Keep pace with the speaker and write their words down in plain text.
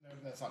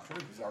That's not true.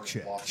 He's already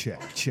Check,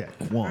 lost. check.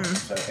 One,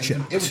 check,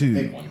 It was a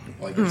big two. one.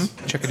 Like it's,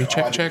 Checkity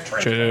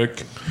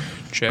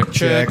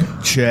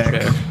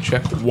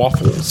check.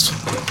 Waffles.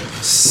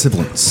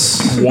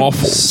 Sibilance.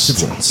 Waffles.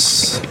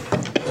 Sibilance.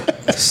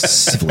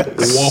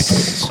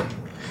 Waffles.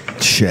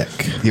 Check.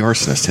 the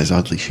arsonist has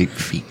oddly shaped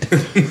feet.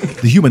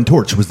 The Human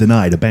Torch was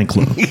denied a bank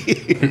loan.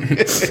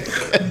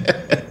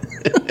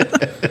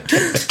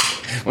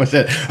 What's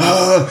that?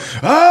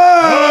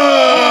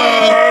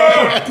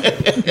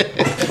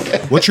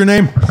 What's your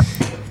name?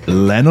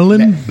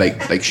 Lanolin?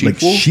 Like sheep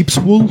Like wool? sheep's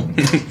wool?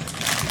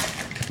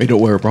 Hey,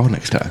 don't wear a bra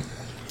next time.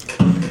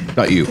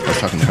 Not you. I was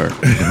talking to her.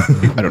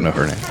 I don't know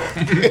her name.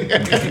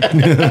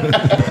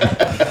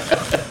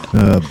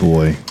 Oh,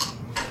 boy.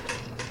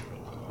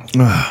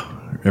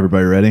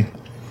 Everybody ready?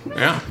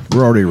 Yeah.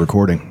 We're already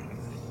recording.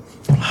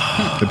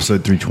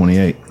 Episode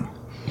 328.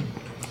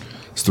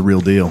 It's the real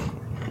deal.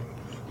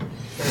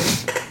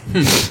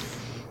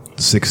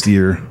 6th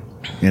year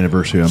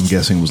anniversary, I'm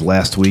guessing, was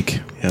last week.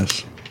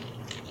 Yes.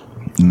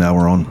 Now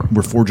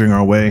we're forging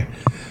our way,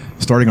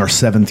 starting our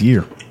 7th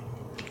year.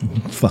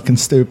 Fucking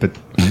stupid.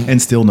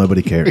 And still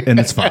nobody cares. And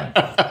it's fine.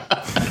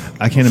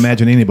 I can't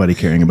imagine anybody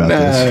caring about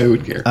this. I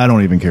would care. I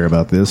don't even care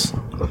about this.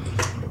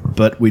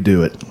 But we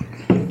do it.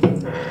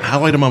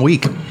 Highlight of my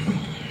week.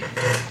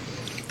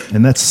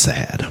 And that's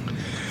sad.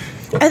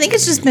 I think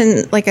it's just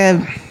been like a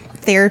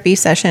therapy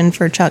session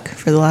for Chuck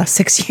for the last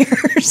 6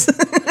 years.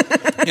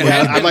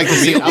 Well, I'd like to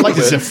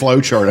see a flow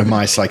chart of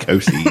my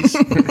psychoses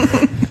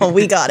Well,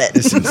 we got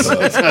it.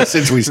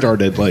 since we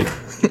started. Like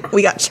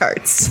We got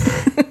charts.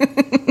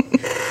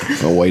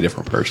 a way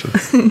different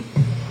person.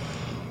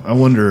 I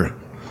wonder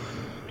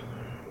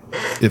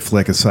if,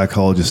 like, a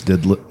psychologist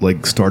did,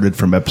 like, started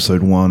from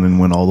episode 1 and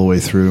went all the way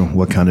through,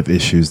 what kind of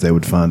issues they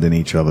would find in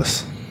each of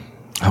us.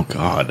 Oh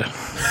God.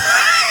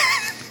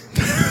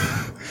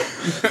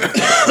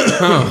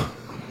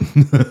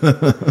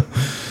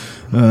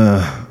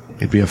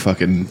 It'd be a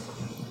fucking.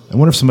 I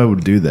wonder if somebody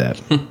would do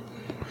that.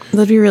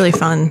 That'd be really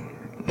fun.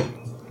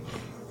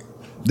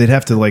 They'd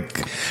have to,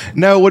 like,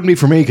 No, it wouldn't be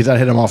for me because I'd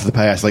hit him off the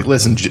pass. Like,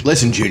 listen,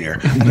 Junior.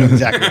 I know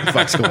exactly what the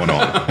fuck's going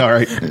on. All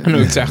right. I know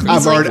exactly.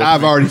 I've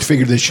already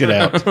figured this shit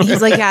out.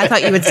 He's like, yeah, I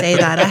thought you would say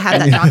that. I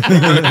had that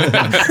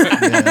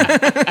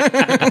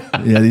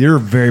documented. yeah, you're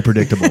very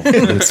predictable.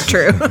 It's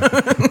true.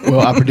 Well,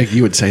 I predict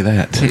you would say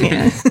that.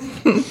 Yeah.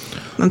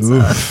 That's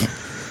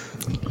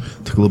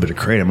Took a little bit of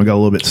kratom. I got a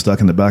little bit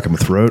stuck in the back of my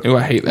throat. Ooh,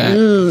 I hate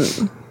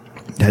that.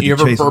 Had You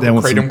to ever chase it burp down a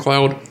with kratom some,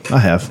 cloud? I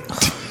have.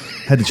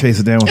 Had to chase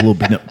it down with a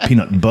little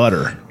peanut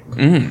butter.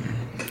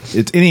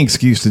 It's any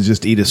excuse to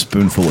just eat a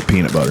spoonful of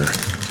peanut butter.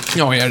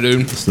 Oh yeah,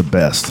 dude. It's the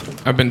best.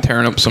 I've been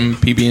tearing up some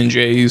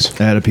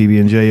PB&Js. I had a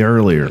PB&J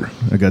earlier.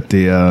 I got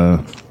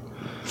the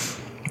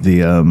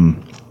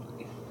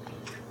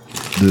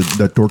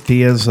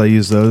tortillas. I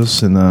use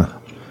those, and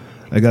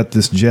I got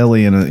this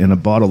jelly in a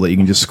bottle that you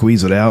can just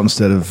squeeze it out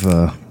instead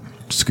of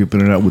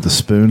scooping it out with a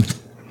spoon.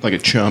 Like a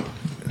chump.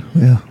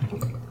 Yeah.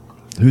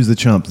 Who's the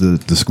chump?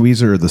 The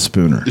squeezer or the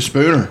spooner? The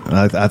spooner.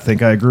 I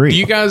think I agree. Do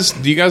you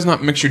guys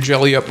not mix your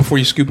jelly up before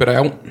you scoop it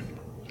out?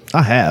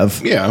 I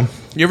have. Yeah.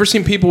 You ever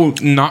seen people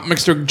not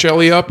mix their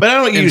jelly up? But I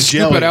don't and use scoop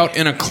jelly. it out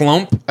in a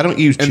clump? I don't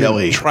use and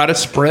jelly. then try to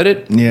spread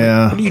it?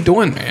 Yeah. What are you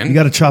doing, man? You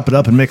got to chop it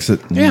up and mix it.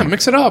 yeah,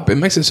 mix it up. It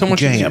makes it so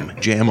much easier.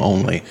 Jam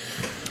only.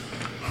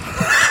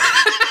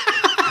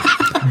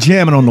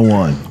 Jamming on the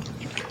one.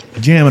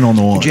 Jamming on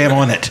the one. Jam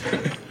on it.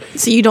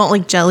 So you don't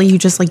like jelly, you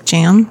just like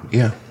jam?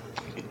 Yeah.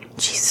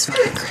 Jesus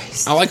fucking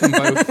Christ. I like them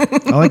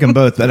both. I like them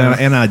both, but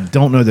and I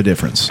don't know the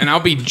difference. And I'll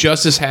be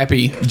just as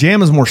happy.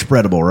 Jam is more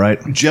spreadable, right?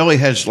 Jelly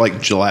has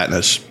like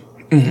gelatinous.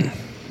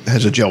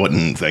 Has a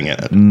gelatin thing in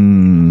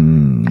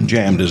it.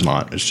 Jam does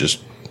not. It's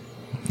just.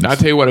 I'll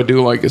tell you what I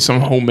do like is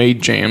some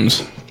homemade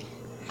jams.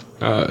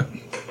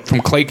 From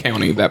Clay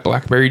County, that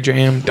blackberry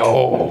jam.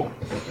 Oh.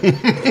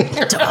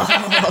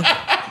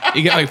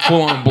 You get like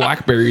full on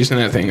blackberries in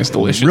that thing. It's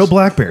delicious. Real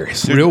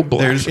blackberries. Real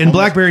black. In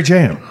blackberry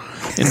jam.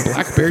 In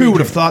blackberry. Who would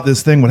have thought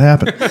this thing would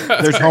happen?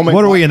 There's homemade.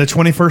 What are we in the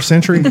 21st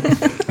century?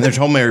 There's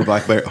homemade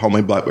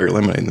blackberry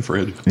lemonade in the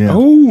fridge. Yeah.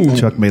 Ooh.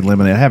 Chuck made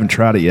lemonade. I haven't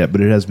tried it yet, but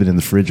it has been in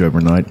the fridge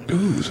overnight.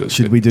 Ooh, so it's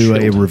Should we do a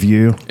chilled.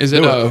 review? Is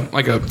it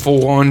like a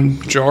full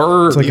on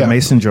jar? It's like Yeah. a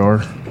mason jar.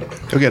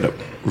 Go get it.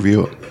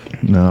 Review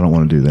it. No, I don't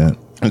want to do that.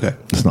 Okay.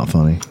 It's not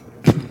funny.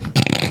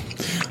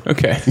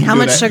 Okay. How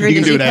much sugar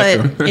you can did do you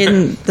it put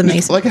in the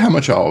mason? Like how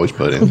much I always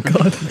put in.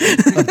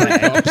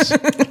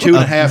 Two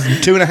and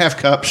a half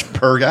cups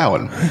per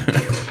gallon.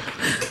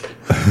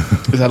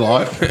 Is that a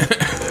lot?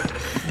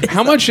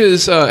 How much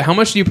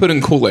do you put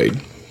in Kool-Aid?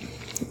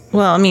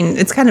 Well, I mean,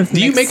 it's kind of Do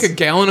you make a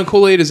gallon of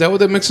Kool-Aid? Is that what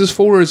that mix is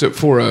for? Or is it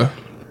for a?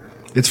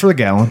 It's for the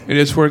gallon. It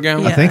is for a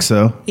gallon. I think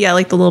so. Yeah,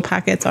 like the little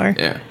packets are.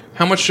 Yeah.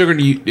 How much sugar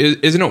do you?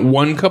 Isn't it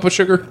 1 cup of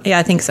sugar? Yeah,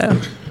 I think so.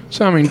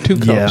 So I mean, 2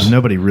 cups. Yeah,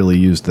 nobody really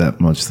used that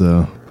much,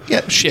 though.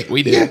 Yeah. Shit,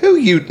 we did. Yeah. Who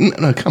you?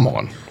 No, come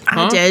on.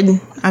 I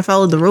did. I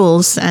followed the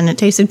rules, and it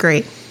tasted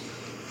great.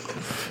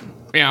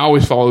 Yeah, I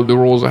always followed the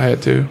rules I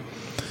had to.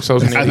 So I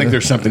was an I think idiot.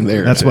 there's something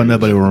there. That's too. why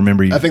nobody will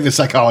remember you. I think the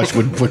psychologist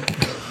would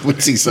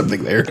would see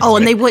something there. Oh,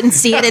 and they wouldn't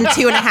see it in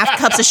 2.5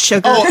 cups of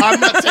sugar. Oh, I'm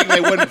not saying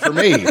they wouldn't for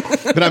me,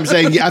 but I'm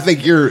saying I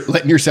think you're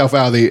letting yourself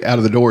out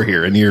of the door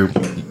here, and you're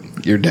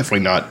definitely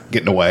not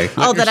getting away.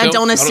 Oh, that I yourself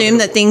don't out of assume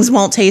the- that things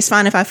won't taste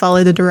fine if I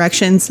follow the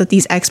directions that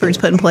these experts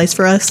put in place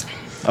for us.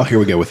 Oh, here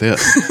we go with it.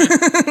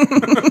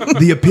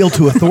 The appeal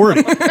to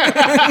authority.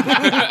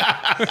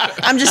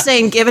 I'm just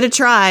saying, give it a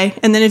try,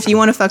 and then if you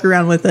want to fuck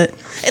around with it,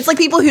 it's like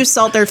people who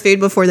salt their food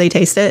before they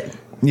taste it.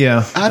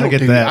 Yeah, I don't get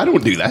do that. I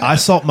don't do that. I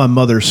salt my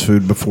mother's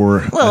food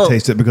before Well, I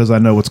taste it because I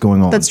know what's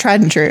going on. That's tried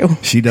and true.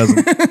 She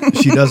doesn't.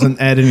 She doesn't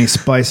add any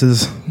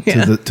spices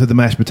Yeah. to the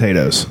mashed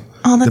potatoes.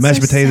 Oh, that's the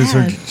mashed so potatoes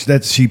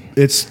sad.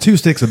 It's 2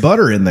 sticks of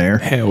butter in there.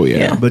 Hell yeah.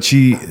 Yeah. But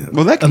she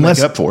Well, that can make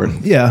up for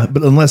it. Yeah,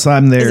 but unless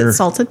I'm Is there, it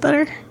salted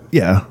butter?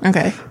 yeah.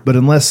 Okay. But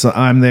unless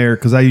I'm there,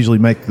 because I usually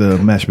make the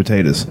mashed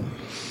potatoes.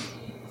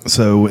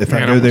 So if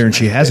Man, I I go there and almost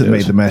she made hasn't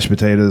potatoes. made the mashed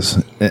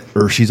potatoes,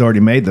 or she's already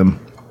made them,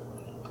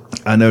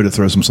 I know to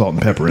throw some salt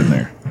and pepper in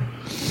there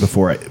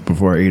before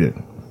I eat it.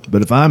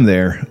 But if I'm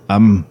there,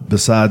 I'm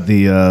beside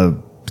the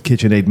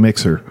KitchenAid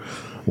mixer,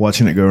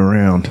 watching it go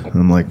around. And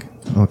I'm like,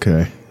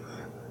 okay,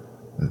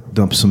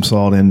 dump some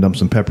salt in, dump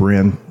some pepper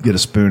in, get a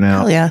spoon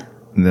out. Hell yeah.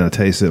 And then I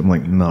taste it. I'm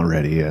like, not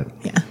ready yet.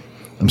 Yeah.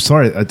 I'm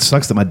sorry. It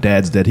sucks that my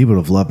dad's dead. He would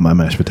have loved my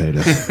mashed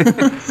potatoes.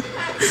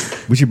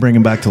 We should bring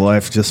him back to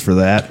life just for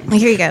that. Well,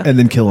 here you go. And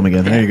then kill him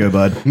again. There you go,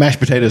 bud. Mashed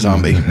potato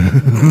zombie. I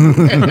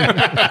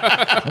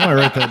want to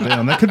write that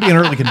down. That could be an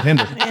early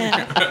contender.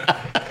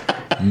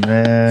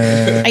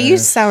 Nah, I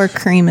use sour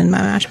cream in my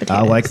mashed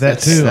potatoes. I like that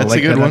too. That's I like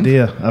a good that one.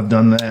 idea. I've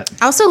done that.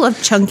 I also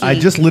love chunky. I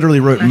just literally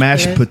wrote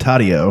mashed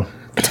potatoes.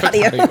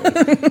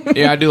 potato.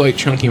 Yeah, I do like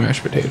chunky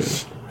mashed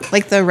potatoes.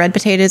 like the red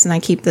potatoes, and I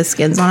keep the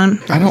skins on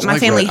them. I don't My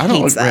like family red, I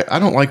don't hates like that. red, I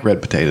don't like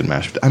red potato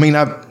mashed. I mean,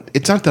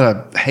 it's not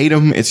that I hate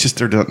them. It's just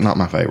they're not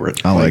my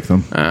favorite. I like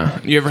them.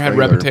 You ever had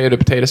red Regular.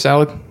 potato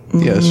salad?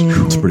 Yes.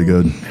 It's pretty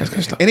good. That's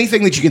good stuff.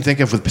 Anything that you can think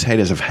of with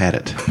potatoes, I've had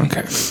it.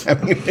 Okay. I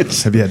mean,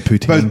 it's Have you had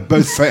poutine?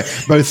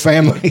 both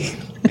family,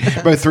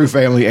 both through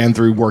family and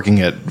through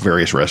working at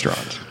various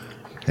restaurants.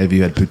 Have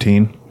you had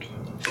poutine?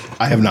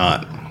 I have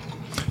not.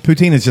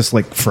 Poutine is just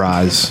like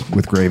fries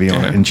with gravy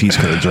on it and cheese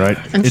curds, right?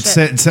 And It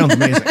shit. sounds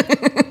amazing.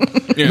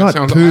 Yeah, Not it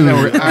sounds poo.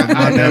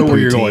 I know where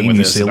you're going with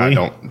you this. And I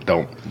silly.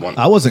 don't want.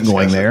 I wasn't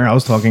going discuss it. there. I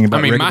was talking about.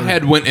 I mean, my regular-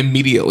 head went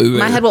immediately there.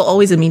 My head will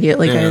always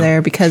immediately Yeah. go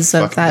there because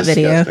of Fucking that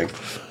video.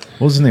 disgusting.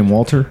 What was his name?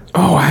 Walter.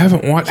 Oh, I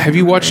haven't watched. Have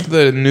you watched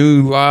the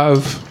new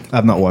live?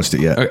 I've not watched it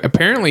yet.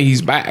 Apparently,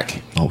 he's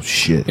back. Oh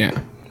shit. Yeah.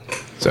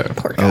 So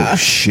Oh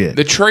shit.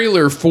 the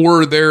trailer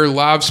for their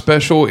live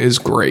special is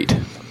great.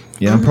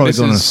 Yeah, I'm probably This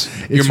going is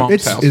to. your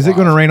mom's house Is it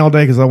going to live. rain all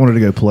day? Because I wanted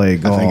to go play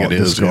golf. think it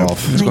is, disc yeah.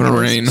 golf. It's going to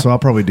rain. So I'll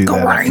probably do that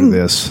after rain.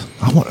 this.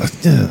 I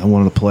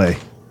wanted to play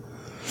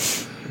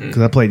because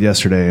I played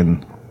yesterday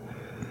and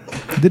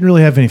didn't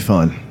really have any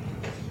fun.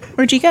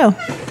 Where'd you go?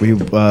 We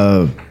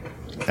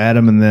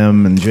Adam and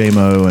them and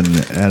JMO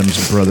and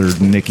Adam's brother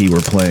Nicky were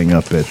playing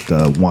up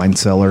at Wine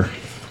Cellar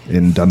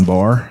in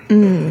Dunbar.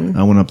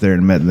 I went up there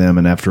and met them,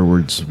 and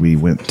afterwards we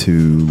went to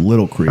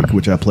Little Creek,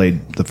 which I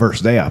played the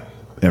first day I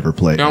ever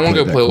played. I want to played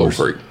go that play Little course.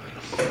 Creek.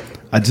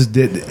 I just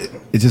did.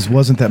 It just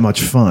wasn't that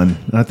much fun,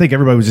 and I think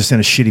everybody was just in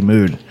a shitty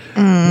mood,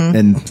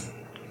 and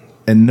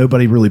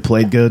nobody really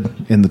played good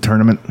in the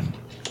tournament.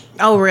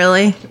 Oh,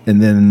 really?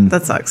 And then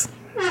That sucks.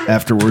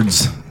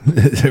 afterwards,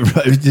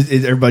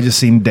 everybody just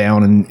seemed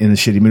down and in a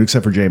shitty mood,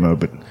 except for JMO.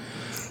 But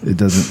it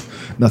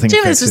doesn't. Nothing.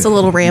 Jim affects is just it. a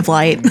little ray of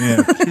light.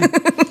 Yeah.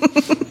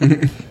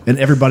 And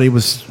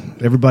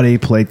everybody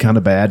played kind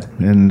of bad,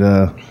 and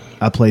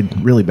I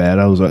played really bad.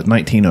 I was at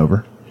 19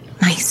 over,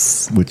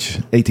 Nice. which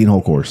 18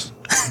 hole course.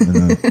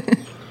 And,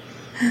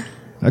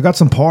 I got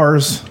some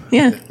pars.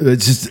 Yeah.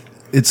 It's just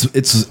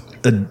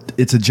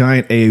it's a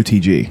giant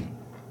AOTG,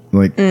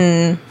 like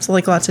So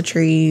like lots of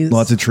trees.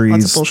 lots of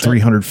trees, bullshit.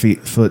 300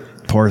 foot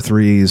par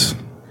threes,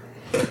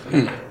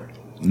 and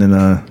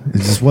it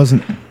just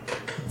wasn't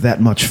that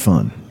much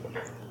fun.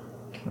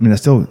 I mean,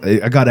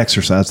 I got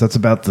exercise. That's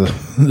about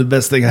the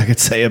best thing I could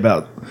say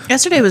about.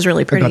 Yesterday was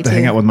really I pretty got to too.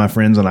 hang out with my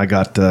friends and I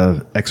got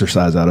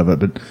exercise out of it,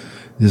 but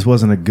this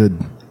wasn't a good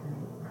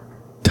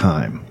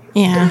time.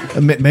 Yeah.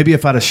 Maybe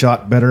if I'd have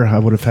shot better, I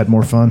would have had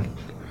more fun.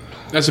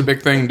 That's a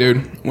big thing, dude.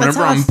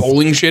 Whenever I'm us.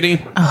 bowling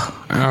shitty, Bold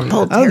I don't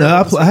know.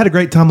 terrible. I had a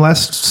great time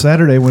last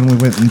Saturday when we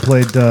went and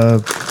played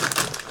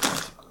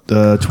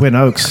Twin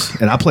Oaks,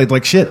 and I played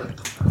like shit.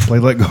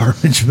 Played like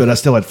garbage, but I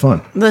still had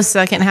fun. The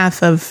second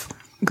half of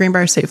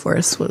Greenbrier State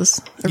Forest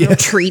was a real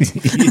treat.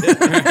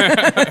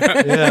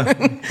 Yeah,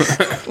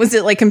 Was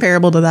it like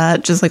comparable to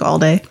that, just like all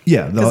day?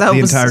 yeah, the 'Cause I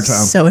was entire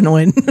time. so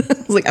annoyed. I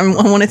was like, I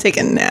want to take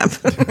a nap.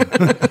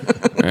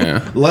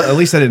 At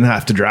least I didn't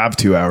have to drive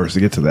 2 hours to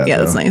get to that. Yeah,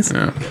 that's though. nice.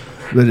 yeah.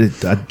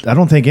 But I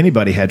don't think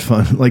anybody had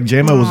fun. Like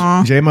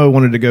JMO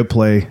wanted to go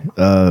play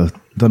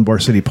Dunbar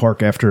City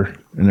Park after,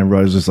 and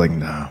everybody was just like,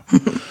 "No,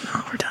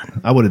 Oh, we're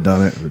done. I would have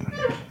done it." But,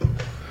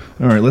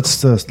 all right,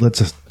 let's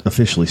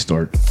officially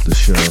start the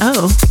show.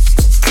 Oh,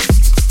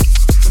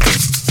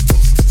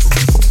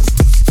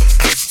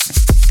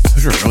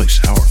 Those are really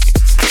sour.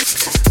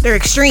 they're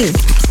extreme.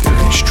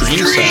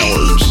 Extreme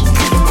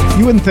sours.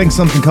 You wouldn't think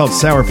something called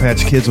Sour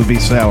Patch Kids would be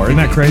sour. Isn't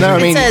that crazy? No, I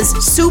It mean, says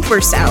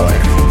super sour,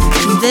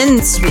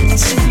 then sweet.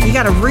 You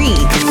gotta read.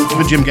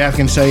 did Jim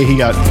Gaffigan say he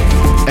got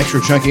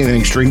extra chunky and then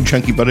extreme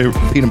chunky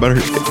peanut butter?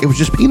 It was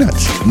just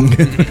peanuts.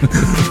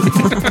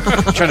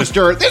 Trying to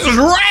stir it. This is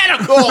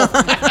radical.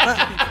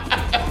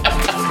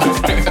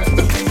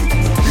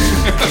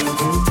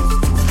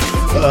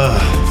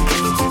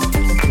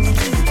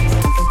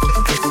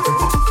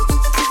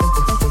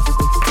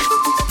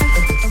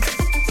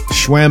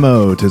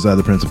 Schwammo, 'tis I,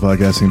 the Prince of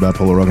Podcasting,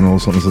 bipolar rock and roll,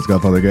 something that's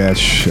Godfather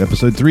Gash,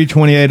 episode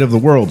 328 of the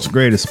world's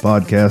greatest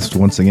podcast.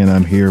 Once again,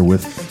 I'm here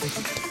with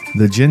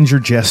the Ginger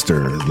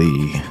Jester, I'm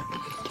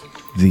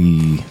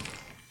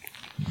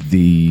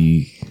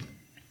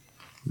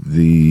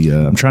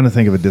trying to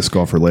think of a disc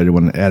golf related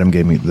one. Adam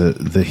gave me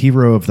the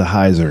hero of the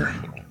Heiser,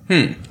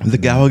 The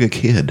Galaga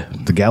Kid.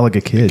 the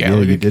Galaga Kid. Galaga Yeah,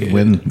 you did Kid.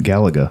 win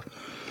Galaga,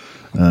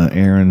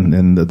 Aaron,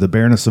 and the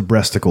Baroness of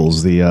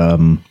Breasticles,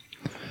 the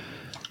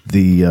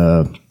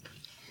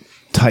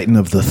Titan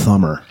of the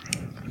Thumber,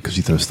 because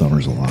he throws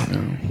thumbers a lot.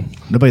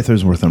 Nobody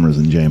throws more thumbers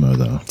than JMO,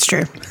 though. It's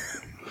true.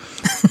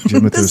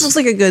 JMO This throws looks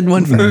like a good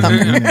one for the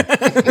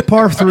thumbnail.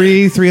 par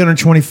 3,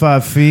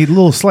 325 feet, a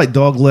little slight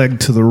dog leg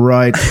to the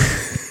right.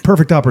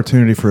 Perfect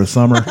opportunity for a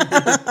thumber.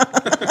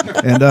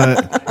 And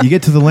you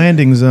get to the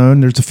landing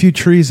zone. There's a few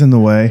trees in the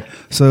way,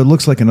 so it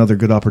looks like another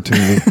good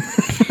opportunity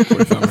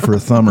for a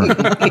thumber.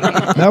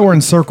 Now we're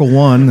in circle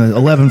 1, an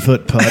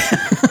 11-foot putt.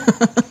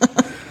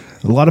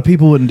 A lot of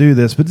people wouldn't do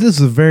this, but this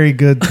is a very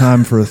good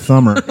time for a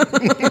thumber.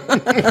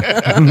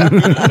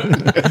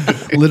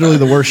 Literally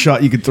the worst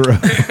shot you could throw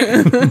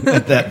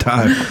at that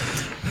time.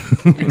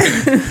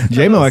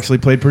 JMO actually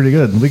played pretty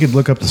good. We could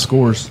look up the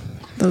scores.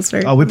 Those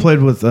are. Oh, we played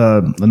with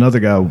another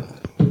guy.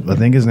 I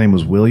think his name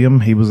was William.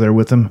 He was there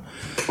with him.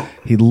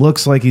 He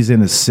looks like he's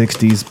in his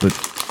 60s, but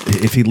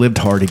if he lived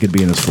hard, he could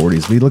be in his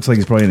 40s. But he looks like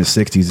he's probably in his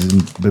 60s.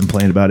 He's been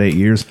playing about 8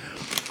 years.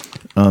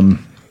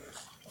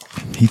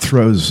 He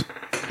throws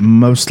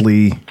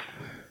mostly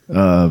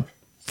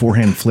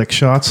forehand flick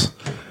shots,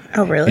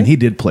 Oh, really? and he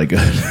did play good.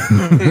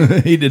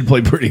 He did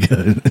play pretty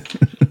good.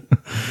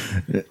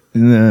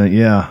 And,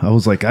 yeah, I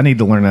was like, I need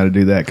to learn how to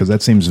do that because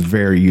that seems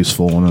very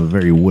useful on a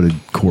very wooded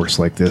course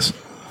like this.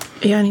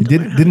 yeah, I need to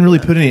learn how Didn't really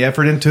put any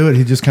effort into it.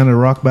 He just kind of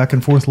rocked back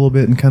and forth a little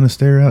bit and kind of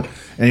stare out.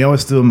 And he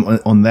always threw them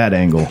on that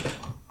angle,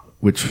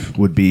 which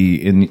would be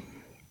in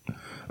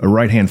a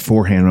right-hand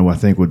forehand, I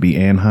think would be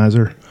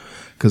Anheuser,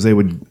 because they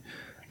would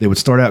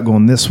start out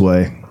going this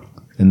way,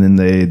 and then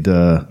they'd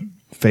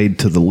fade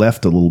to the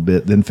left a little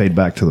bit, then fade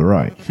back to the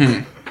right.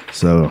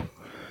 So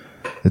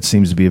it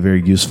seems to be a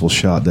very useful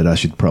shot that I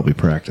should probably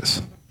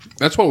practice.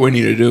 That's what we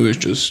need to do is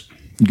just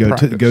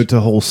Go to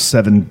hole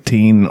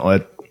 17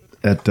 at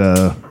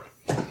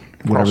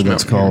whatever the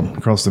that's mountain called,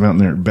 across the mountain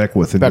there at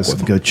Beckwith, and just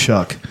Beckwith. go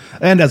Chuck.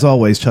 And as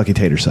always, Chucky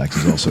Tater Sacks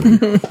is also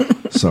here.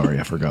 Sorry,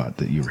 I forgot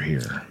that you were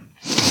here.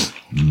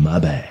 My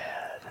bad.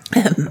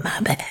 My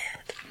bad.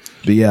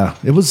 But yeah,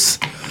 it was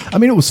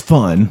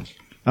fun.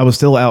 I was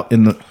still out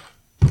in the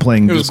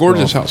playing. It was disc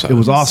gorgeous golf. outside. It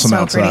was awesome So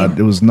outside.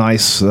 pretty. It was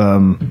nice.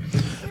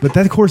 But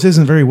that course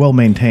isn't very well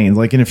maintained.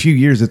 Like in a few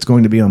years, it's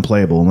going to be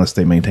unplayable unless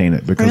they maintain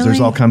it because there's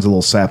Really? all kinds of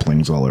little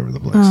saplings all over the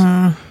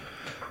place.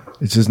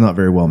 It's just not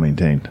very well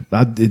maintained.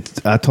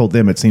 I told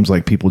them it seems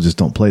like people just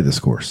don't play this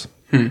course.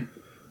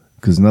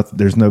 Because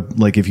there's no,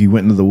 like, if you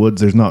went into the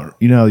woods, there's not,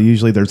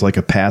 usually there's like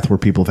a path where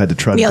people have had to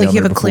trudge Yeah, down like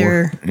you there have a before.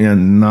 clear- Yeah,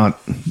 not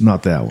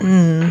that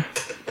one.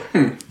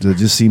 So it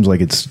just seems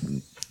like it's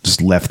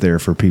just left there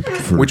for people.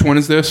 For Which one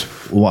is this?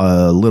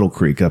 Little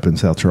Creek up in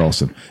South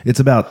Charleston. It's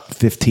about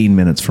 15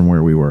 minutes from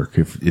where we work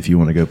if you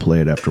want to go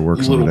play it after work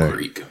Little someday.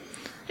 Creek.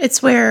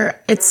 It's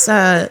where it's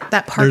that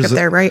park There's up a-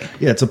 there, right?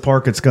 Yeah, it's a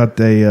park. It's got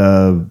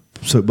the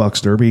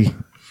soapbox derby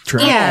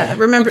track. Yeah,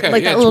 remember Okay,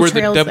 like yeah, that it's little where the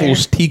trails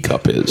Devil's there.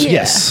 Teacup is. Yeah.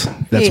 Yes,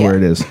 that's Yeah, where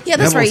yeah. it is. Yeah,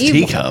 that's right.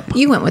 Devil's Teacup.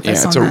 You went with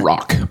us Yeah, it's on a that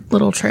rock.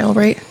 little trail,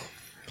 right?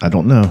 I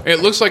don't know. It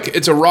looks like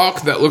it's a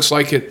rock that looks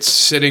like it's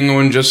sitting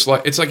on just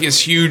like it's like this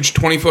huge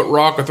 20-foot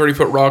rock, a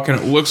 30-foot rock, and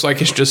it looks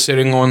like it's just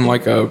sitting on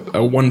like a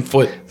 1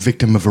 foot.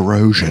 Victim of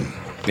erosion.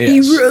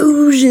 Yes.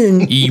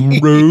 Erosion.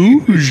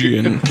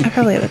 Erosion. I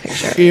probably have a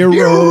picture.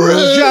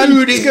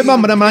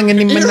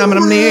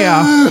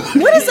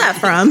 What is that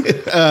from?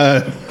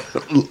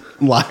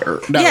 Liar.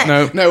 No,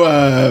 Yeah.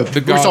 no,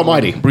 The Bruce God-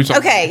 Almighty. Bruce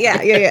Almighty. Okay,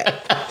 yeah.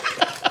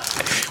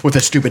 With a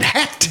stupid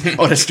hat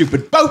on a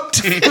stupid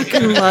boat. I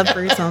love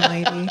Bruce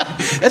Almighty.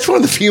 That's one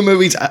of the few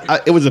movies.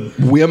 It was a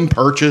whim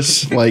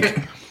purchase.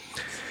 Like,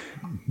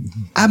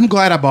 I'm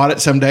glad I bought it.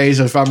 Some days,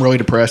 if I'm really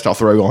depressed, I'll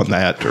throw on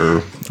that. Or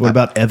What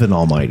about Evan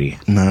Almighty?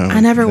 I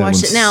never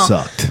watched one it. Now,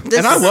 sucked. the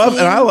and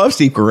I love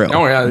Steve Carell.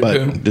 Oh, yeah, I do but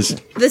too.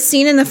 just the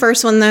scene in the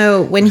first one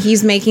though, when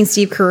he's making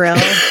Steve Carell.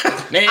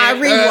 I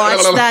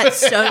rewatched that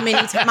so many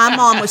times. My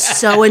mom was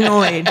so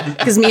annoyed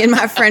because me and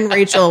my friend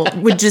Rachel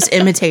would just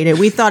imitate it.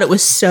 We thought it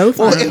was so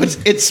well, funny.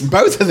 it's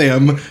both of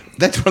them.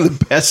 That's one of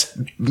the best,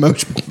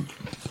 most.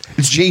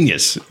 It's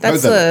genius.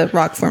 That's Both of the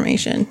rock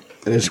formation.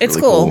 them. It's It's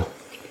really cool.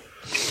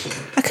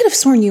 I could have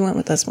sworn you went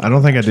with us. I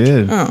don't think I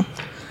did.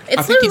 It's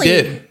I think he literally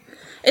did.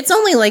 It's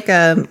only like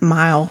a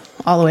mile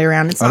all the way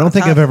around. It's I don't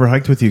think I've ever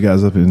hiked with you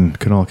guys up in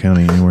Kanawha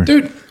County anywhere.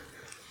 Dude,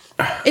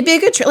 It'd be a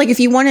good like if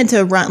you wanted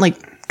to run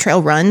like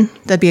trail run,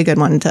 that'd be a good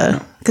one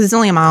to because it's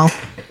only a mile.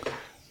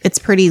 It's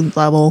pretty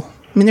level.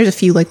 I mean, there's a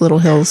few like little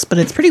hills, but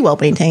it's pretty well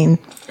maintained.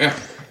 yeah.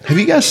 Have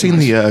you guys seen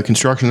the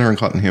construction there in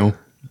Cotton Hill?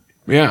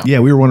 Yeah. Yeah,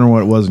 we were wondering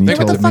what it was, and you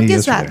What told the fuck me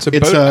is that? yesterday.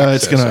 It's a boat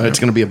access, It's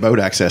gonna be a boat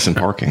access and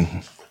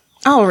parking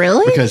Oh,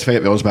 really? because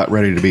Fayetteville's about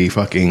ready to be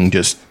fucking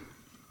just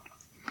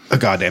a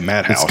goddamn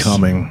madhouse. It's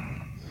coming.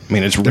 I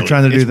mean, it's They're really,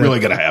 trying to do it's that really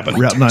gonna happen.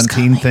 Route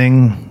 19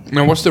 thing.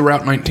 Now, what's the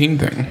Route 19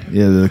 thing?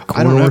 Yeah, the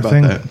I don't know corridor about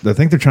thing. that. I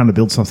think they're trying to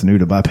build something new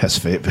to bypass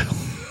Fayetteville.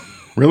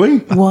 Really?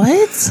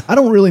 What? I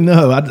don't really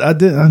know.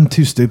 I'm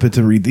too stupid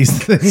to read these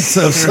things.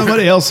 So if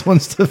somebody else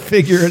wants to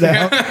figure it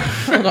out,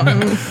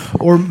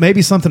 or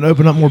maybe something to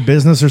open up more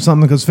business or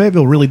something, because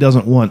Fayetteville really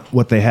doesn't want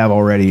what they have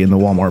already in the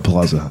Walmart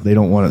Plaza. They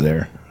don't want it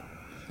there.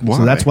 Why?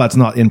 So that's why it's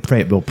not in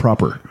Fayetteville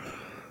proper.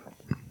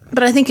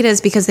 But I think it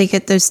is because they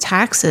get those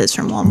taxes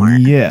from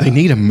Walmart. Yeah. They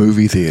need a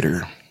movie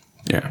theater.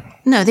 Yeah.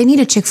 No, they need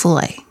a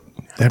Chick-fil-A.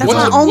 That's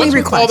my only what's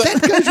with all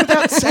request. that- Goes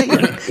without saying.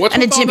 What's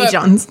And a with all Jimmy that,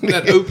 John's.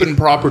 that open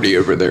property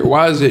over there?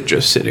 Why is it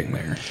just sitting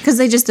there? Because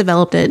they just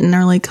developed it and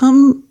they're like,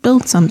 come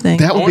build something.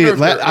 That would be, wonder if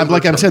they're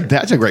like I able said, to-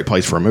 that's a great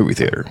place for a movie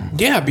theater.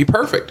 Yeah, it'd be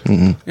perfect.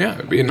 Yeah,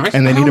 it'd be a nice.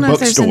 And they I need don't a know if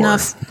there's bookstore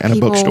enough and a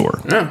people-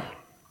 bookstore. yeah.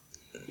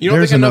 You don't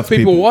There's think enough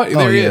people what? Oh,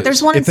 There yeah. is.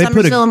 There's one in If they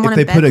put Summersville and one if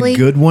in they put Beckley. a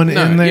good one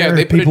No, in there, yeah,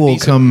 they put a people will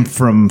decent- come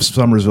from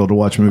Summersville to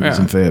watch movies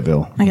Yeah. in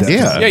Fayetteville. I guess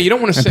Yeah, Yeah, you don't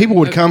wanna And sit- people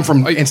would come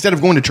from like- instead of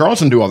going to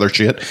Charleston to do all their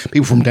shit.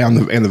 People from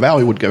down in the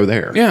valley would go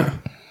there. Yeah,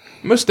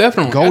 most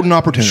definitely. Golden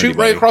opportunity, Shoot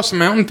buddy. right across the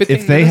mountain. 15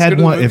 If they minutes, had go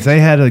to the one, if movies. they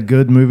had a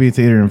good movie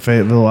theater in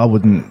Fayetteville, I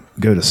wouldn't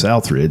go to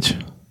Southridge.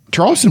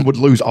 Charleston would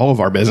lose all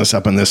of our business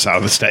up in this side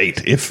of the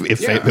state if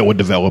Fayetteville would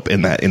develop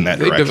in that they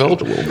direction.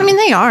 developed a little I bit. mean,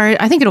 they are.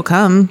 I think it'll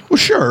come. Well,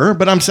 sure,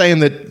 but I'm saying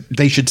that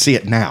they should see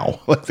it now.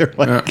 Like they're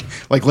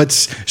like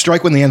let's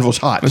strike when the anvil's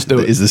hot. Let's do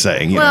it. Is the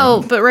saying? You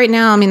Well, know? but right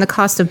now, I mean, the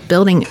cost of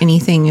building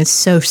anything is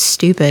so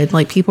stupid.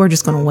 Like, people are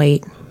just going to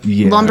wait.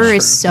 Yeah, Lumber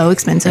that's is so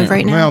expensive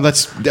right now. Well,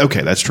 that's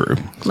okay. That's true.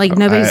 Like,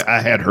 nobody's- I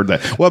had heard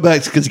that. Well, but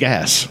that's because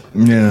gas.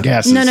 Yeah.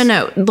 Gas. Is,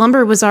 No.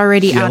 Lumber was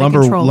already out of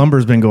control.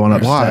 Lumber's been going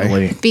up Why?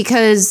 steadily.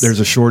 Because There's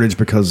a shortage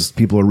because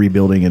people are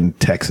rebuilding in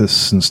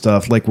Texas and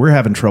stuff. Like we're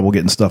having trouble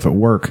getting stuff at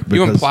work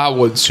You and because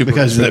plywood's super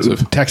Because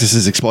expensive. Texas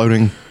is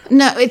exploding.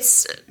 no,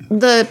 it's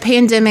the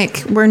pandemic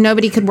where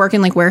nobody could work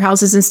in like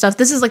warehouses and stuff.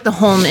 This is like the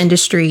home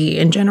industry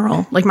in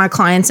general. Like my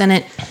clients in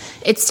it,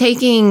 it's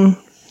taking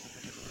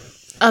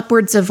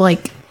upwards of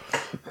like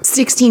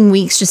 16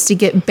 weeks just to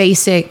get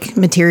basic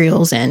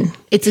materials in.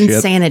 It's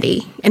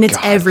insanity, and it's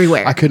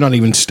everywhere. I could not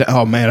even.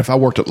 Oh man, if I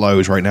worked at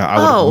Lowe's right now, I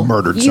would have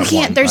murdered you someone.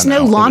 can't. There's by no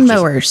now. It was just,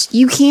 lawnmowers.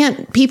 You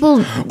can't. People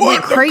went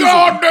What the crazy.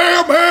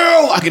 goddamn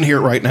hell? I can hear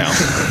it right now.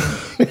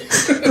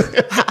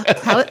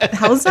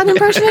 How's that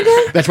impression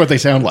again? That's what they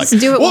sound like.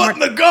 Let's do it one What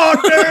more- in the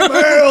goddamn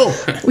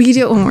hell? Will you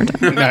do it one more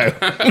time? No.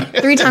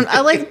 3 times.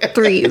 I like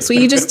 3. So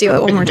you just do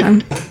it one more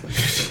time.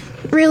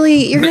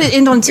 Really? You're going to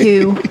end on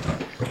 2.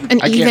 An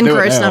can't even do it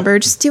gross now. number.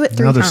 Just do it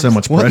 3 now times. there's so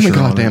much What in pressure. the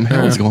on goddamn it.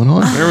 hell is going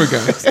on? There we go.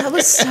 That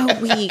was so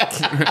weak.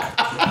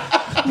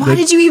 Why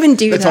did you even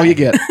do That's that? all you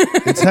get.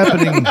 It's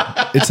happening.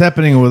 It's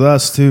happening with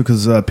us too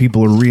because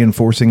people are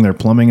reinforcing their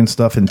plumbing and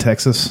stuff in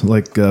Texas,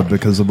 like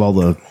because of all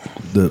the.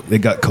 It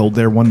got cold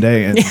there one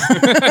day, and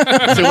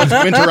So let's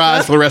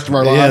winterize for the rest of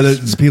our yeah,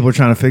 lives. people are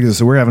trying to fix it.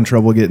 So we're having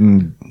trouble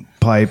getting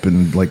pipe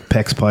and like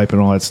PEX pipe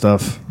and all that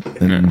stuff,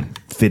 and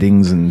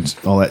fittings and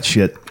all that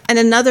shit. And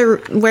another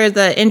where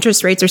the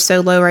interest rates are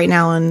so low right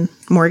now on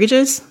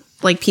mortgages,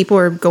 like people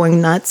are going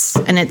nuts,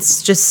 and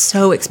it's just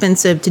so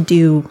expensive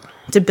to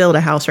build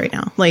a house right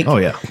now. Like, Oh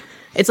yeah,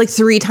 it's like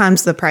 3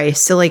 times the price.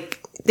 So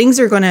like things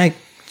are going to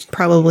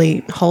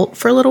probably halt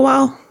for a little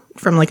while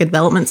from like a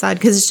development side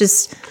because it's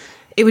just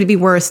it would be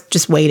worth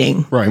just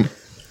waiting. Right.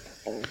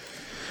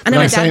 I know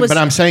my dad was. But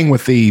I'm saying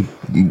with the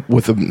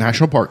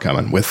national park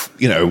coming, with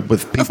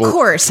people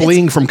course,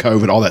 fleeing from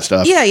COVID, all that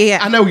stuff. Yeah.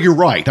 I know you're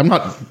right. I'm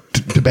not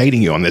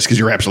debating you on this because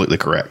you're absolutely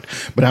correct.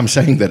 But I'm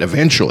saying that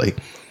eventually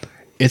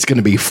it's going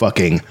to be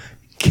fucking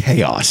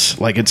chaos.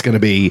 Like it's going to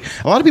be.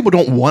 A lot of people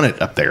don't want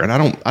it up there, and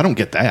I don't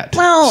get that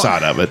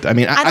side of it. I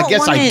mean, I don't guess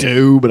want I it-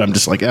 do, but I'm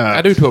just like,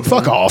 I do to a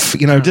fuck point. off.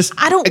 Just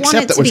I don't want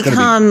accept it that to it's gonna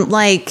become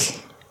like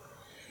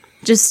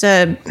just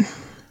a.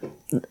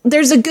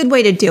 There's a good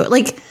way to do it.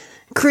 Like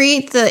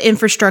create the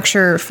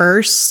infrastructure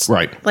first.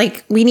 Right.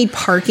 Like we need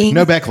parking.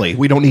 No Beckley.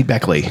 We don't need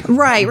Beckley.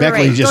 Right,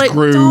 Beckley right. just But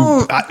grew.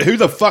 don't- Who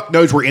the fuck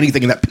knows where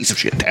anything in that piece of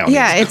shit town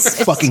Yeah, is?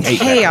 it's fucking hate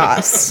Beckley.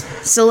 chaos.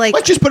 So like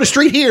Let's just put a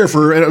street here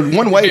for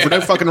one way for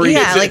no fucking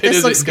reason. Yeah, like, It this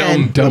is looks a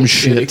dumb, good. dumb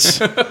city.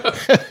 shits.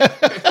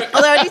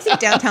 although I do think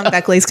downtown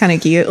Beckley's kind of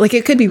cute. Like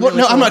it could be Well,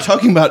 really no, cool. I'm not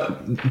talking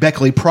about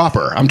Beckley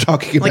proper. I'm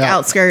talking about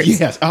outskirts.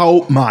 Yes.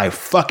 Oh my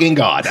fucking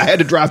god! I had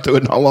to drive through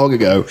it not long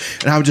ago,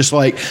 and I was just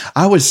like,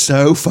 I was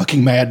so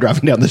fucking mad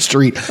driving down the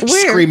street,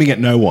 Where? screaming at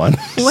no one.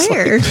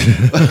 Where?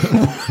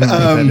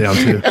 that down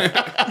too.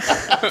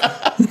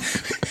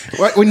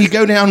 Right, when you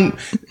go down,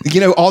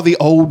 all the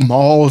old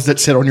malls that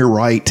sit on your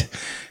right,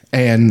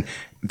 and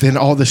then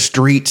all the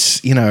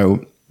streets, you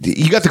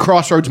got the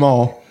Crossroads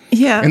Mall.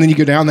 Yeah. And then you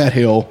go down that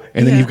hill,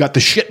 and then Yeah. you've got the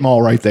shit mall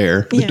right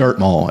there, the Yeah. dirt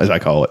mall, as I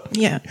call it.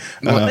 Yeah.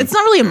 Well, it's not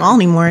really a mall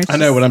anymore. It's I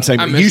know what I'm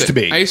saying. I But it miss used it. to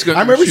be. I used to go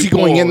remember shoot you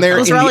going in pool. there It in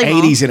was the Raleigh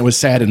Mall. 80s, and it was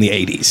sad in the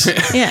 80s.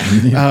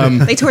 Yeah.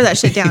 They tore that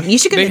shit down. You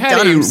should go They to had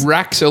Dunham's. a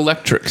Rex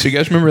Electric. So you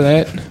guys remember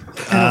that?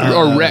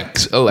 Or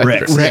Rex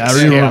Electric. Rex. Yeah,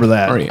 I remember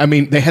that. Oh, yeah. I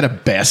mean, they had a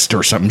Best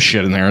or some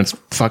shit in there. It's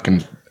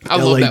fucking I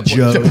love LA that place.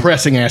 Joe.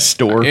 depressing ass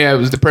store. Yeah, it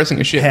was depressing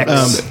as shit.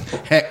 Hex.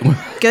 Heck,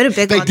 Go to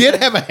Big they Lots. did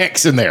have a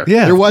Hex in there.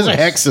 Yeah, there of was a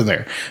course. Hex in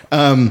there.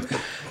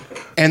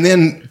 And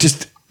then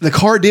just the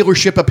car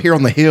dealership up here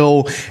on the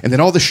hill, and then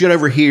all the shit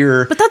over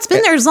here. But that's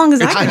been there as long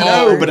as I I've been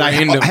know, there. but I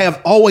Random. have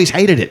always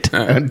hated it.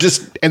 And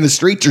the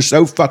streets are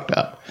so fucked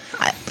up.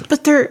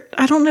 But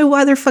I don't know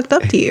why they're fucked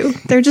up to you.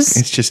 They're just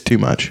It's just too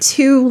much.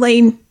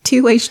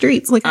 two-way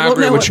streets. Like I don't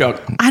agree know with what-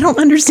 Chuck. I don't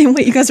understand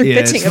what you guys are Yeah,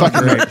 it's bitching about.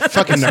 fucking right.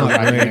 Fucking nerve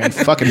wracking, man.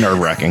 Fucking nerve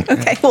wracking.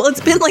 Okay, well,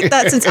 it's been like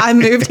that since I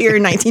moved here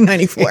in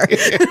 1994.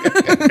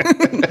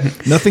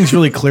 Nothing's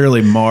really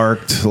clearly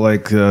marked,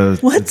 like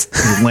What?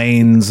 the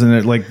lanes,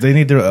 and like they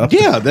need to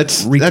Yeah,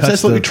 that's retouch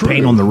absolutely the true.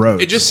 paint on the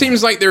road. It just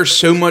seems like there's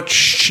so much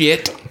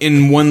shit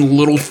in one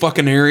little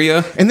fucking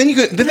area. And then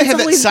then they have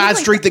that always been side like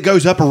street that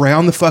goes up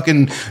around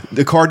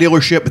the car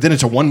dealership, but then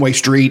it's a one-way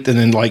street, and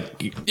then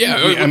Yeah,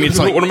 I mean, it's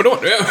like what am I doing?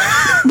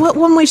 Yeah. What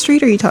one-way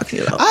street are you talking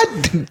about? I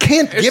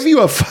can't give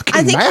you a fucking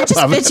I think map you're just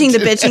of it. bitching. The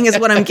bitching is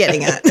what I'm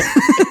getting at.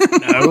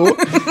 No.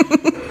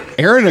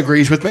 Aaron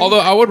agrees with me. Although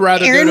I would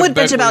rather Aaron go to would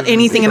bitch about Beckley.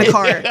 anything in a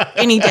car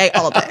any day,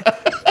 all day.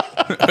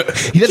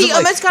 He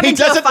almost got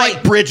into a doesn't fight.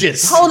 like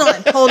bridges. Hold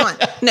on.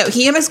 No,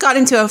 he almost got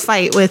into a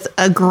fight with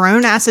a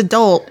grown-ass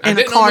adult I in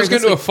a didn't car. almost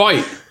get this into a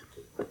week. fight.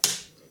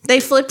 They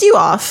flipped you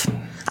off.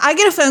 I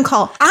get a phone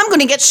call. I'm going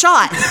to get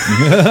shot.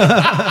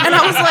 And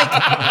I was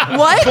like,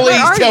 what? Where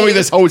Please are tell me you?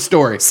 this whole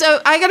story. So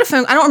I got a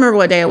phone. I don't remember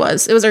what day it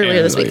was. It was earlier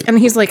Yeah, this week. like- And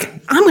he's like,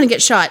 I'm going to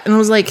get shot. And I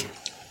was like,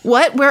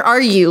 what? Where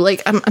are you?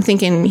 Like, I'm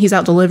thinking he's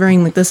out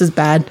delivering. Like, this is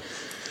bad.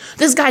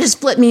 This guy just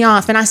flipped me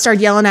off and I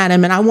started yelling at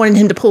him and I wanted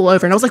him to pull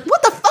over. And I was like,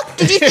 what the fuck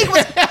did you think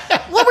was,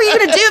 what were you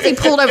going to do if he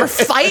pulled over?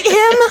 Fight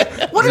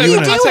him? What are you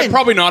I said doing?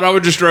 probably not. I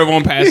would just drove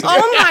on past.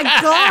 Oh my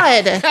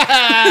God.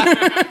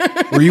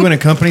 Were you in a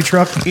company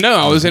truck? No,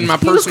 I was in my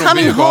was personal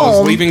coming vehicle. I was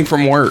home. leaving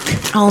from work.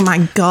 Oh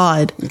my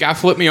God. The guy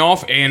flipped me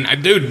off, and I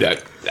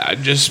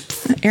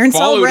just Aaron saw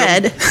followed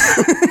red. him.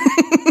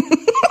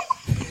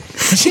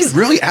 She's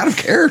really out of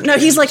character. No,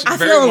 he's like, I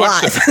Very feel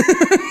much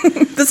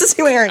alive. This is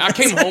who Aaron is. I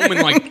came home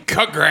and like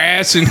cut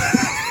grass, and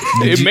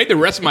it made the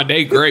rest of my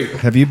day great.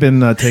 Have you been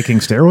taking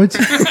steroids?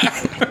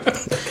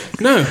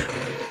 No,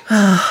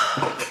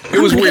 it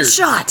was Get weird.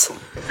 shot.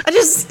 I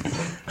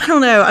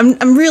don't know.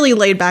 I'm really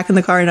laid back in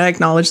the car and I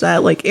acknowledge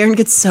that. Like Aaron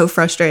gets so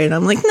frustrated.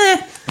 I'm like, nah,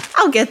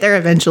 I'll get there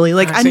eventually.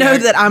 Like I see, know I-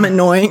 that I'm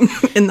annoying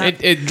in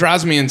that. It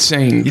drives me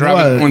insane. You know Driving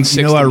why-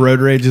 160. you know why road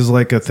rage is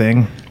like a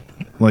thing?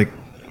 Like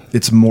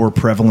it's more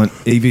prevalent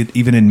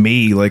even in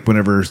me. Like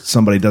whenever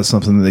somebody does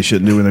something that they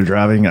shouldn't do when they're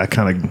driving, I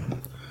kind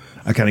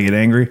of get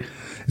angry.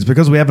 It's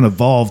because we haven't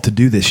evolved to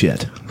do this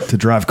yet, to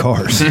drive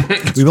cars.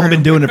 We've only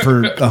been doing it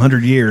for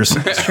 100 years,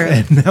 true.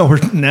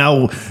 and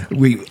now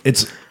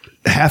it's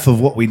half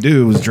of what we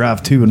do is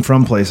drive to and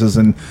from places,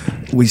 and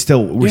we're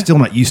still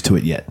not used to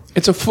it yet.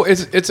 It's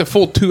a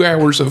full 2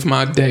 hours of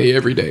my day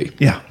every day.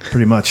 Yeah,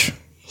 pretty much.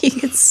 He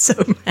gets so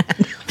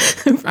mad.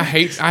 I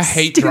hate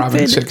Stupid.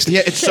 driving 60.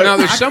 Yeah, it's so. Now,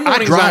 there's some I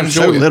mornings I drive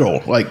enjoy so it.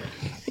 little. Like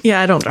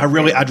Yeah, I don't.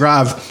 I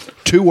drive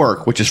to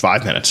work, which is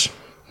 5 minutes.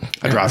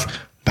 I drive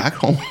back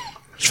home.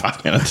 It's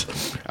 5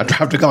 minutes. I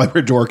drive to Golly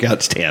Bridge to work out.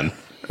 It's 10.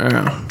 7,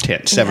 Yeah.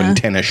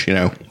 10-ish,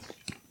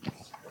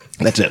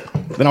 That's it.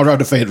 Then I'll drive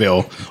to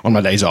Fayetteville on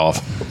my days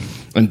off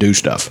and do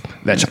stuff.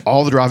 That's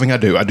all the driving I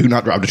do. I do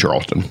not drive to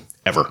Charleston,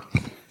 ever.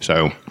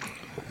 So,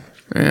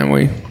 And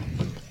we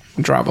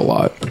drive a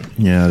lot.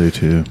 Yeah, I do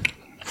too.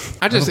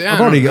 I've I've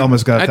already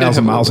almost got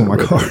 1,000 miles on my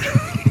car.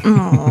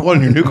 what,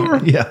 in your new car?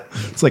 Yeah,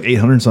 it's like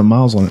 800 some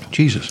miles on it.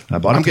 Jesus. I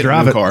bought it I'm to getting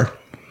drive a new it. car.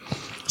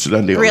 It's a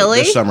done deal.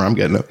 Really? This summer I'm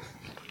getting it.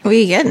 What are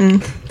you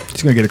getting?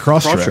 He's gonna get a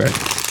cross track.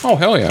 Crosstrack. Oh,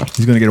 hell yeah.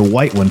 He's gonna get a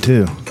white one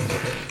too,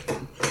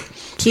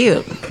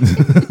 Cute.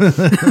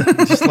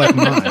 just like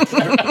mine.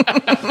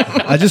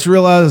 I just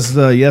realized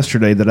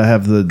yesterday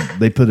that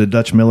they put a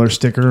Dutch Miller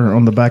sticker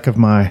on the back of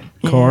my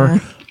car. Yeah.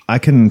 I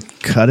can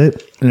cut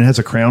it, and it has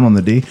a crown on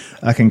the D.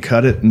 I can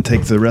cut it and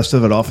take the rest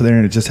of it off of there,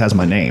 and it just has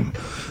my name.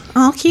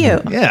 Oh,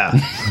 cute. Yeah.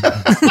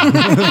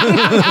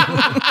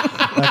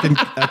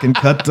 I can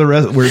cut the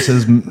rest where it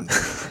says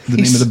the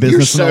name of the business. You're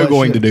and all so that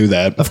going shit. to do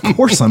that. Of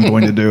course, I'm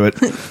going to do it.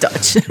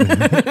 Dutch. It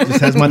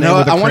just has my name No,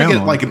 with a I want to crown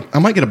get on like it. I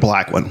might get a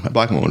black one. A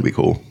black one would be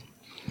cool.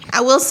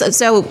 I will.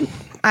 So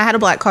I had a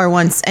black car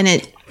once,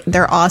 and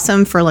they're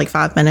awesome for like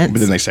 5 minutes. But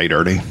then they say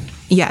dirty.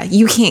 Yeah,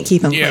 you can't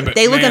keep them Yeah, clean. but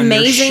They look man, they're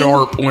amazing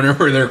sharp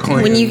whenever they're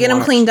clean. when you get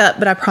them cleaned up,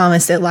 but I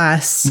promise it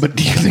lasts. But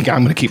do you think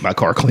I'm going to keep my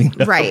car clean?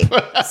 Right.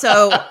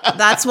 So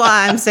that's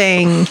why I'm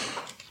saying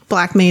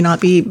black may not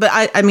be, but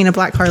I mean, a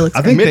black car looks.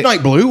 I think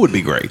Midnight blue would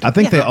be great. I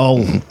think they Yeah.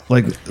 all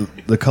like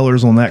the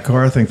colors on that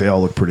car. I think they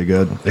all look pretty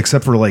good,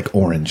 except for like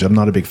orange. I'm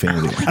not a big fan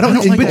of it. I don't.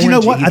 like But you know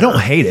orange what? I either. don't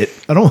hate it.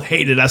 I don't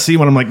hate it. I see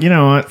when I'm like, you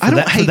know what? For I don't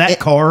that, for hate that it.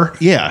 car.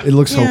 Yeah. it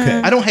looks Yeah.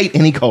 okay. I don't hate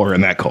any color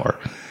in that car.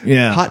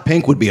 Yeah. Hot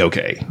pink would be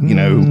okay. You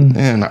know,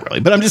 not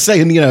really. But I'm just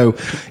saying, you know,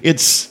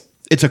 it's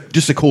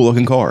just a cool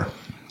looking car.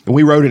 And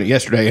we rode in it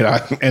yesterday,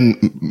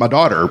 and my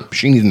daughter,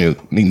 she needs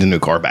a new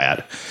car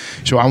bad.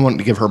 So I wanted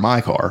to give her my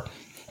car,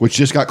 which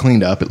just got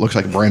cleaned up. It looks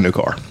like a brand new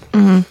car.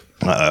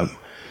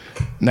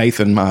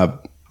 Nathan, my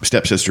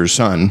stepsister's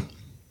son,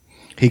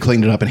 he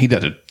cleaned it up, and he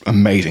did an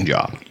amazing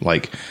job.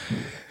 Like,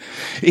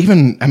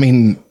 even, I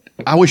mean,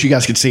 I wish you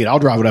guys could see it. I'll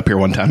drive it up here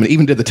one time. And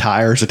even did the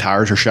tires. The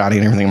tires are shiny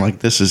and everything. I'm like,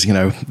 this is, you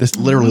know, this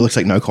literally looks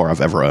like no car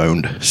I've ever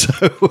owned. So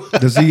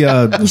Does he?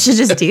 You should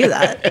just do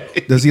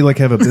that. Does he like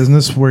have a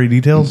business where he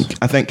details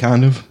I think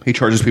kind of. He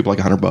charges people like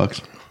 $100.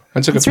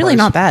 That's a good It's really price.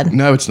 not bad.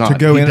 No, it's not. to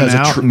go He in and does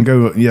out and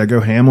go? Yeah, go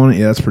ham on it.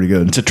 Yeah, that's pretty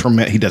good.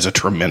 he does a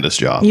tremendous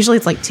job. Usually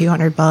it's like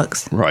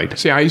 $200. Right.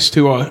 See, I used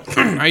to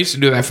I used to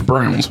do that for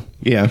Browns,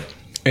 Yeah.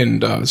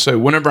 and so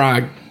whenever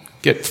I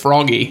get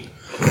froggy,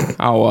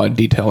 I'll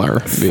detail our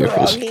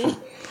vehicles.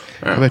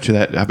 I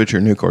bet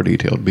your new car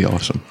detail would be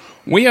awesome.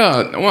 We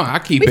well, I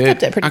keep We've it.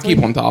 kept it pretty I keep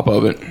clean. on top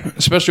of it,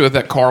 especially with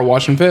that car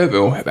wash in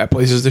Fayetteville. That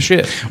place is the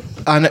shit.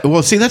 I know,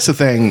 well, see, that's the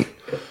thing.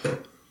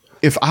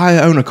 If I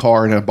own a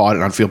car and I bought it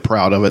and I'd feel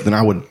proud of it, then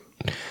I would.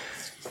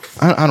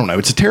 I don't know.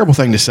 It's a terrible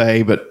thing to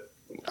say, but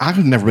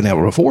I've never been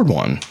able to afford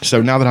one.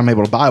 So now that I'm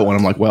able to buy one,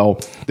 I'm like,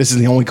 well, this is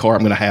the only car I'm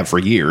going to have for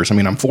years. I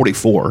mean, I'm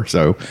 44,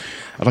 so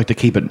I'd like to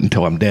keep it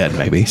until I'm dead,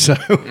 maybe. So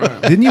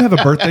Didn't you have a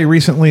birthday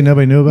recently?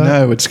 Nobody knew about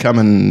no, it's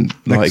coming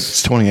like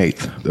Next-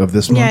 28th. of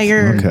this month. Yeah,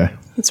 you're okay.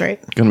 That's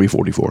right. Going to be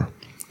 44.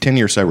 10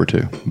 years sober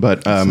too.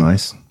 But That's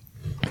nice.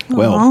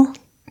 well, Aw.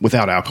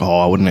 without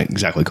alcohol, I wouldn't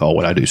exactly call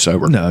what I do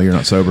sober. No, you're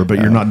not sober, but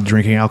you're not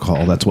drinking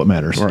alcohol. That's what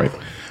matters. Right.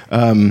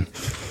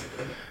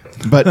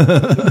 But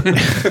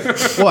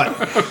What?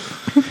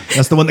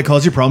 That's the one that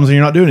caused you problems, and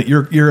you're not doing it.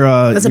 You're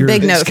That's a you're-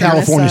 big note. it's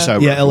California for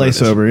sober. Yeah, LA What it is.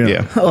 sober,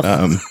 yeah.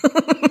 Yeah.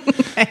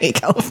 I hate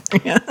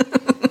California.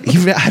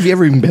 Have you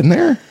ever even been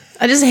there?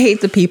 I just hate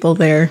the people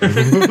there. They're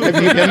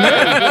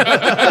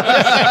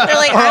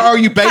like, Are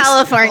you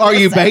California Are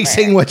you sober.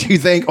 basing what you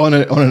think on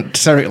a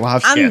Saturday Night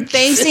Live I'm sketch?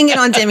 basing it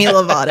on Demi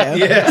Lovato.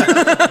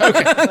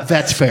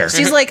 That's fair.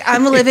 She's like,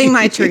 I'm living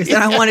my truth,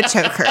 and I want to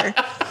choke her.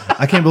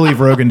 I can't believe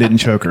Rogan didn't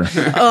choke her.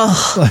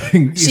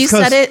 She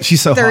said it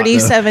She's so hot, though.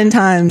 37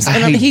 times,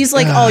 and hate- he's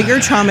like, "Oh, you're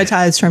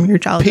traumatized from your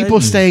childhood."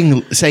 People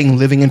saying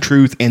living in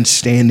truth and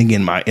standing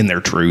in their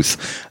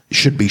truth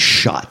should be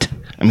shot.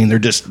 I mean, they're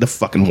just the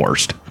fucking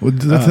worst. Well,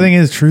 the thing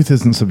is, truth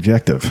isn't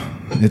subjective.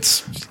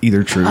 It's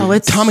either true. Oh,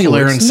 it's Tommy so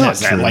Lahren it's not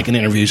says that, true. like in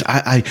interviews.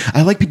 I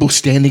like people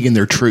standing in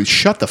their truth.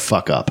 Shut the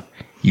fuck up,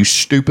 you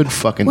stupid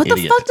fucking What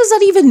idiot. the fuck does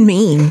that even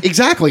mean?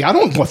 Exactly. I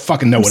don't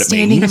fucking know what it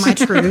Standing means. in my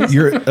truth,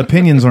 Your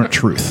opinions aren't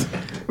truth.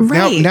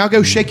 right? Now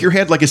go shake your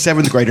head like a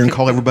 7th grader and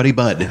call everybody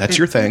bud. That's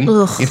your thing.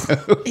 Ugh.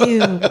 You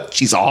know? Ew,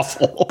 She's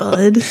awful.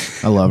 bud.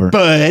 I love her.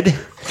 Bud.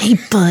 Hey,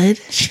 bud.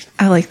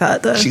 I like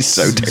that though. She's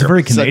so terrible. It's a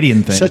very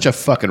Canadian thing. Such a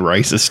fucking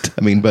racist.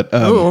 I mean, but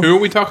Ooh. Who are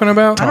we talking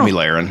about? Tommy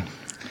Lahren,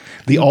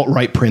 the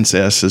alt-right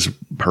princess, is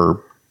her,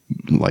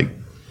 like,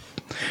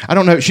 I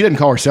don't know. She didn't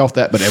call herself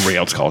that, but everybody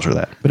else calls her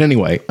that. But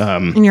anyway,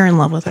 And you're in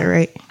love with her,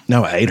 right?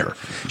 no, I hate her.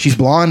 She's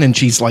blonde and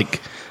she's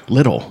like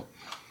little.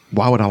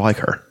 Why would I like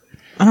her?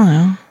 I don't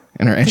know.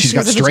 And she's she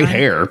got has a straight vagina.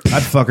 hair.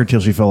 I'd fuck her till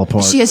she fell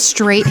apart. She has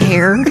straight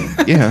hair.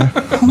 Yeah,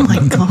 Oh my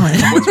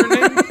god. What's her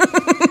name?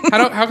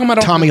 How come I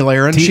don't? Tommy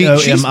Lahren. She's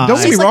T-O-M-I. don't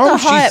get me She's like wrong. the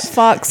hot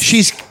fox.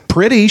 She's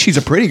pretty. She's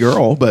a pretty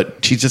girl,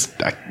 but she's just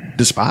I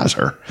despise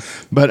her.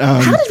 But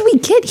How did we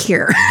get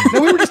here?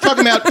 no, we were just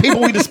talking about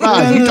people we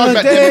despise. You talked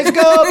about Days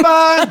go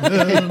by.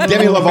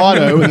 Demi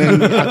Lovato,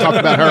 and then I talked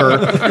about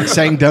her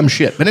saying dumb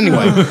shit. But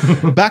anyway,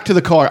 back to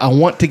the car. I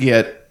want to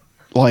get,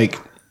 like,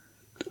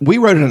 we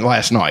rode in it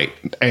last night,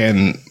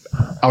 and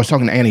I was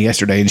talking to Annie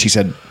yesterday, and she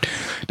said,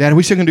 Dad, are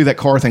we still going to do that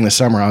car thing this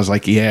summer? I was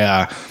like,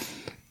 yeah.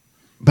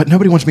 But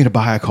nobody wants me to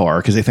buy a car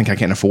because they think I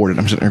can't afford it.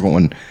 I'm sitting there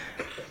going,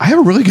 I have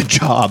a really good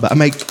job. I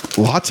make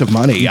lots of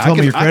money. You told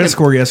me your credit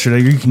score yesterday.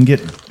 You can get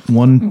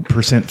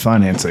 1%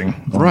 financing,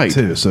 on it, Right.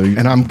 Too. So,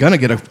 and I'm gonna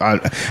get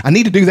I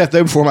need to do that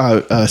though before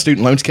my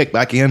student loans kick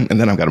back in,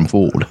 and then I've got them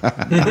fooled.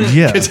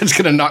 yeah, Because it's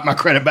gonna knock my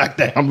credit back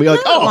down. I'll be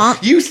like, No, it oh,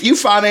 won't. you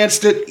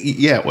financed it?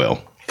 Yeah, it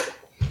will.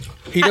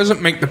 He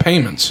doesn't make the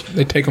payments.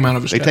 They take them out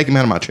of his. They check. take them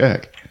out of my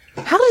check.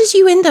 How did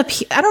you end up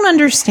here? I don't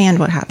understand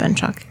what happened,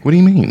 Chuck. What do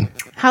you mean?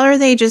 How are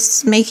they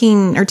just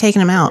making or taking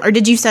them out? Or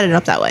did you set it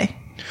up that way?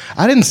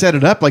 I didn't set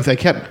it up like they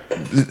kept.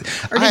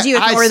 Or did you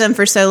ignore them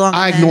for so long?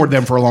 I and ignored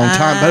them for a long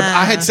time, but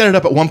I had set it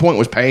up at one point,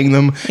 was paying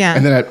them, Yeah.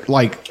 and then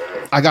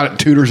I got it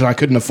tutors and I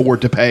couldn't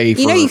afford to pay.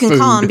 You know, you can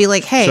call and be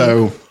like, "Hey,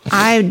 So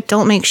I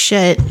don't make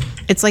shit."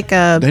 It's like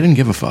a they didn't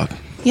give a fuck.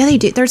 yeah, they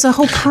do. There's a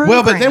whole program.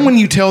 Well, but then when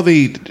you tell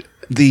the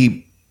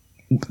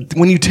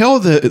when you tell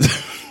the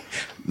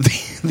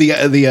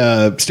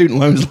student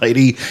loans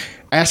lady,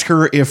 ask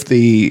her if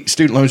the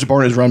student loans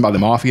department is run by the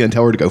mafia and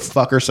tell her to go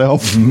fuck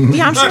herself.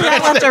 Yeah, I'm sure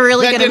that left a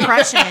really good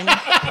impression.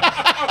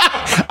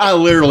 I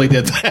literally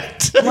did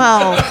that.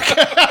 Well,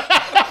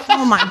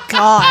 oh my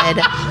God.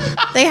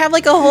 They have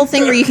like a whole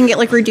thing where you can get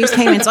like reduced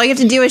payments. All you have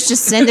to do is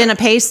just send in a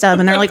pay stub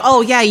and they're like,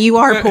 oh yeah, you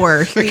are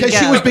poor. Here Because you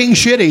she go. was being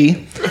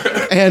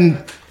shitty,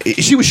 and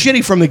she was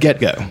shitty from the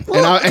get-go.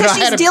 Well, because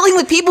she's dealing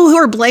with people who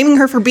are blaming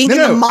her for being in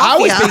the I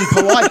mafia. was being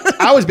polite.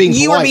 I was being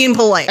polite. You were being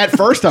polite. At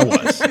first I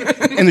was.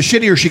 And the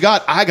shittier she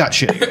got, I got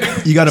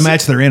shitty. You got to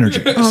match their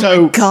energy.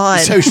 So, God.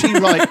 So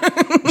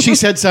she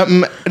said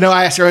something. No,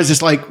 I asked her, I was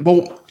just like,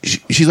 well,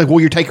 she's like,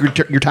 well, you take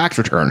your tax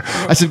return.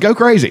 I said, go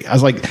crazy. I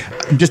was like,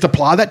 just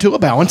apply that to a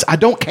balance. I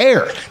don't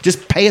care.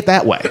 Just pay it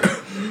that way.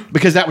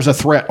 Because that was a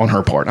threat on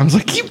her part. I was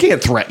like, you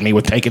can't threaten me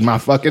with taking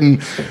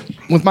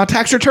with my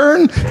tax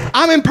return.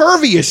 I'm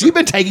impervious. You've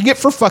been taking it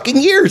for fucking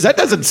years. That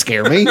doesn't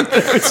scare me.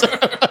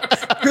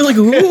 You're like,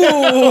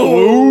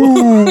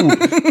 ooh.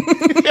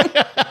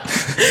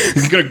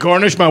 You're going to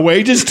garnish my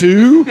wages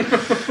too?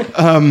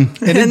 And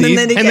then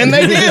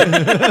they did.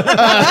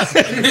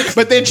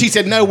 But then she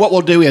said, no, what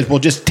we'll do is we'll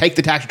just take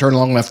the tax return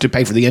long enough to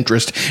pay for the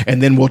interest,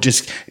 and then they'll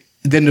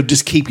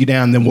just keep you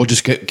down. Then we'll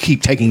just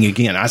keep taking you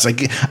again. I was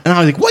like,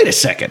 wait a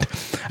second.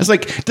 I was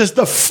like, does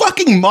the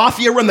fucking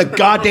mafia run the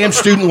goddamn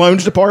student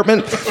loans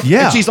department?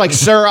 Yeah. And she's like,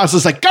 sir. I was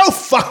just like, go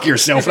fuck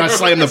yourself. And I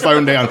slammed the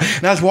phone down.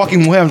 And I was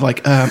walking away. I was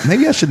like,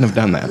 maybe I shouldn't have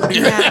done that.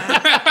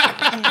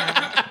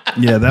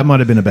 Yeah, that might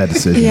have been a bad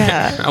decision.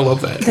 Yeah. I love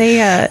that. They,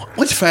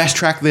 Let's fast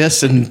track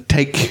this and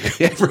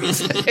take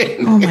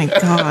everything. oh my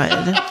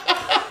God.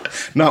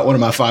 Not one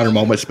of my finer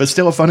moments, but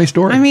still a funny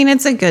story. I mean,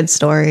 it's a good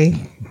story.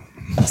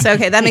 So,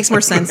 okay, that makes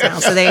more sense now.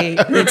 So they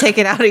take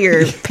it out of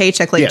your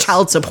paycheck like Yes.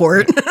 child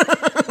support.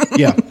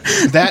 Yeah,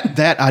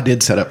 that I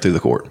did set up through the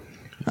court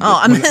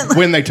Oh,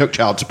 when they took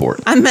child support.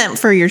 I meant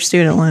for your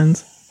student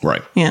loans.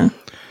 Right. Yeah.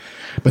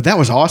 But that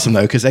was awesome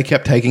though, because they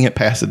kept taking it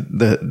past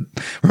the.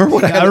 Remember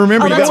what I had? I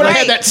remember when you got I right.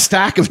 had that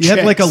stack of You checks.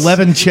 had like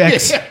 11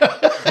 checks.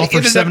 All for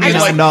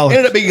 $79.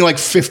 Ended up being like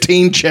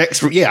 15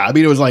 checks. Yeah, I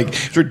mean it was like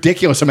it's a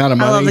ridiculous amount of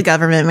money. I love the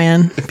government,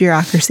 man.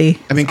 Bureaucracy.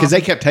 I mean, because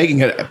they kept taking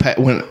it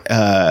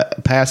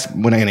past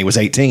when Annie was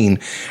 18,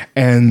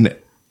 and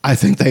I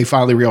think they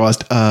finally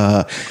realized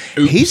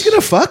he's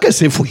gonna fuck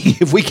us if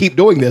we keep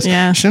doing this.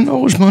 Yeah. Send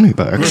all his money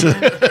back. So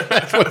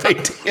that's what they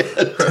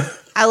did.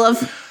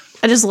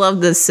 I just love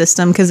this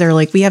system because they're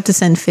like, we have to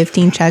send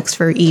 15 checks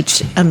for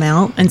each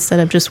amount instead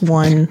of just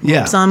one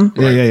lump sum.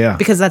 Yeah.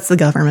 Because that's the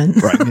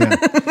government. Right. Yeah.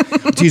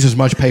 To use as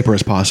much paper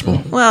as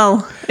possible.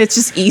 Well, it's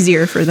just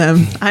easier for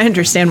them. I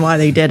understand why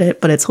they did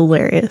it, but it's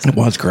hilarious. It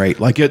was great.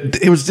 Like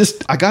it was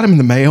just, I got him in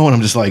the mail and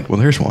I'm just like, well,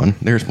 there's one.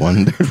 And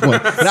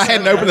I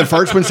hadn't opened the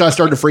first one, so I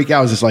started to freak out.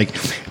 I was just like,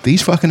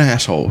 these fucking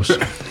assholes.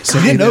 So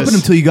you didn't open them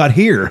until you got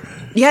here.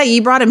 Yeah,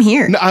 you brought him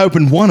here. No, I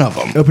opened one of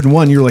them Open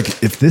one, you're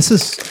like, if this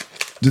is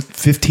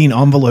 15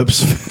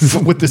 envelopes.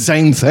 with the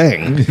same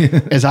thing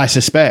as I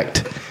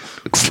suspect.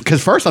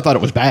 Because first I thought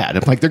it was bad.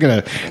 I'm like,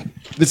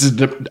 this is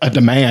a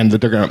demand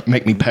that they're going to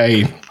make me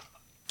pay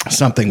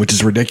something, which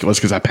is ridiculous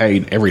because I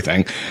paid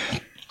everything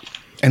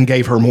and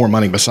gave her more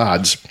money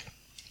besides.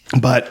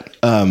 But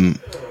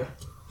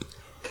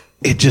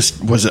it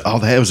just was all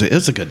that. It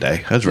was a good day.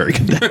 It was a very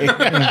good day.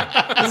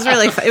 It was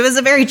really fun. It was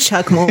a very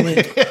Chuck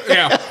moment.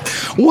 Yeah.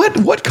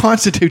 What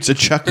constitutes a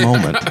Chuck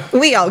moment?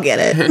 We all get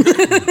it.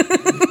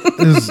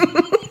 It was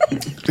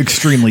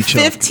extremely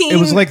chill. 15 It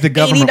was like the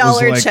government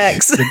was $80 like,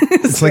 checks.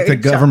 It's like the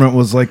government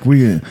was like,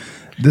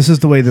 this is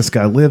the way this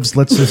guy lives.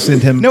 Let's just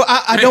send him. No,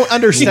 I don't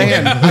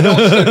understand. I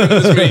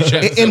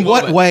don't. In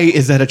what way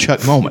is that a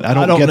Chuck moment? I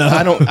don't know.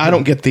 I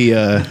don't get the.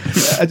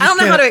 I don't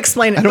know how to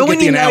explain it, I don't but get when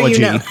the you know,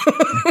 analogy. you know.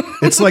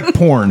 It's like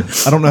porn.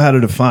 I don't know how to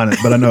define it,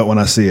 but I know it when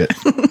I see it.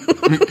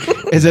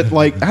 Is it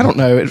like I don't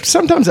know?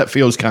 Sometimes that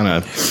feels kind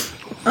of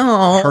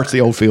hurts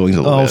the old feelings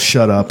a little Oh, bit.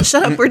 shut up.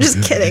 Shut up, we're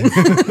just kidding.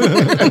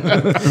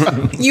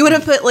 You would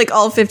have put like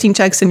all 15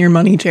 checks in your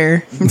money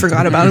chair and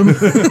forgot about them.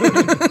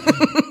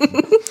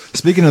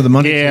 Speaking of the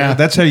money, Yeah.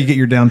 that's how you get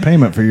your down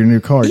payment for your new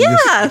car. You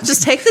just- Yeah,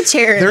 just take the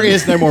chair. There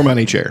is no more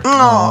money chair.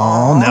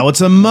 oh, now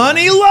it's a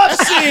money love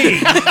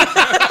seat.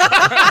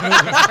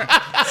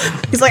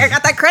 He's like, I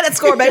got that credit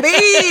score, baby.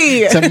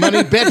 It's a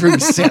money bedroom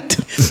set.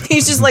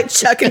 He's just like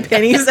chucking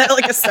pennies at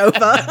like a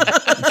sofa.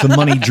 It's a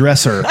money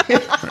dresser.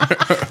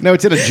 No,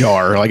 it's in a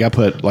jar. Like I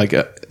put like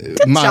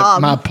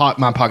job. my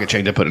pocket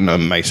change. I put in a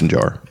mason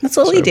jar. That's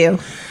what we do.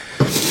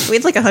 We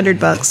had like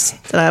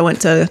 $100 that I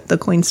went to the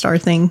Coinstar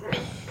thing.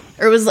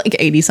 Or it was like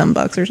 80 some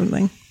bucks or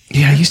something.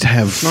 Yeah, I used to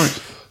have.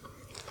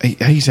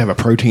 I used to have a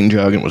protein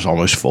jug and it was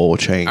almost full of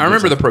change. I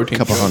remember the protein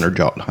couple jug.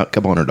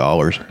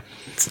 $100.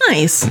 It's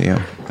nice.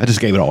 Yeah, I just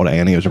gave it all to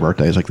Annie. It was her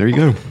birthday. I was like, there you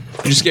go.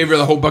 You just gave her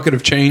the whole bucket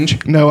of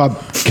change. No, I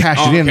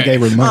cashed it in and okay.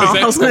 gave her the money.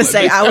 Oh, I was going to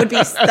say,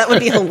 that would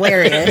be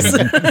hilarious.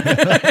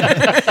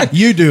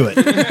 You do it.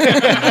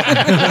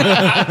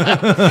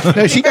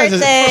 No, she does.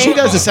 Birthday. She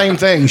does the same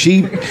thing.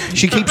 She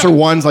keeps her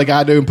ones like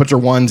I do and puts her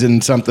ones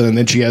in something, and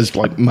then she has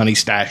like money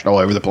stashed all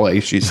over the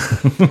place. She's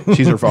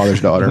her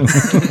father's daughter.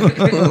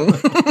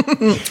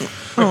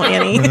 Oh,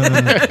 Annie.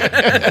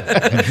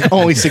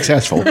 Only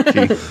successful.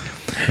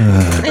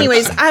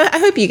 Anyways, I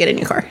hope you get a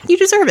new car. You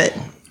deserve it.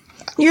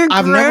 You're a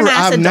I've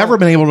grown-ass never adult.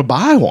 been able to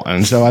buy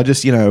one, so I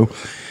just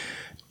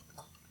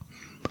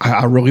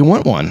I really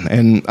want one,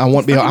 and I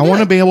want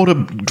to be able to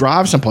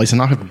drive someplace and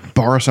not have to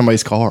borrow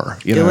somebody's car.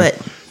 You Do know?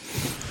 it.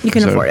 You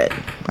can So, afford it.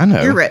 I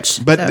know You're rich,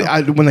 but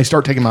so. when they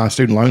start taking my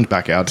student loans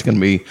back out, it's gonna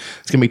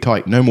be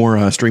tight. No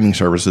more streaming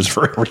services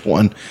for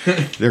everyone.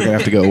 They're gonna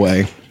have to go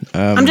away.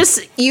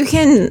 You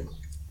can,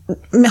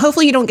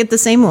 hopefully you don't get the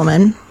same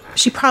woman.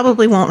 She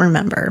probably won't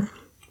remember,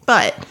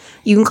 but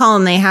you can call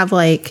and they have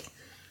like,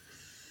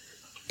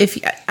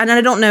 and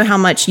I don't know how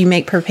much you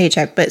make per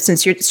paycheck, but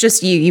since it's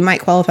just you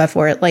might qualify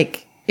for it.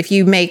 Like if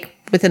you make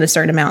within a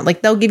certain amount,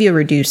 like they'll give you a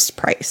reduced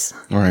price.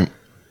 All right.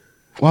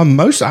 Well,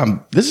 this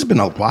has been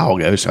a while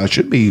ago, so I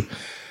should be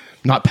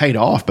not paid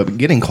off, but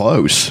getting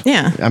close.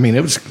 Yeah. I mean,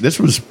 this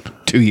was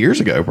 2 years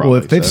ago, probably.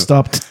 Well, if they've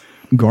stopped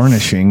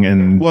garnishing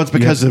and well, it's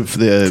because of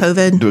the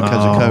COVID.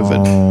 Because of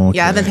COVID.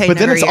 Yeah, I've been paid. But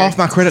then every it's year. off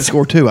my credit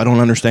score too. I don't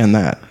understand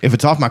that. If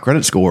it's off my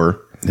credit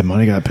score, the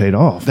money got paid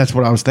off. that's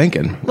what I was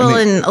thinking. Well,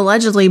 I mean, and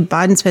allegedly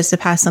Biden's supposed to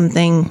pass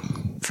something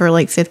for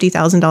like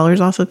 $50,000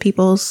 off of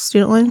people's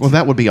student loans. well,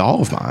 that would be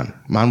all of mine.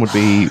 Mine would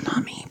be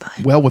Not me, but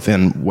well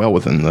within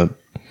the.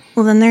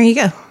 well, then there you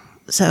go.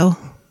 So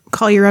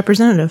call your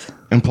representative.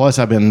 And plus,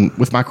 I've been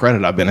with my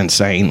credit. I've been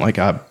insane. Like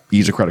I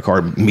use a credit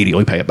card,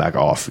 immediately pay it back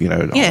off. You know,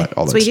 and Yeah,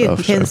 all that's that what you do. stuff.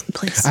 Because So.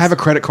 please. I have a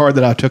credit card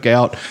that I took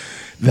out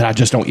that I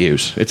just don't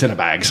use. It's in a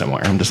bag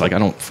somewhere. I'm just like, I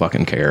don't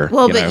fucking care.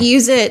 Well, you but know?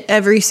 use it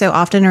every so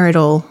often or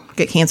it'll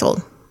get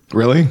canceled.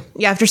 Really?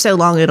 Yeah, after so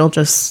long, they'll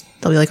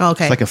be like, oh,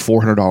 okay. It's like a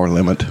 $400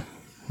 limit.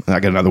 And I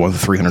got another one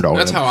with a $300 limit.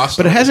 That's how I But it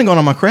started. hasn't gone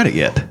on my credit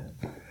yet.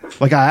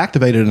 Like I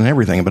activated it and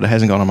everything, but it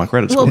hasn't gone on my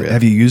credit score Well, yet.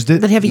 Have you used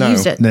it? but have you No.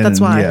 used it? Then, That's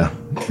why. Yeah.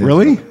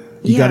 Really? You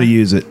Yeah. got to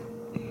use it.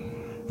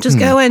 Just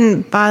go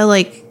and buy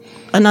like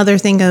another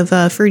thing of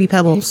Fruity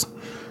Pebbles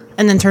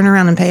and then turn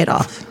around and pay it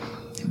off.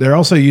 They're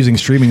also using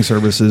streaming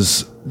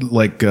services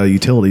like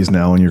utilities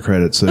now on your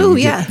credit. So Ooh,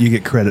 you yeah. you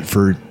get credit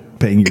for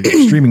paying your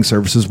streaming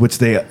services, which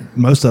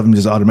most of them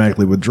just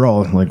automatically withdraw.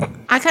 Like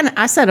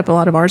I set up a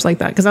lot of ours like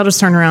that because I'll just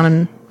turn around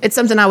and it's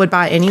something I would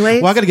buy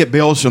anyway. Well, I got to get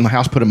bills from the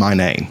house put in my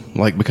name,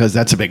 like because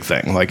that's a big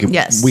thing. Like if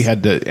Yes. we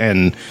had to,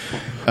 and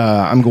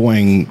I'm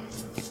going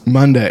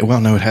Monday.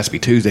 Well, no, it has to be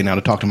Tuesday now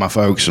to talk to my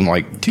folks and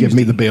like give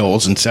me the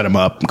bills and set them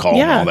up and call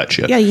them and all that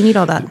shit. Yeah, you need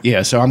all that.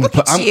 Yeah, so I'm gonna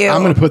put at you.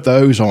 I'm gonna put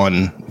those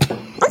on.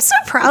 I'm so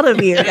proud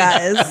of you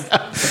guys.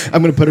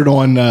 I'm gonna put it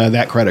on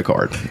that credit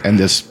card and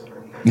just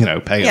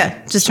pay it.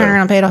 Yeah, just turn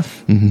around and pay it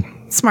off.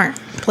 Smart.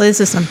 Play the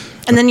system.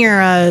 And then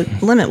your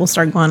limit will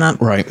start going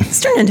up. Right. It's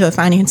turned into a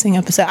financing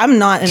episode. I'm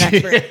not an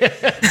expert.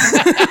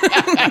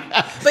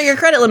 But your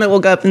credit limit will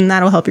go up and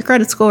that'll help your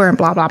credit score and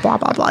blah, blah, blah,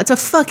 blah, blah. It's a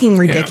fucking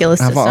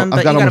ridiculous I've system, but got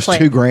you got to almost play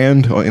it.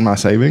 $2,000 in my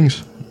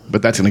savings,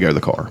 but that's gonna go to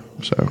the car.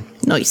 So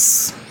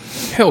Nice.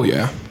 Hell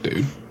yeah,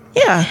 dude.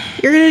 Yeah,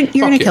 you're gonna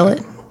Fuck kill yeah.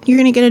 it. You're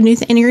gonna get a new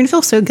thing, and you're gonna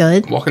feel so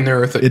good. Walk in there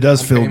with It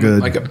does feel payment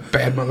good. like a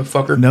bad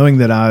motherfucker. knowing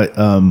that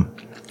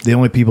the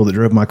only people that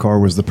drove my car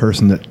was the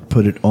person that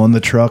put it on the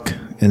truck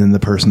and then the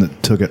person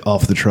that took it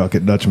off the truck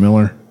at Dutch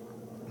Miller.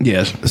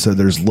 yes, So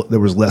there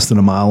was less than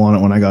a mile on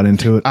it when I got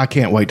into it. I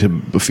can't wait to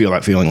feel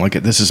that feeling like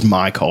this is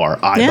my car.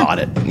 I Yeah. bought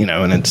it,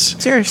 and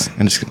it's Serious.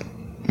 and it's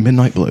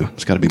midnight blue.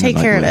 It's got to be Take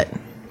midnight care blue.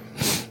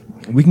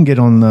 of it. We can get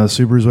on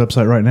Subaru's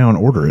website right now and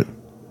order it.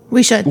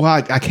 We should Well,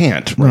 I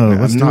can't. No, Right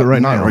now. let's I'm do not- it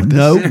right not now. right this-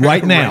 No,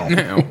 right now.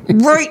 Now.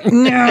 right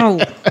now.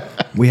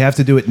 We have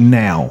to do it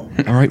now.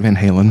 All right, Van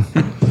Halen.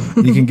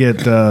 You can get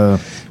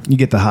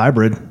the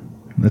hybrid.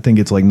 That thing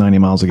gets like 90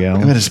 miles a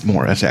gallon. That is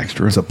more. That's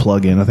extra. It's a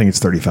plug-in. I think it's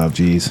 35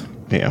 Gs.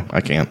 Yeah, I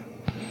can't.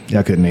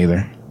 Yeah, I couldn't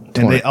either.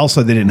 And they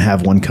didn't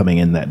have one coming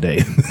in that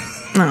day.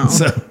 No.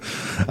 So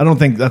I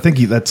think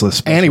that's a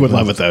special Annie would thing.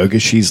 love it though,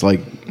 because she's like,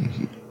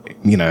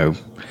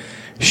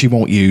 she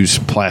won't use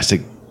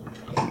plastic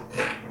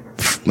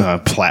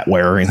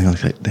flatware or anything like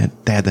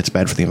that. Dad, that's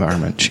bad for the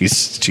environment.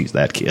 She's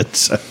that kid.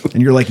 So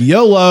And you're like,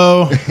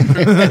 YOLO.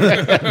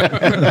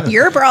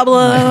 Your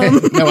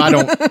problem. no, I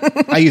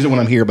don't. I use it when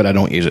I'm here, but I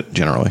don't use it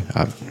generally.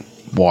 I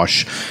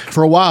wash.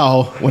 For a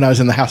while, when I was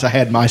in the house, I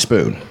had my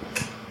spoon,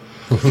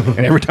 and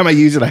every time I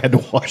use it, I had to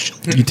wash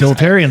it.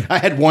 Utilitarian. I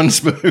had one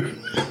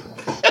spoon.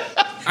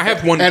 I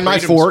have one and my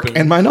Kratom fork spoon.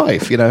 and my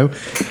knife,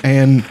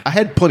 and I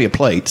had plenty of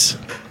plates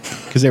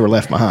because they were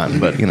left behind.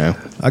 But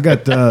I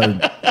got.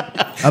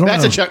 I don't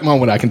that's know. a Chuck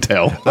moment, I can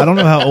tell. I don't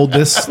know how old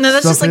this. No,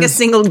 that's stuff just like a is.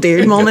 single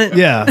dude moment.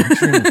 Yeah.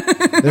 True.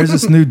 There's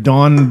this new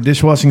Dawn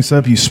dishwashing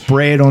soap. You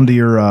spray it onto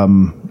your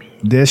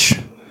dish,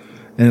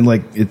 and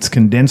it's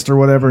condensed or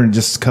whatever, and it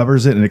just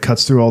covers it, and it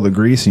cuts through all the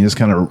grease, and you just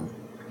kind of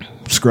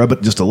scrub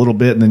it just a little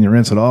bit, and then you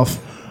rinse it off.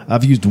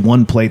 I've used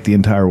one plate the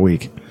entire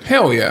week.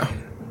 Hell yeah.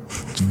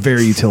 It's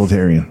very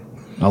utilitarian.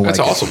 I like That's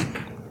it. awesome.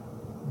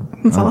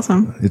 That's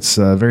awesome. It's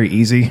very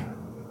easy.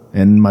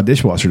 and my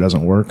dishwasher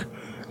doesn't work.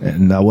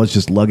 And I was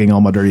just lugging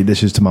all my dirty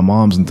dishes to my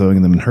mom's and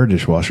throwing them in her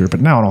dishwasher, but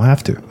now I don't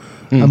have to.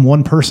 I'm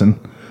one person.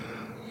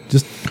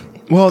 Just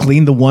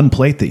clean the one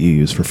plate that you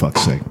use, for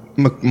fuck's sake.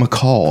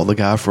 McCall, the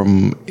guy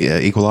from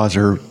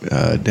Equalizer,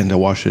 Denzel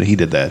Washington, he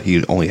did that.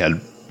 He only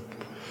had,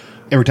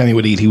 every time he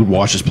would eat, he would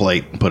wash his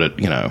plate and put it,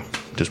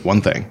 just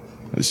one thing.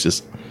 It's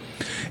just,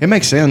 it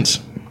makes sense.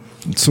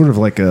 It's sort of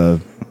like a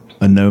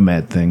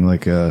nomad thing.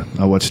 Like I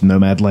watched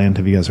Nomadland.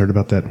 Have you guys heard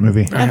about that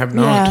movie? I have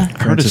not. Yeah.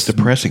 I heard it's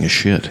depressing as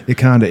shit. It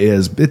kind of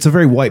is. It's a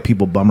very white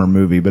people bummer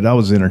movie, but I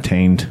was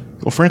entertained.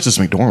 Well, Frances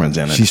McDormand's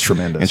in it. She's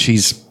tremendous. And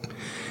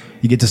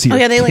You get to see her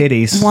they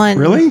titties. won.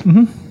 really?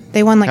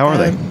 They won like How are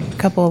a they?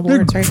 couple of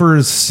awards, right? For a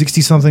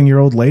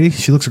 60-something-year-old lady,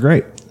 she looks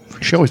great.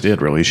 She always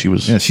did, really. She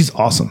was. Yeah, she's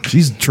awesome.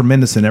 She's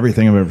tremendous in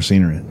everything I've ever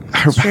seen her in.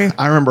 true.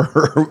 I remember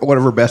one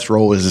of her best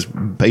roles is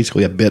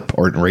basically a bit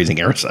part in Raising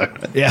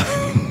Arizona. Yeah.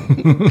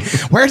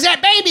 Where's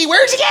that baby?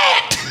 Where's he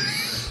at?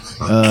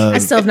 I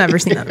still have never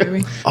seen that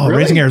movie. Oh,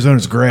 Really? Raising Arizona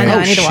is great. I know, Oh,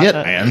 I need to watch shit,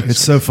 it. man. It's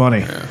so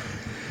funny.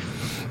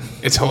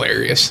 It's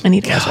hilarious. I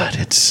need to watch God,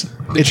 it. it's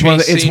chase one of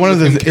the, scene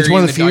with him it's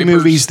one of the few carrying the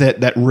movies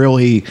that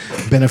really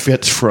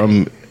benefits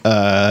from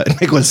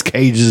Nicolas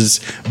Cage's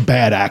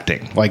bad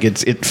acting. Like it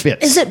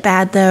fits. Is it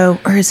bad though,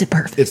 or is it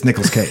perfect? It's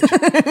Nicolas Cage.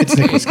 It's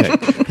Nicolas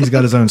Cage. He's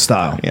got his own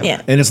style.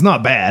 Yeah. And it's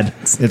not bad.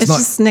 It's It's not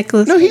just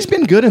Nicholas. No, he's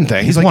been good in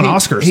things. He's won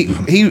Oscars.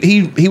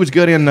 He was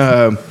good in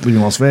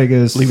Leaving Las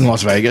Vegas. Leaving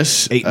Las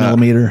Vegas.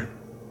 8mm.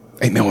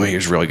 8mm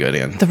is really good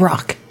in. The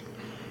Rock.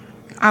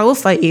 I will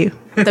fight you.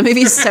 The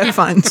movie is so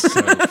fun.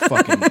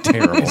 Fucking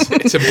terrible.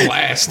 It's a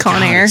blast.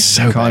 Con Air. It's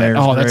so Con bad. Air's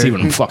Oh, that's great.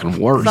 even fucking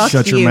worse. Fuck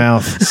Shut your you.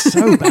 mouth.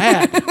 So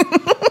bad.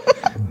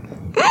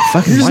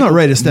 Fucking You're just not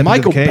ready to step into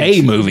Michael the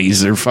cage. Bay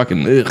movies are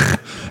fucking ugh.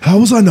 How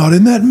was I not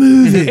in that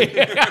movie?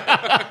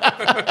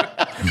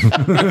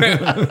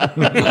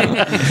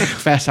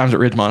 Fast Times at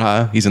Ridgemont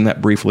High. He's in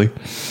that briefly.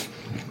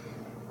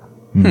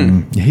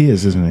 He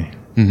is, isn't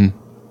he?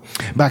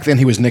 Back then,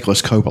 he was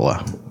Nicholas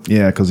Coppola.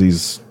 Yeah, because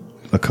he's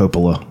a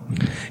Coppola.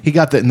 He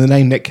got that in the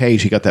name Nick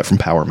Cage. He got that from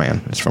Power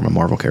Man. It's from a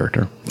Marvel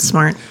character,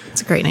 Smart.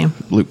 It's a great name.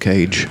 Luke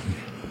Cage.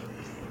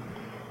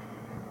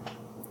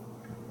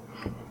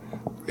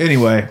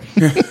 Anyway.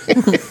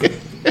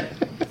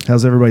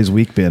 How's everybody's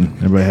week been?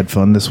 Everybody had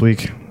fun this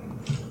week?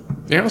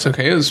 Yeah, it's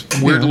okay. It was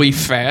weirdly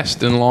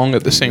fast and long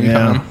at the same Yeah.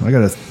 time. I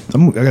got a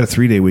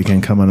 3-day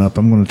weekend coming up.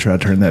 I'm going to try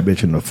to turn that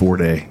bitch into a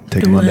 4-day.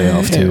 Take Monday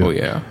off too. Hell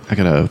yeah. I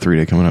got a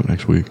 3-day coming up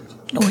next week.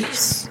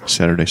 Nice.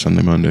 Saturday,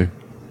 Sunday, Monday.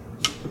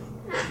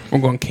 We're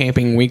going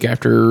camping week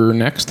after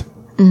next.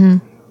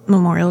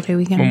 Memorial Day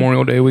weekend.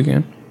 Memorial Day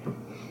weekend.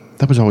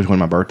 That was always when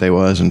my birthday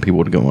was, and people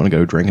would want to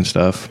go drink and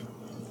stuff.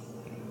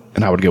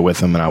 And I would go with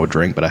them, and I would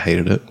drink, but I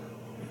hated it.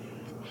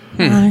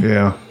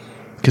 Yeah.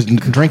 Because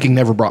drinking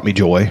never brought me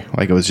joy.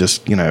 Like, it was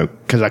just,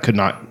 because I could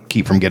not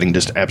keep from getting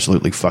just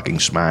absolutely fucking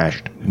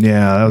smashed.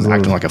 Yeah, that was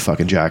Acting like a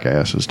fucking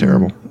jackass. It was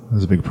terrible. that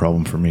was a big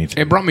problem for me too.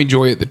 It brought me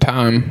joy at the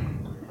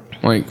time,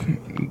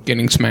 like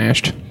getting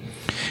smashed.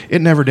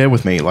 It never did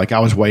with me. Like, I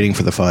was waiting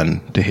for the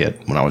fun to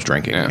hit when I was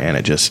drinking, Yeah. and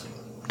it just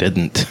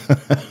didn't.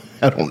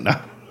 I don't know.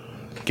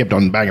 Kept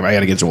on banging my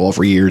head against the wall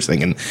for years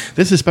thinking,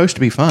 this is supposed to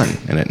be fun,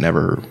 and it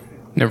never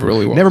Never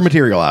really was.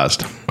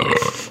 materialized.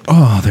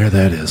 Oh, there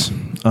that is.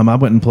 I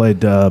went and played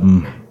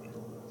the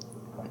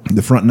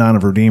front 9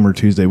 of Redeemer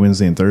Tuesday,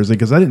 Wednesday, and Thursday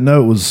because I didn't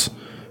know it was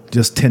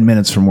just 10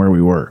 minutes from where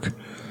we work.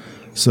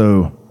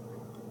 So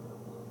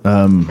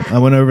I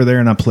went over there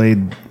and I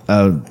played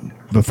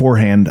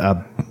beforehand.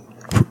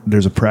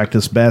 There's a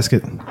practice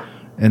basket,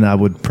 and I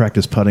would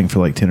practice putting for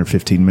like 10 or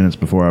 15 minutes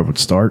before I would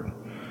start.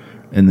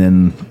 And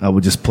then I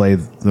would just play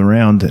the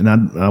round, and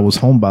I was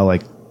home by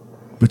like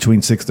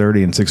between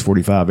 6:30 and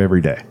 6:45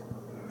 every day.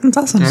 That's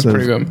awesome. That's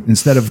pretty good.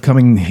 Instead of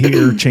coming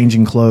here,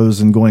 changing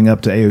clothes, and going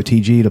up to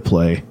AOTG to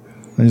play,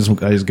 I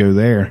just go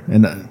there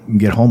and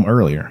get home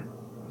earlier.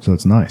 So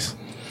it's nice.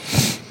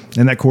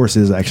 And that course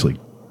is actually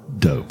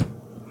dope.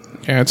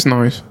 Yeah, it's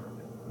nice.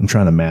 I'm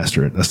trying to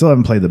master it. I still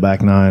haven't played the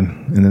back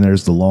 9, and then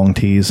there's the long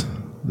tees.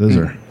 Those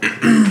are.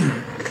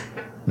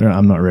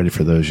 I'm not ready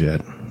for those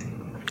yet.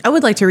 I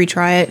would like to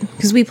retry it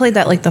because we played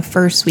that like the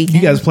first weekend.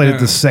 You guys played it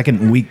the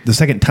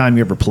second time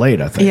you ever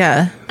played, I think.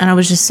 Yeah, and I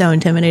was just so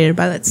intimidated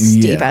by that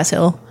steep ass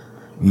hill.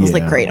 I was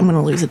like, Yeah. great, I'm going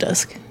to lose a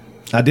disc.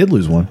 I did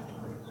lose one.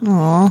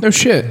 No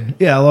shit.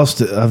 Yeah, I lost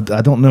it.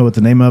 I don't know what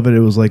the name of it. It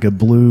was like a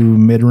blue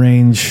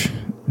mid-range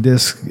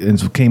disc, and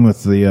it came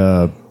with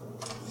the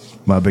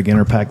my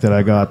beginner pack that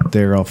I got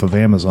there off of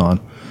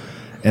Amazon.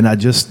 And I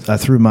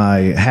threw my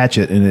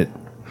hatchet, and it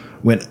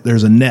went.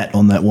 There's a net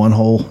on that one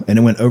hole, and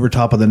it went over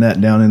top of the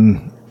net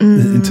down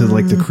into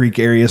like the creek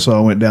area. So I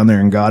went down there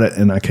and got it,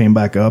 and I came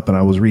back up, and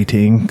I was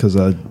re-teeing because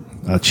I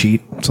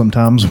cheat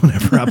sometimes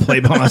whenever I play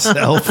by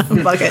myself.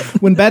 Bucket.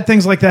 When bad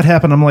things like that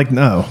happen, I'm like,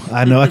 no,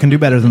 I know I can do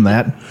better than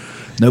that.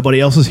 Nobody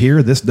else is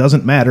here. This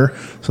doesn't matter.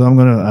 So I'm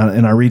gonna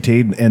and I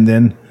re-teed, and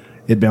then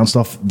it bounced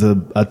off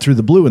I threw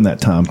the blue in that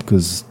time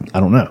because I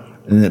don't know,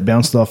 and it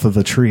bounced off of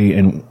a tree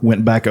and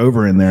went back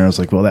over in there. I was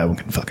like, well, that one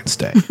can fucking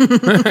stay.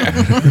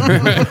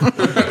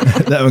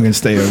 That one can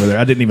stay over there.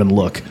 I didn't even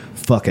look.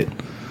 Fuck it.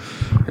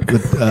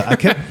 But I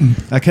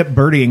kept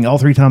birdieing all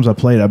 3 times I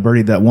played. I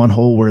birdied that one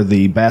hole where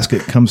the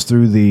basket comes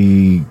through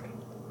the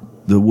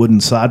wooden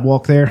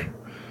sidewalk there.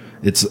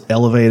 It's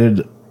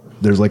elevated.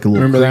 There's like a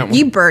little. Remember that one?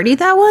 You birdied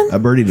that one? I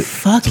birdied it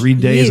Fuck 3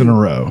 days you. in a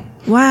row.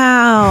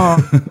 Wow.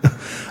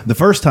 The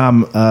first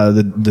time,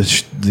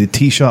 the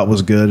tee shot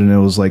was good, and it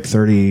was like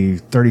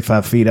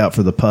 35 feet out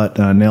for the putt,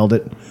 and I nailed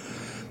it.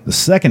 The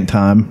second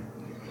time,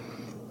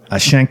 I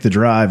shanked the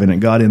drive, and it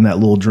got in that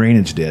little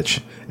drainage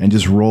ditch and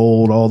just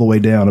rolled all the way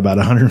down about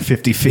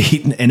 150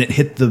 feet, and it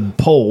hit the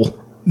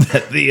pole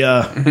that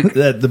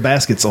the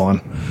basket's on,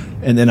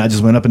 and then I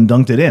just went up and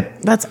dunked it in.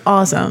 That's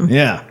awesome.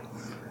 Yeah.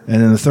 And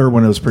then the third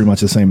one, it was pretty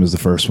much the same as the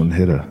first one.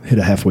 Hit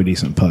a halfway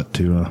decent putt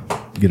to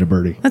get a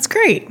birdie. That's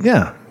great.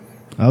 Yeah,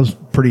 I was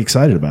pretty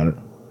excited about it.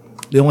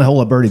 The only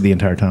hole I birdied the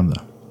entire time,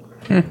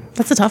 though.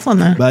 That's a tough one,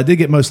 though. But I did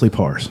get mostly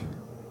pars,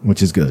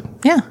 which is good.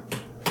 Yeah.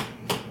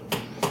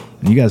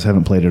 And you guys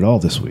haven't played at all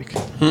this week.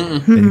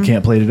 And you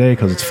can't play today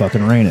because it's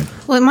fucking raining.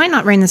 Well, it might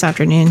not rain this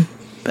afternoon,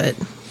 but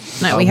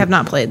no, we have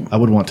not played. I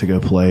would want to go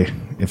play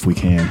if we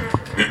can.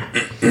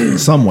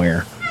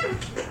 Somewhere.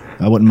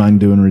 I wouldn't mind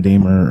doing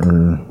Redeemer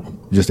or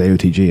just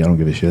AOTG. I don't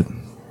give a shit.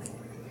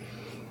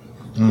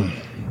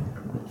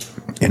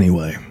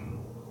 Anyway,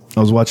 I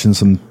was watching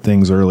some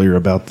things earlier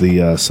about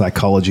the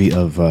psychology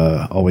of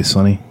Always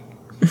Sunny.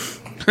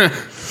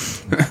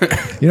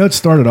 It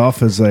started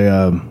off as they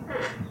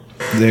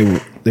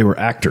were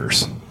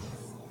actors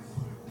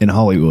in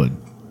Hollywood.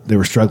 They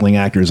were struggling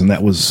actors, and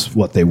that was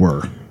what they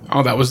were.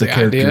 Oh, that was the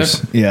idea?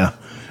 Yeah.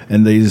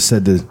 And they just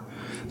said that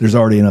there's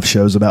already enough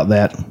shows about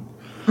that.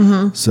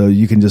 So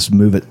you can just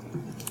move it.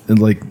 And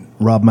like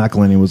Rob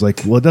McElhenney was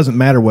like, well, it doesn't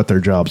matter what their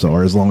jobs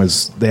are as long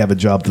as they have a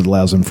job that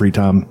allows them free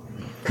time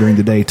during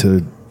the day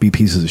to be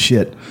pieces of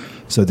shit.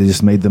 So they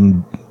just made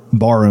them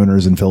bar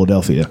owners in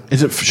Philadelphia.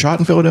 Is it shot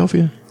in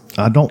Philadelphia?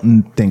 I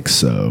don't think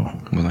so.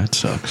 Well, that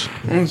sucks.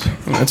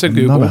 That's a I'm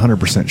Google. not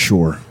 100%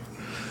 sure.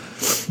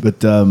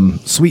 But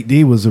Sweet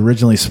D was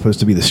originally supposed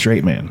to be the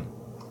straight man.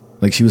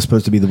 Like she was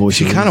supposed to be the voice.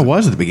 She kind of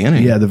was at the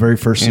beginning. Yeah, the very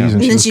first season.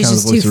 And then was she's kinda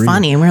just the voice too of reason.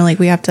 funny. And we're like,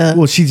 we have to.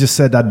 Well, she just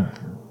said,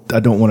 I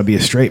don't want to be a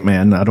straight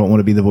man. I don't want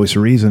to be the voice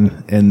of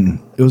reason.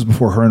 And it was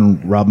before her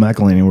and Rob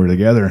McElhenney were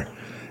together.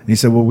 And he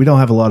said, well, we don't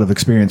have a lot of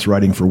experience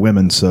writing for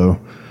women, so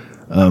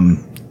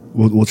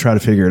we'll try to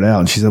figure it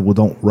out. And she said, well,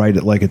 don't write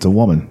it like it's a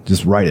woman.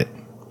 Just write it.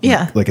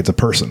 Yeah. Like it's a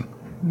person.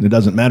 It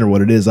doesn't matter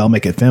what it is. I'll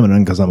make it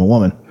feminine because I'm a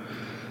woman.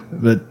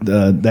 But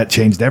that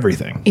changed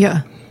everything.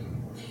 Yeah.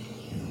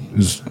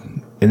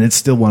 And it's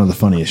still one of the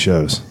funniest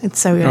shows. It's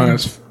so good. Oh,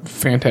 that's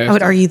fantastic. I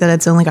would argue that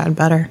it's only gotten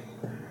better.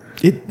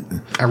 It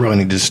I really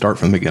need to start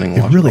from the beginning.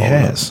 it really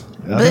has.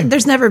 But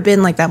there's never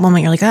been like that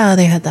moment you're like, oh,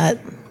 they had that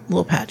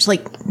little patch.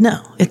 Like,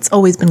 no, it's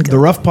always been good. The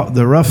rough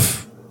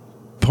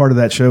part of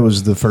that show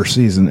was the first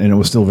season, and it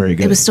was still very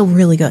good. It was still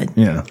really good.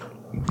 Yeah.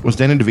 Was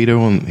Danny DeVito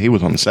on? He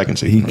was on the second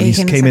season. He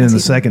came in came in the the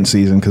second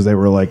season because they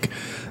were like,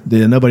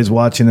 nobody's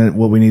watching it.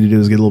 What we need to do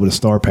is get a little bit of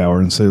star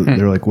power. And so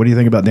they're like, what do you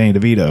think about Danny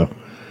DeVito?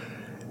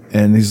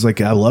 And he's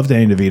like, I love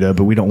Danny DeVito,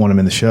 but we don't want him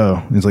in the show.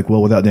 And he's like,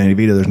 well, without Danny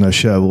DeVito, there's no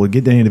show. Well, we'll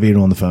get Danny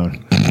DeVito on the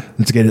phone.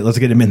 Let's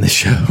get him in the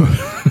show.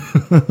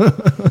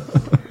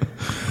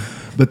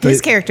 But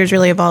His character's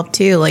really evolved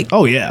too. Like,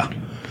 oh yeah.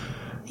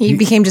 he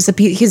became just a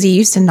piece because he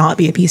used to not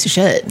be a piece of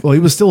shit. Well, he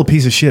was still a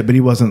piece of shit, but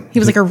he wasn't. He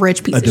was like a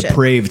rich piece a of shit.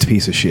 depraved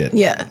piece of shit.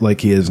 Yeah.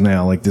 Like he is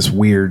now, like this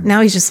weird.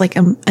 Now he's just like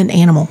an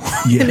animal.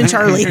 Yeah. Him and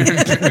Charlie.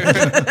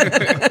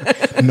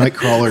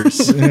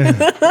 Nightcrawlers.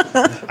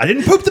 I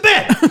didn't poop the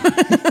bed.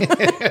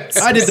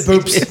 I did the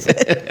poops.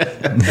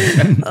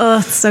 Oh,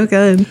 it's so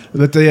good.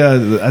 But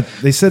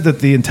they said that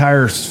the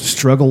entire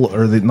struggle,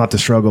 or not the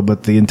struggle,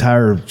 but the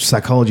entire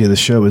psychology of the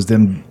show is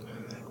them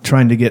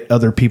trying to get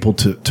other people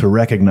to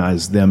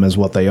recognize them as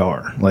what they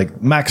are.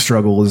 Like Mac's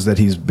struggle is that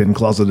he's been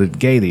closeted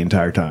gay the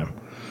entire time,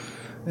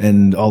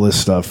 and all this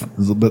stuff.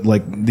 But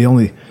like the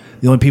only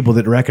people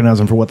that recognize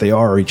them for what they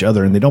are each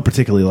other, and they don't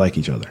particularly like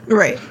each other.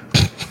 Right.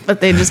 But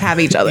they just have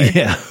each other.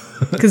 Yeah.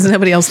 Because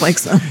nobody else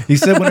likes them. He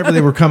said whenever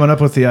they were coming up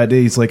with the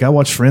idea, he's like, I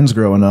watched Friends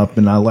growing up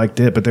and I liked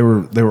it, but they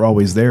were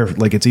always there.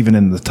 Like it's even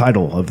in the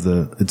title of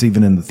it's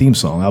even in the theme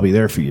song, I'll Be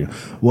There For You.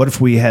 What if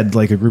we had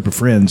like a group of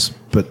friends,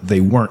 but they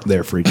weren't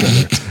there for each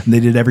other? And they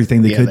did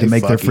everything they could they to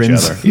make their fuck each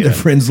friends other. Yeah. their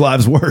friends'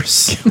 lives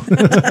worse. They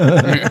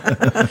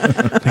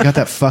got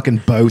that fucking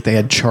boat. They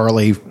had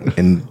Charlie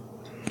and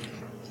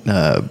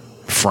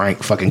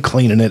Frank fucking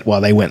cleaning it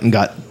while they went and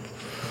got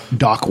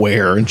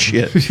dockware and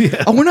shit.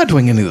 Yeah. Oh, we're not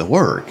doing any of the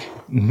work.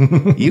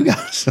 You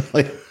guys are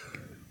like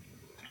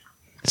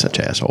such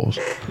assholes.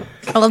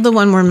 I love the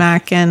one where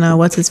Mac and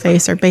what's his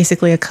face are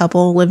basically a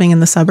couple living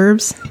in the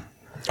suburbs.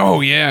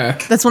 Oh yeah.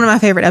 That's one of my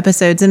favorite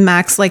episodes. And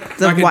Mac's like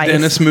the Like wife.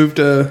 Dennis moved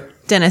to.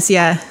 Dennis,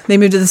 yeah. They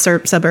moved to the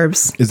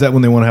suburbs. Is that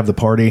when they want to have the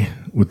party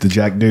with the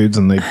Jack dudes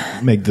and they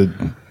make the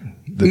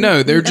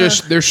No,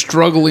 they're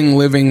struggling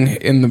living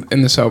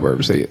in the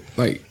suburbs. They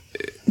like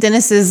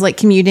Dennis is like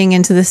commuting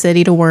into the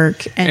city to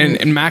work,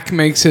 And Mac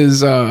makes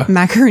his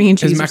macaroni and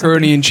cheese. his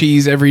macaroni and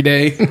cheese every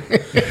day. and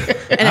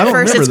at don't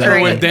first it's remember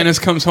that. When great, Dennis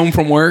comes home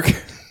from work.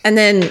 and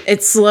then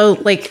it's slow.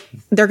 Like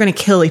they're gonna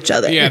kill each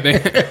other. Yeah,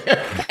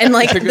 and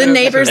like good the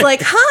neighbor's episode.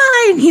 like,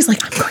 "Hi," and he's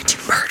like, "I'm going to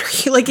murder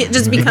you." Like it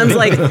just becomes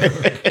like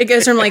it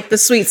goes from like the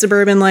sweet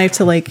suburban life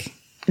to like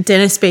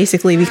Dennis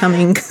basically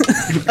becoming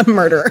a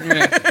murderer.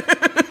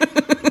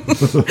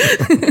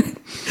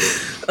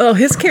 Oh,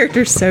 his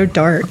character's so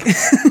dark.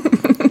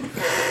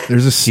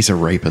 There's this He's a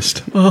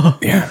rapist.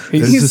 yeah.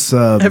 there's this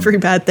Every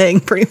bad thing,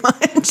 pretty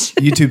much.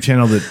 YouTube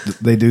channel that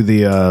they do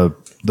the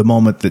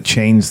moment that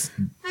changed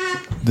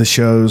the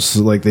shows.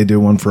 Like they do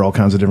one for all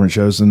kinds of different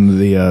shows, and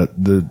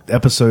the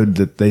episode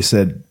that they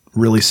said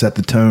really set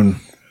the tone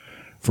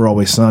for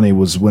Always Sunny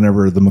was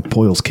whenever the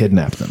McPoyles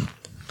kidnapped them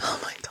Oh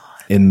my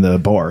god. in the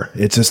bar.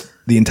 It's just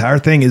the entire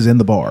thing is in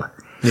the bar.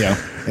 Yeah.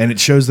 And it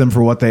shows them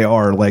for what they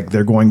are. Like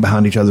they're going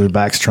behind each other's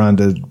backs trying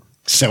to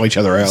Sell each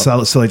other out.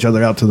 sell each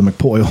other out to the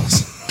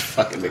McPoyles.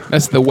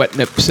 That's the Wet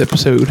Nips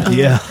episode.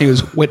 Yeah. He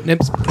was Wet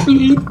Nips.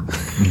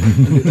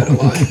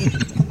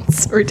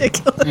 It's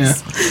ridiculous. Yeah.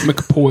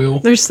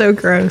 McPoyle. They're so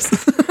gross.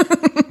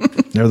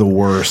 They're the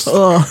worst.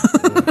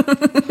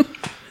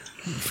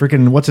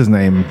 Freaking, what's his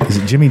name? Is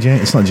it Jimmy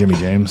James? It's not Jimmy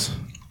James.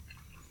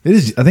 It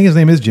is. I think his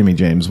name is Jimmy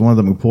James. One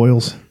of the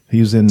McPoyles. He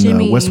was in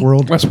Jimmy.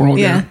 Westworld. Westworld.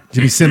 Yeah.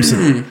 Jimmy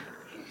Simpson.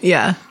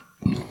 Yeah.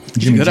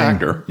 Jimmy good James.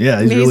 actor.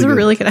 Yeah, he's He's really a good.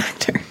 really good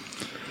actor.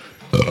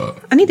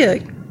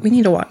 We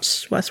need to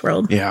watch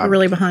Westworld. Yeah. We're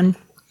really behind.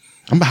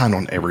 I'm behind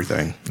on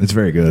everything. It's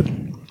very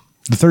good.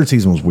 The third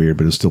season was weird,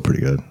 but it was still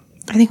pretty good.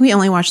 I think we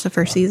only watched the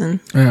first season.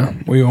 Yeah.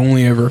 We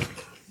only ever.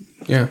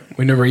 Yeah.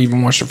 We never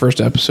even watched the first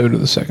episode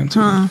of the second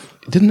season.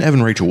 Didn't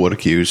Evan Rachel Wood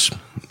accuse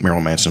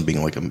Marilyn Manson of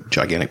being like a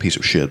gigantic piece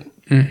of shit?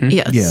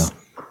 Yes. Yeah.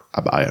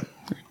 I buy it.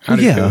 How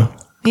did it go?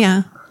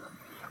 Yeah.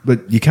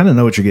 But you kind of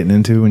know what you're getting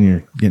into when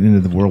you're getting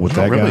into the world with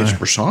Not that really guy. his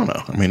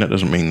persona. I mean, that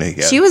doesn't mean they.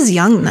 She was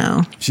young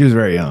though. She was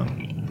very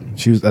young.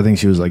 I think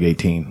she was like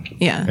 18.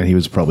 Yeah. And he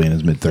was probably in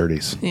his mid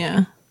 30s.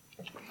 Yeah.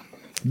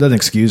 Doesn't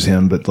excuse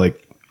him, but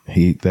like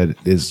he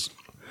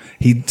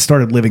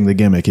started living the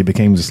gimmick. He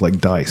became just like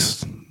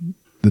Dice,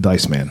 the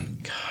Dice Man.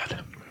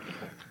 God.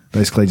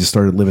 Dice Clay just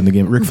started living the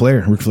gimmick. Ric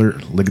Flair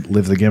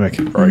lived the gimmick,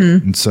 right?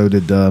 And so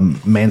did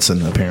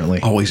Manson,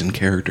 apparently. Always in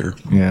character.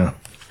 Yeah.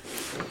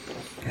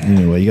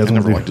 Anyway, you guys I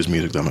want never to liked his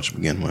music that much to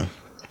begin with.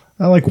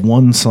 I like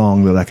one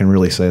song that I can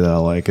really say that I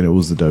like, and it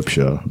was The Dope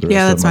Show. The rest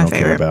Yeah, of that's them I my don't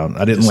care favorite.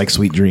 about. I didn't like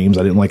Sweet Dreams.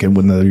 I didn't like it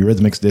when the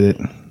Eurythmics did it.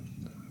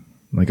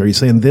 Like, are you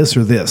saying this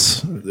or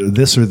this?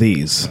 This or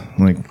these?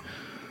 Like,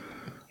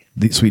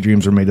 the Sweet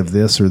Dreams are made of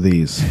this or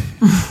these?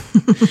 I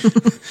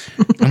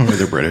don't know.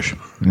 They're British.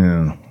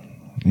 Yeah.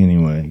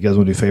 Anyway, you guys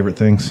want to do favorite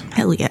things?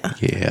 Hell yeah.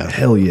 Yeah.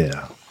 Hell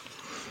yeah.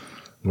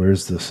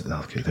 Where's this?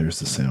 Okay, there's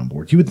the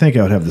soundboard. You would think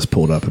I would have this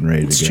pulled up and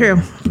ready to It's go.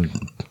 true.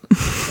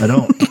 I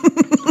don't.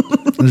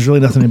 There's really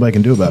nothing anybody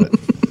can do about it.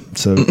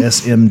 So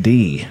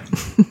SMD.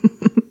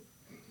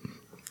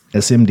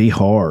 SMD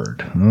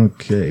hard.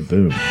 Okay,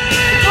 boom.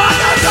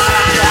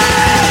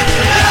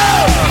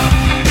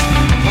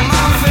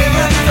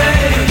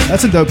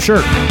 That's a dope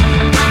shirt.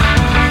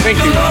 Thank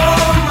you.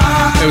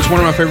 It was one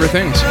of my favorite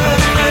things.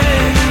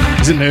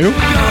 Is it new?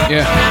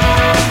 Yeah.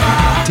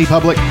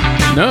 T-Public?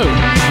 No.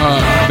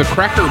 The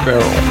Cracker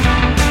Barrel.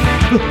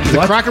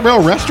 The Cracker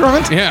Barrel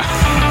restaurant? Yeah.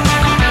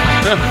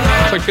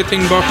 Yeah. It's like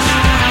 $15.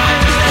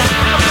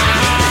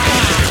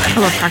 I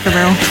love Cracker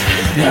Barrel.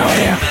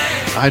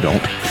 I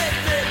don't.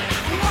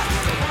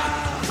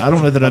 I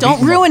don't know that I've Don't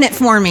eaten- ruin it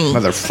for me.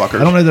 Motherfucker.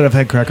 I don't know that I've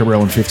had Cracker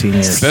Barrel in 15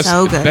 years. Best,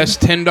 So good.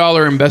 Best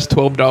 $10 and best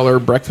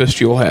 $12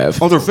 breakfast you'll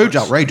have. Oh, their food's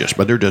outrageous,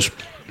 but they're just.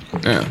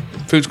 Yeah.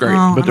 Food's great.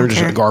 Oh, but I they're don't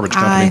just a care. garbage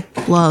company.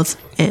 I love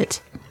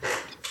it.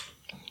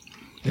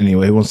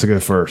 Anyway, who wants to go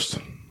first?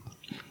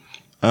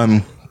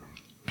 I'll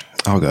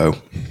go.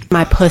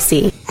 My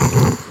pussy.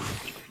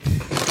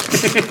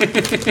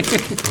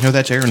 No,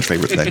 that's Aaron's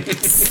favorite thing.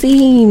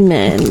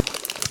 Semen.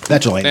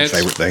 That's Elaine's That's-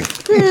 favorite thing.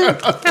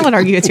 I would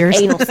argue it's yours.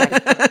 Anal sex.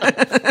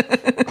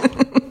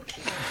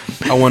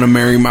 I want to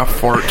marry my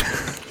fart.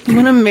 You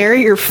want to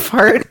marry your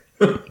fart?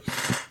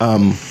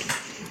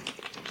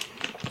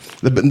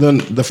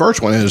 The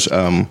first one is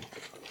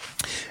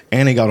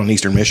Annie got on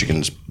Eastern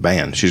Michigan's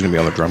band. She's going to be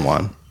on the drum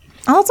line.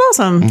 Oh, that's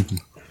awesome.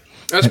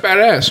 That's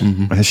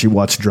badass. Has she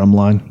watched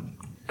Drumline?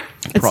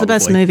 It's the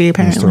best Probably. movie,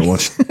 apparently.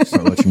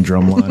 Start watching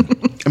Drumline.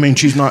 I mean,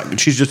 she's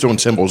just doing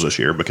cymbals this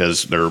year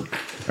because there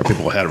are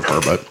people ahead of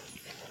her, but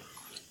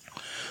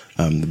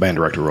the band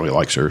director really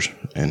likes hers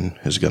and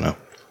is going to.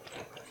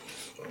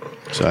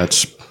 So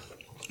that's.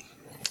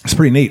 It's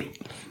pretty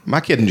neat. My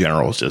kid in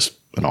general is just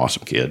an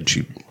awesome kid.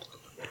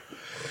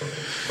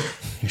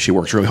 She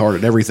works really hard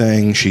at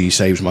everything. She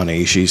saves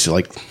money. She's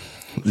like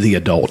the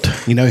adult.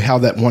 You know how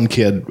that one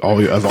kid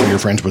of all your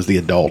friends was the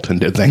adult and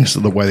did things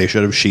the way they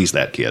should have? She's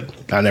that kid.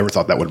 I never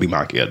thought that would be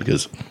my kid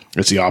because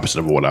it's the opposite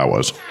of what I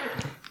was.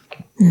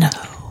 No.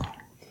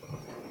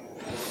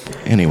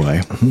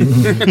 Anyway.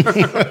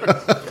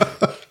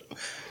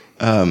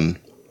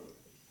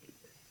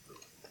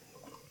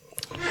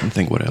 I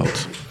think what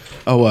else.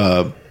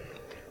 Oh,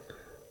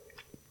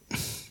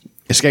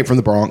 Escape from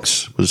the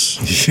Bronx was.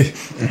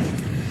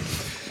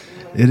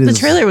 It is. The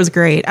trailer was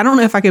great. I don't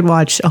know if I could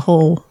watch a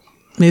whole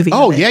movie.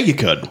 Oh of it. yeah, you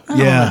could.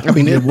 Yeah, I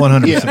mean, it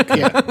 100%.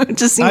 Yeah. It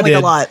just seemed I like a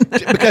did. lot.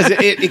 Because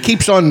it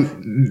keeps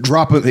on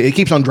dropping. It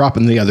keeps on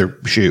dropping the other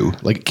shoe.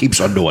 Like it keeps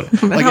on doing.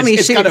 Like how many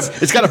it's got shoes?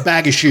 it's got a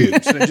bag of shoes.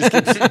 And it just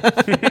keeps,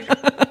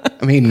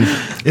 I mean,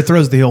 It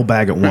throws the whole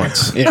bag at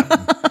once. yeah.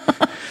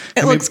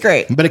 It looks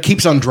great. But it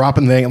keeps on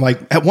dropping things. Like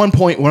at one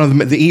point, one of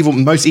the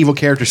most evil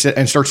characters sit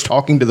and starts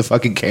talking to the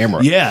fucking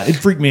camera. Yeah, it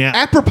freaked me out.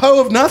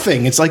 Apropos of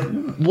nothing. It's like,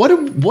 what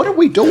are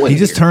we doing? He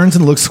just turns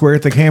and looks square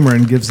at the camera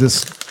and gives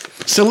this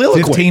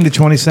soliloquy. 15 to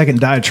 20 second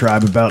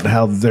diatribe about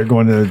how they're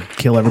going to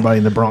kill everybody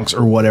in the Bronx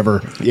or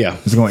whatever. Yeah.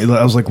 Is going.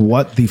 I was like,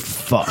 what the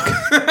fuck?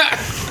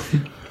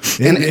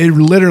 It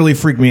literally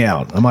freaked me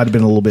out. I might have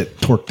been a little bit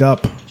torqued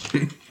up.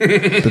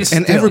 But still.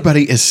 And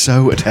everybody is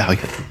so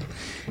Italian.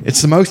 It's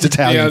the most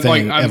Italian Yeah,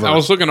 like thing ever. I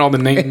was looking at all the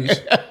names.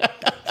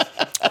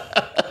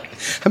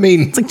 I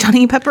mean, It's like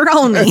Johnny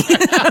Pepperoni.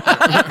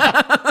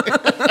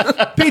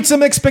 Pizza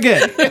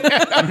McSpaghetti.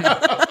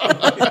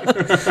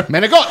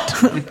 Manigot.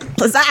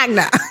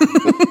 Lasagna.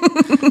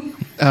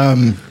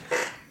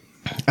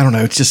 I don't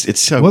know. It's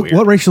so weird.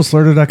 What racial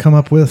slur did I come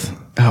up with?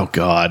 Oh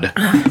God.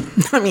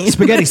 I mean,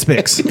 Spaghetti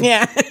Spicks.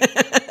 yeah.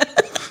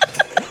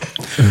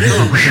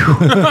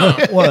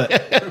 What?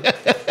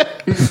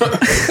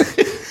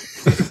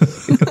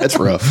 That's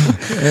rough.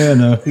 Yeah,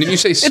 no. Did you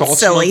say salt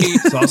silly. monkey?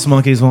 Sauce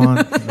Monkeys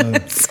one.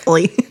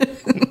 Silly.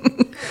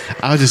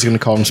 I was just going to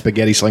call them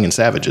spaghetti slinging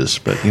savages,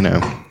 but you know,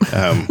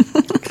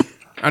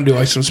 I do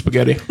like some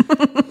spaghetti.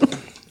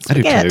 I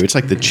do Yeah. too. It's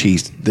like the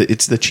cheese.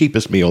 It's the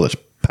cheapest meal that's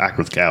packed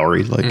with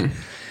calories. Like,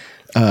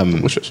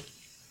 Delicious.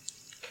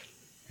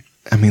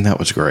 I mean, that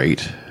was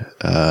great.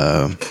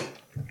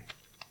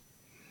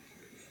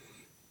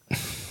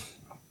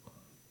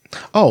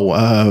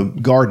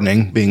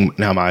 Gardening being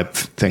now my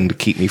thing to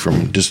keep me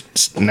from just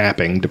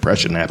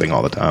depression napping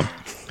all the time.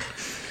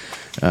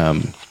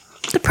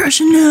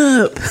 Depression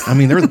nap. I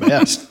mean, they're the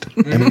best.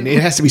 I mean,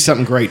 it has to be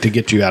something great to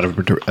get you out of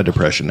a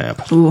depression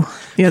nap. Ooh,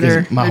 yeah,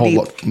 they're My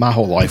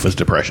whole life was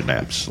depression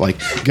naps. Like,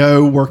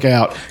 go work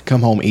out,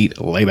 come home, eat,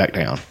 lay back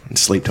down, and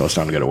sleep till it's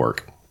time to go to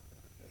work.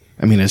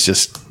 I mean, it's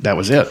just that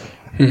was it.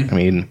 I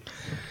mean,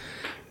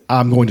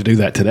 I'm going to do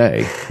that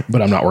today,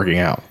 but I'm not working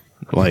out.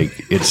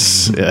 Like,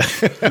 it's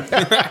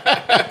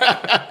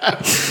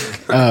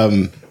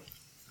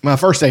my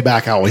first day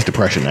back. I always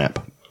depression nap,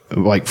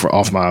 like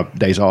off my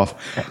days off.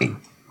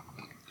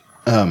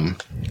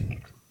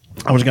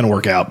 I was going to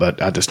work out,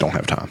 but I just don't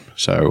have time.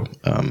 So,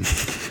 I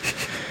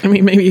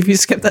mean, maybe if you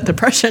skip that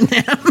depression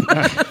nap.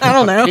 I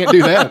don't know. can't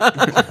do that.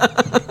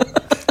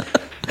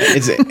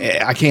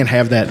 I can't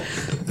have that.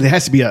 There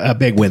has to be a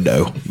big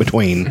window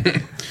between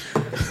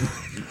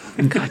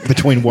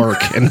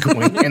work and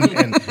going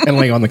and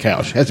laying on the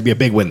couch. It has to be a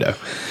big window.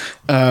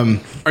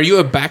 Are you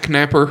a back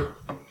napper?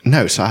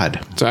 No,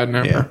 side. Side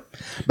napper? Yeah.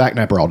 Back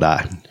napper, I'll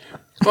die.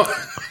 Well,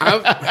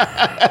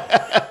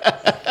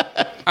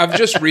 I've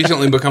just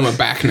recently become a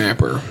back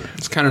napper.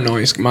 It's kind of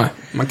nice. My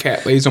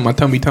cat lays on my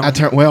tummy.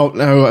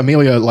 No,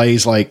 Amelia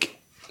lays like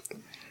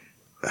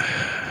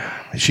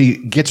she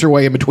gets her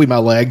way in between my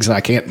legs and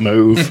I can't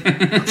move.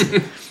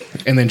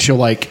 And then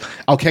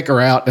I'll kick her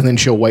out and then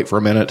she'll wait for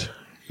a minute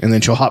and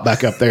then she'll hop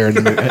back up there and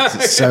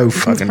it's so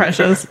fucking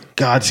Precious.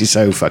 God, she's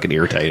so fucking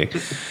irritating.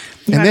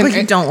 You act like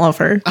you don't love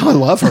her. I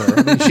love her.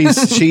 I mean,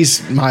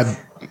 she's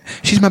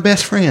my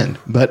best friend,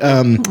 but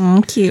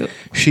Oh, cute.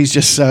 she's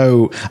just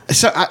so.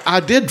 I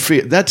did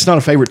feel that's not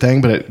a favorite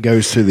thing, but it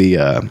goes to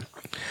the.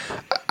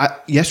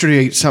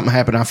 Yesterday, something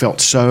happened. I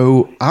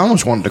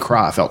almost wanted to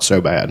cry. I felt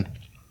so bad.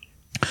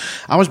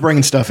 I was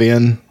bringing stuff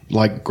in,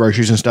 like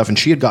groceries and stuff, and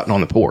she had gotten on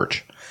the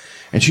porch,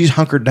 and she's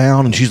hunkered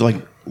down, and she's like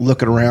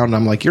looking around. And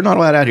I'm like, "You're not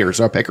allowed out here,"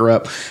 so I pick her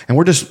up, and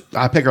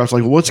I pick her up. I was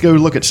like, well, "Let's go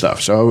look at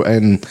stuff." So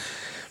and.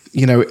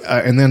 You know,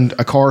 and then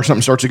a car or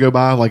something starts to go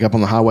by, like up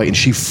on the highway, and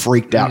she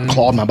freaked out,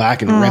 clawed my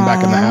back, and ran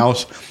back in the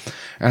house.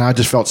 And I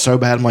just felt so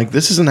bad. I'm like,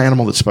 this is an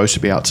animal that's supposed to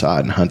be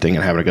outside and hunting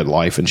and having a good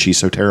life, and she's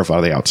so terrified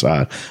of the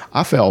outside.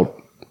 I felt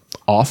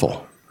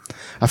awful.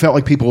 I felt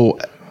like people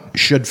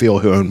should feel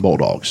who own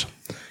bulldogs.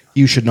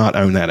 You should not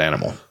own that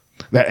animal.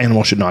 That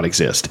animal should not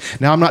exist.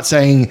 Now, I'm not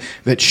saying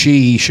that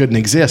she shouldn't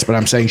exist, but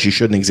I'm saying she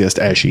shouldn't exist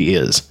as she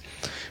is.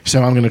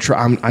 So I'm going to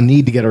try. I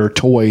need to get her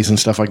toys and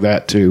stuff like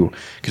that too,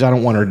 because I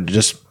don't want her to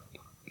just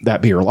that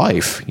be her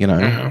life. You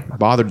know,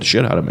 bothered the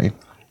shit out of me.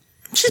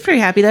 She's pretty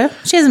happy though.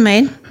 She has a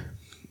maid.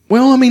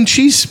 Well, I mean,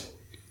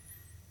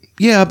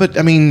 but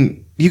I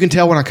mean, you can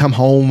tell when I come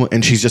home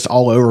and she's just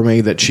all over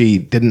me that she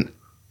didn't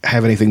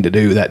have anything to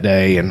do that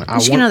day, and I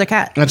She get another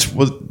cat. I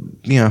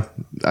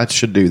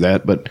should do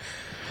that, but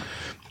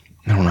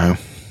I don't know.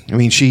 I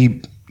mean,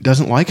 she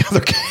doesn't like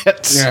other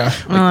cats. Yeah.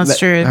 Well, that's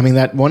true. I mean,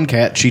 that one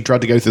cat, she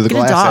tried to go through the Get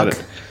a glass dog. at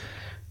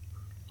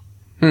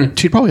it.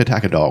 She'd probably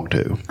attack a dog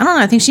too. I don't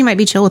know. I think she might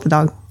be chill with the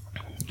dog.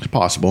 It's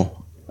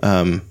possible.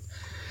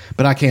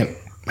 But I can't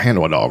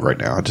handle a dog right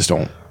now. I just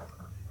don't.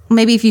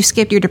 Maybe if you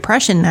skipped your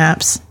depression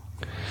naps.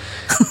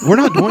 We're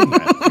not doing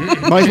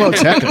that. Might as well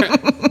accept it.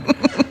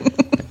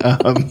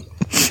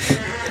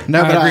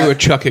 No, but I agree with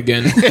Chuck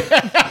again.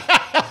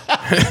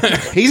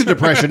 he's a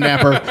depression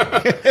napper.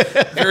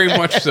 Very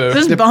much so.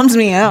 This bums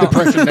me out.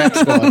 Depression nap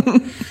squad.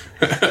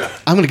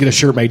 I'm going to get a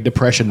shirt made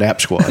Depression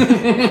Nap Squad. I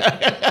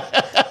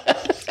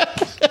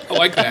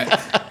like that.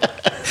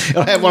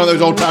 It'll have one of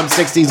those old time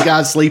 60s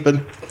guys sleeping.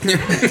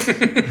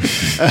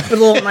 With a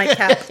little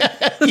nightcap.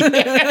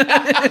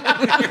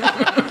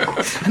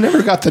 I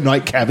never got the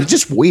nightcap. It's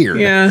just weird.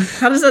 Yeah.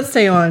 How does that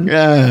stay on?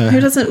 Who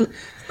doesn't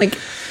like?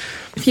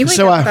 If you wake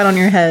So up I- with that on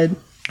your head,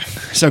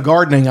 So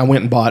gardening, I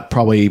went and bought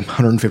probably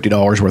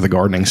 $150 worth of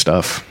gardening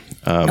stuff.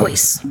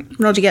 nice.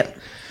 What'd you get?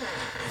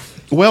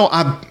 Well,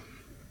 I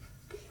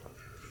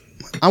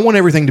want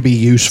everything to be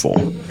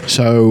useful.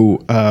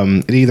 So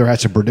it either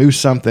has to produce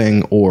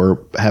something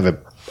or have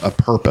a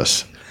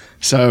purpose.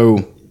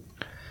 So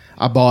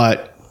I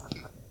bought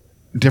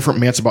different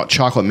mints. I bought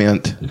chocolate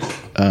mint,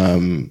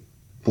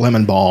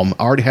 lemon balm.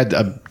 I already had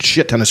a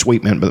shit ton of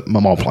sweet mint, but my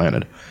mom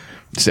planted.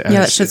 So-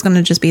 Yeah, that shit's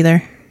gonna just be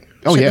there.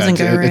 Oh Shit yeah, doesn't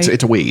go right.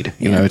 it's a weed.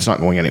 You know, it's not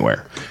going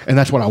anywhere, and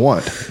that's what I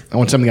want. I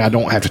want something I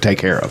don't have to take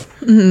care of.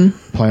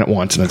 Plant it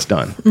once and it's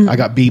done. I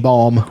got bee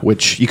balm,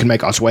 which you can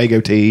make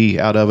Oswego tea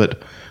out of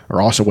it,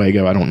 or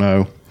Oswego. I don't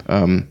know.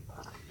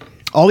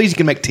 All these you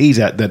can make teas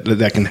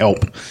that can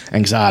help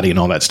anxiety and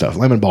all that stuff.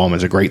 Lemon balm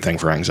is a great thing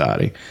for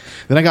anxiety.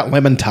 Then I got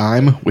lemon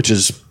thyme, which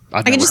is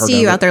I can just see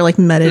you out there like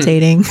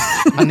meditating.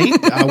 I need.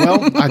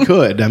 I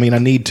could. I mean, I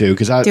need to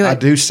because Do it. I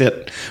do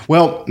sit.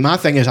 Well, my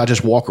thing is, I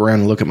just walk around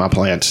and look at my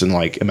plants and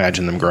like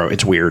imagine them grow.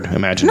 It's weird.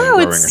 Imagine them No,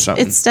 growing or it's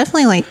something. it's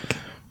definitely like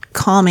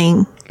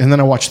calming. And then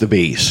I watch the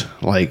bees.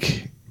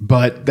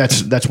 But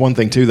that's one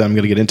thing too that I'm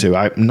going to get into.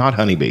 I'm not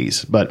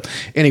honeybees, but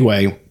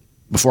anyway,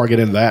 before I get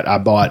into that,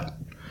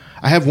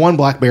 I have one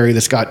blackberry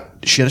that's got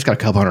it's got a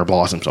couple hundred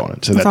blossoms on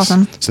it. So that's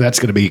awesome. So that's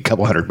going to be a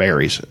couple hundred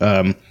berries.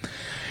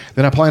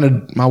 Then I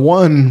planted my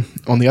one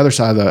on the other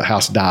side of the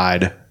house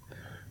died.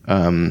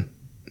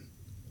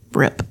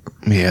 Rip.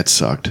 Yeah, it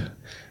sucked.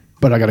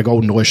 But I got a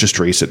golden delicious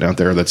tree sitting out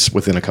there that's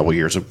within a couple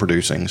years of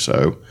producing.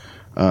 So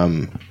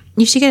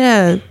You should get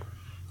a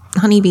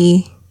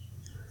honeybee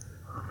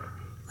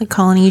like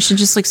colony. You should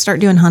just like start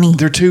doing honey.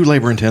 they're too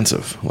labor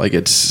intensive. Like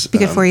it's Be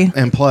good for you.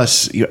 And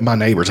plus, my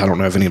neighbors, I don't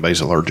know if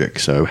anybody's allergic.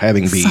 So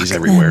having bees Fuck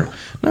everywhere. them.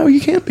 No,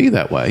 you can't be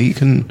that way. You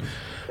can.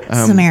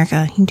 This is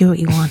America. You can do what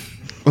you want.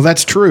 Well,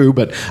 that's true,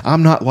 but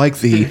I'm not like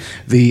the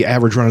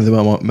average run of the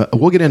mill.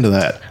 We'll get into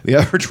that. The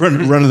average run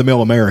of the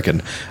mill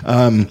American.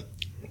 I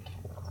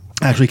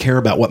actually care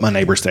about what my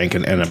neighbors think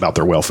and about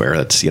their welfare.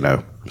 That's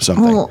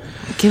something. Well,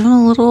 give them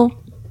a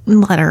little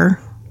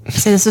letter.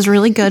 Say this is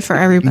really good for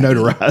everybody.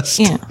 Notarized.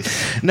 Yeah.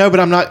 No, but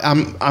I'm not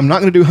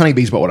going to do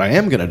honeybees. But what I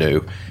am going to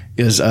do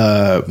is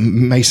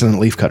mason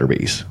and leafcutter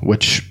bees,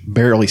 which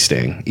barely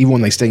sting. Even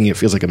when they sting you, it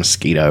feels like a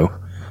mosquito.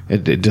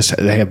 They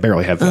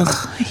barely have venom.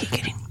 Ugh, I hate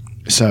getting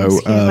So,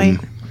 mosquito bite.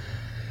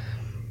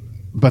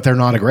 but they're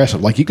not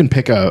aggressive. Like you can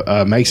pick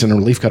a mason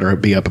or leafcutter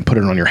bee up and put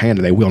it on your hand,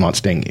 and they will not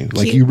sting you.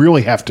 Like Cute. you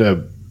really have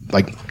to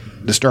like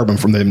disturb them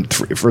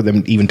for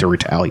them even to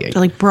retaliate.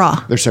 They're like,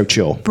 brah, They're so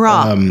chill.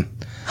 brah.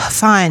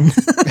 Fine.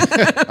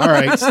 All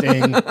right,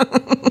 Sting.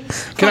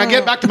 Can I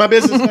get back to my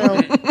business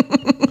now?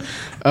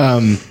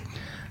 I'm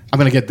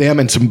going to get them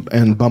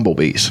and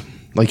bumblebees.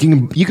 Like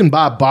you can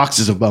buy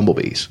boxes of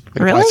bumblebees, like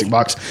Really? a plastic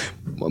box.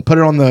 Put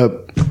it on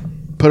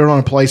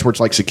a place where it's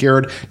like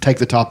secured. Take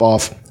the top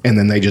off, and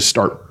then they just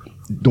start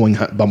doing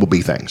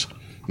bumblebee things.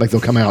 Like they'll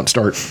come out and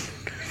start.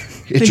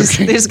 They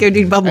just go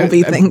do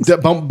bumblebee things.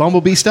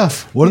 Bumblebee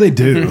stuff. What do they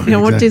do?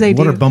 What do they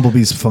What do? are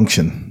bumblebees'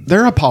 function?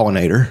 They're a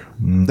pollinator.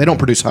 They don't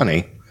produce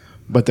honey,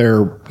 but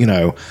they're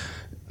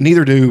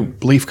neither do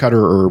leafcutter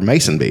or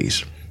mason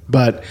bees.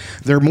 But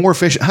they're more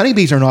efficient.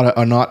 Honeybees are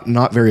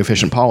not very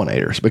efficient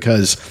pollinators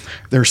because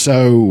they're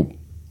so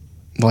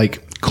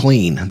like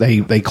clean.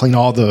 They clean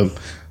all the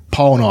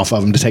pollen off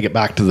of them to take it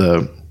back to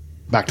the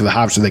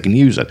hive so they can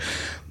use it.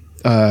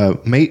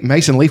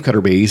 Mason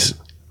leafcutter bees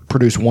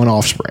produce one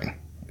offspring,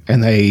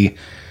 and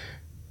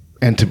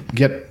to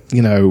get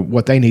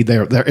what they need,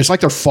 it's like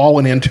they're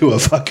falling into a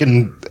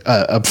fucking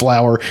a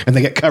flower, and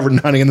they get covered in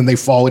honey, and then they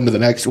fall into the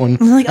next one.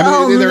 like,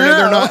 oh,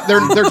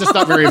 they're just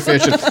not very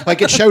efficient.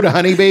 Like it showed a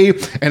honeybee,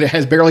 and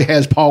it barely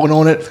has pollen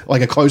on it,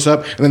 like a close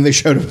up, and then they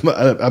showed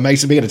a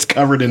mason bee, and it's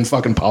covered in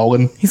fucking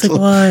pollen. He's like,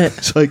 what?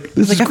 It's like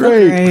this Like, is I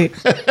feel great.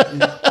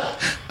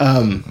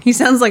 He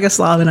sounds like a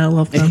Slav, and I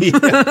love them.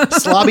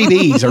 Slobby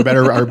bees are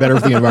better for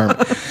the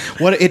environment.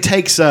 What it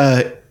takes.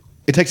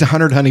 It takes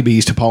 100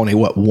 honeybees to pollinate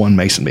what one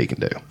mason bee can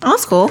do. Oh,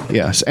 that's cool.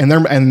 Yes, and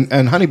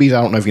honeybees,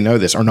 I don't know if you know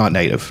this, are not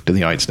native to the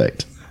United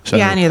States. So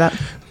Yeah, I knew that.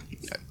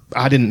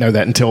 I didn't know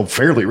that until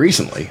fairly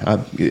recently. I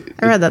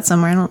read that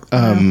somewhere. I don't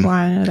know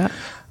why I know that.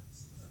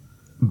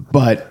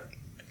 But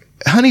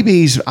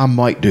honeybees, I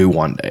might do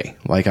one day.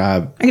 Like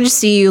I can just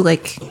see you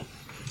like.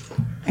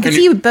 I can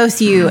see you,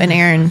 both you and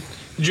Aaron.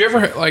 Did you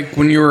ever, like,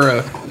 when you were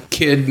a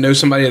kid, know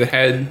somebody that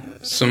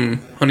had some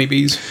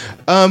honeybees?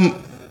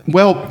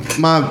 Well,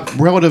 my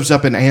relatives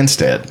up in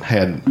Anstead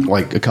had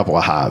like a couple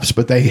of hives,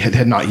 but they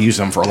had not used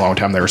them for a long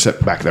time. They were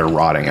set back there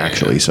rotting,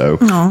 actually. So,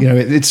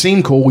 it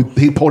seemed cool.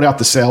 He pulled out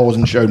the cells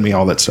and showed me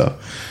all that stuff.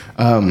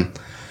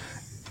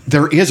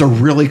 There is a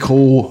really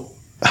cool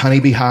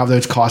honeybee hive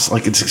that's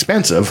it's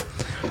expensive,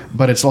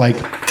 but it's like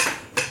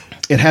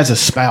it has a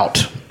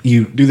spout.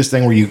 You do this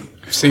thing where you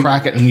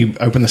crack it and you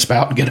open the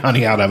spout and get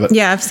honey out of it.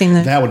 Yeah, I've seen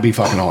that. That would be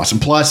fucking awesome.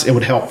 Plus, it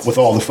would help with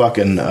all the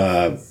fucking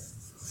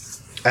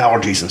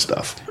allergies and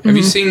stuff. Have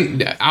you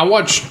seen? I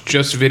watch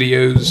just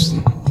videos.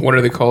 What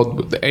are they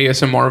called? The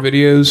ASMR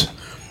videos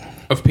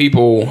of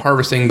people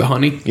harvesting the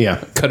honey.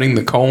 Yeah, cutting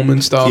the comb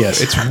and stuff.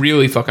 Yes, it's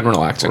really fucking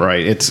relaxing.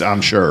 Right.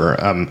 I'm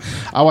sure.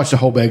 I watched a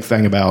whole big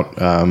thing about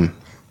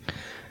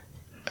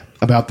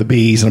the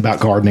bees and about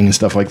gardening and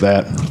stuff like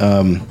that.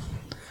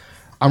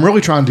 I'm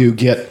really trying to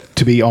get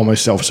to be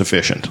almost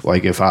self-sufficient.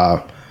 Like if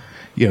I'd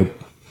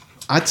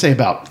say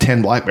about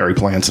 10 blackberry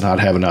plants and I'd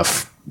have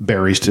enough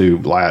berries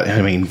to I'd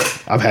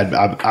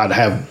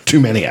have too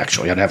many,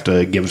 actually. I'd have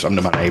to give some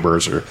to my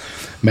neighbors or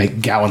make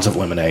gallons of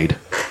lemonade.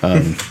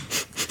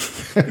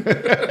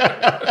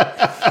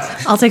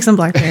 I'll take some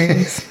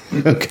blackberries.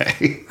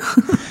 Okay.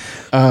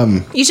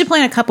 You should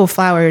plant a couple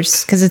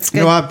flowers because it's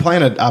good. I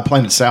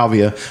planted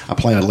salvia. I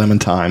planted lemon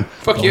thyme.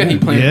 Fuck yeah, he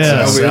planted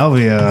Yeah,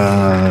 salvia.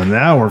 salvia.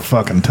 Now we're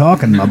fucking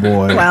talking, my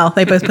boy. Wow,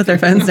 they both put their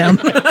phones down.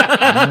 Now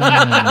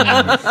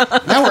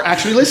we're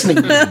actually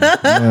listening.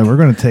 Yeah, we're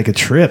going to take a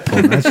trip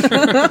on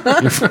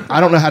that. I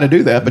don't know how to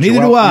do that, but Neither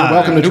you're do I. You're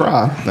welcome to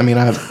try. I mean,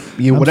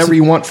 whatever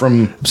you want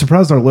from. I'm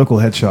surprised our local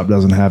head shop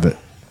doesn't have it.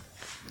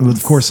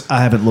 Of course,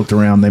 I haven't looked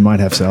around. They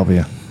might have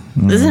salvia.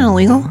 Isn't it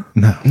illegal?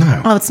 No.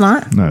 Oh, it's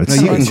not? No, it's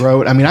No, you can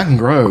grow it. I mean, I can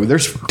grow.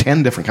 There's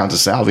 10 different kinds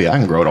of salvia. I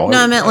can grow it all. No,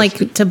 over I the meant place.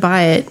 like to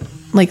buy it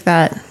like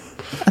that.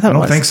 I thought I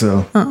don't think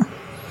so.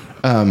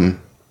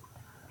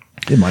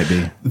 It might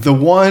be. The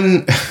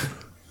one,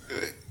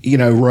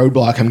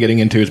 roadblock I'm getting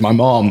into is my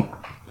mom.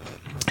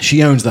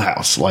 She owns the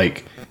house,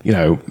 but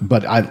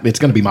it's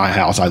going to be my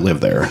house. I live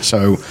there.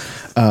 So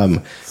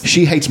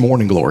she hates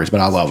morning glories,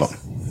 but I love them.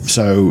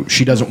 So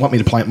she doesn't want me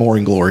to plant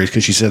morning glories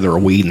because she said they're a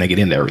weed and they get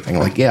into everything.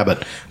 I'm like, yeah,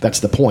 but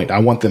that's the point. I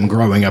want them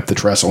growing up the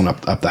trestle and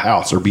up the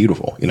house. They're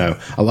beautiful.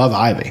 I love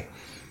ivy.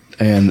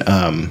 And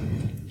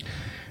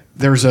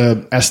there's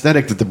a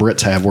aesthetic that the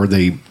Brits have where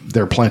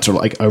their plants are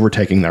like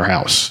overtaking their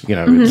house. I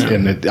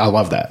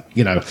love that. Oh,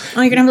 you're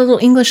going to have a little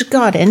English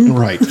garden.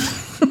 Right.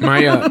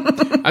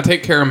 I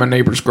take care of my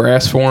neighbor's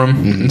grass for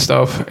him and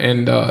stuff,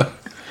 and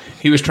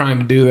he was trying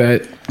to do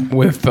that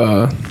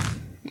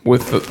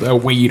with a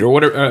weed or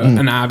whatever,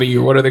 an ivy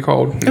or what are they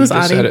called? It was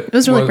ivy. It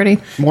was really pretty.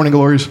 Morning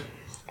glories.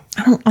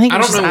 I think I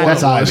don't know what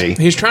That's it was. ivy.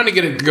 He's trying to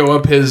get it to go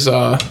up his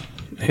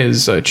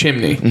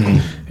chimney,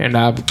 and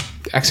I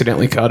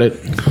accidentally cut it.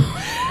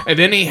 And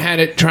then he had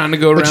it trying to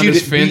go around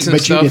his fence and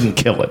stuff. But you didn't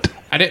kill it.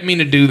 I didn't mean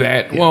to do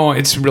that. Yeah. Well,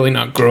 it's really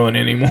not growing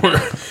anymore.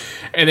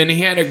 And then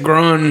he had it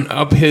growing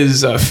up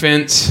his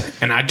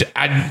fence, and I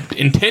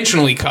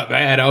intentionally cut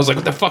that. I was like,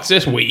 what the fuck's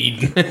this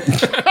weed?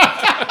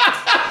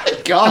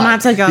 God. I'm gonna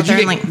have to go out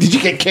there and Did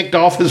you get kicked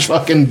off his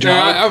fucking No,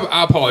 job?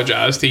 I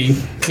apologized.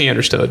 He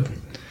understood.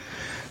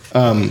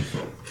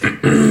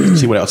 Let's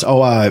see what else.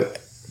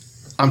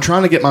 I'm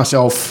trying to get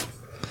myself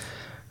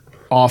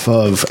off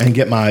of and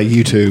get my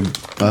YouTube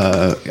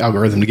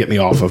algorithm to get me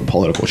off of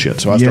political shit.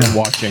 So I started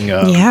watching.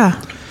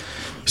 Yeah.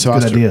 So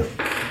Good idea.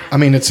 I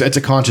mean, it's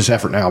a conscious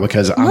effort now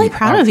because I'm really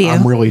proud of you.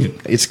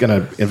 It's going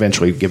to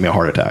eventually give me a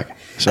heart attack.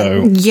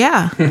 So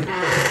Yeah.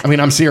 I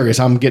mean, I'm serious.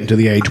 I'm getting to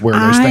the age where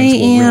those things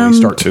will am really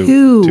start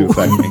to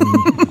affect me.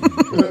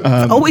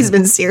 Always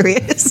been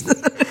serious.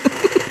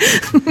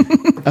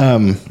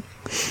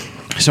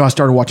 So I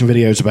started watching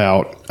videos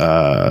about,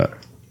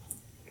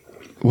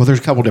 there's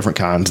a couple different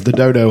kinds. The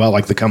dodo, I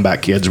like the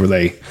comeback kids where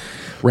they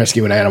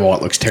rescue an animal.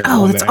 It looks terrible.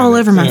 Oh, it's all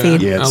over my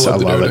feed. Yeah, I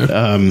love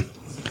dodo. it.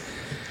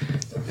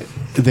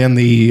 Then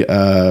the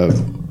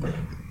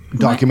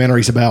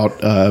documentaries about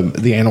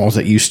the animals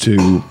that used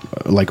to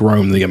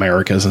roam the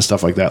Americas and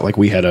stuff like that. Like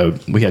we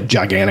had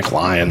gigantic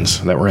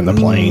lions that were in the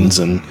plains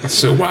and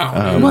So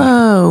wow.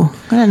 Whoa.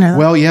 I didn't know that.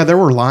 well, yeah, there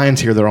were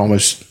lions here that are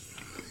almost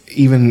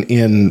even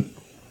in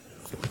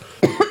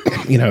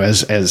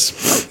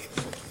as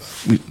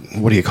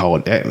what do you call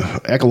it?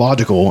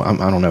 Ecological.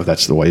 I don't know if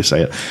that's the way to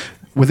say it.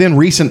 Within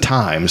recent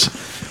times,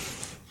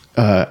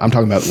 I'm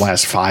talking about the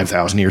last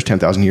 5,000 years,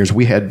 10,000 years,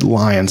 we had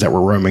lions that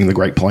were roaming the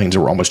Great Plains that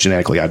were almost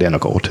genetically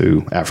identical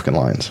to African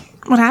lions.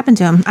 What happened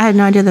to him? I had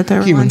no idea that there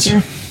were Humans.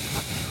 ones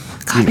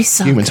here. God, we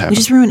suck. Humans have We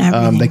just ruined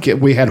everything.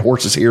 We had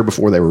horses here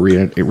before they were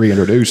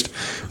reintroduced.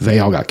 They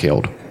all got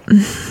killed.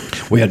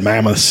 We had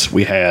mammoths.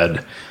 We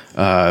had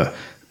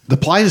the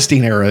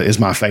Pleistocene era is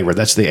my favorite.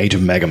 That's the age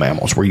of mega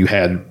mammals, where you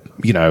had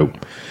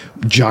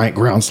giant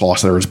ground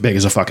sloths that are as big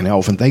as a fucking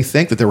elephant. They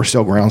think that there were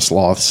still ground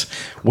sloths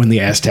when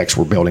the Aztecs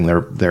were building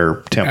their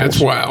temples. That's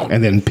wild.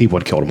 And then people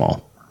had killed them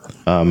all.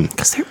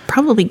 Because they're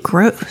probably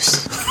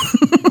gross.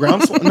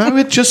 Ground sloth? No,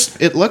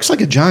 it looks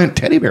like a giant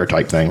teddy bear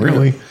type thing.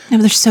 Really. No,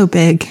 they're so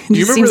big. Do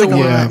you remember the one?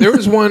 lot. There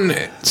was one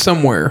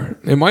somewhere.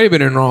 It might have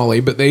been in Raleigh,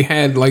 but they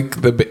had like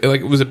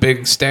it was a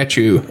big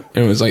statue,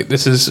 and it was like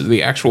this is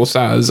the actual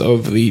size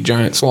of the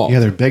giant sloth. Yeah,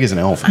 they're big as an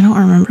elephant. I don't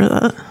remember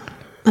that.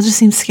 That just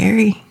seems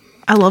scary.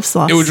 I love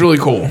sloths. It was really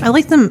cool. I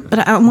like them, but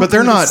I want But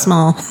they're them to be not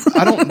small.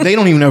 They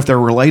don't even know if they're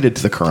related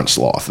to the current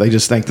sloth. They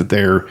just think that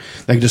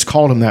they just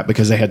called them that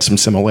because they had some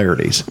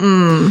similarities.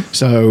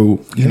 So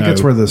You think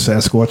that's where the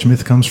Sasquatch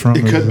myth comes from?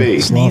 It could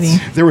be. Maybe.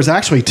 There was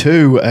actually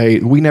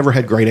we never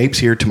had great apes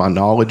here to my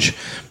knowledge,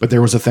 but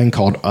there was a thing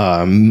called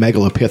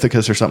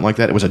Megalopithecus or something like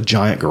that. It was a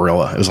giant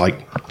gorilla. It was like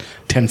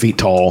 10 feet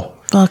tall.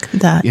 Fuck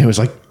that. It was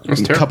like a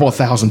terrible. couple of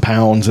 1,000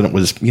 pounds, and it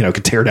was,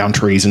 could tear down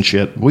trees and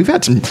shit. We've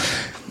had some.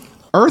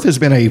 Earth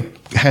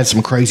had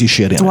some crazy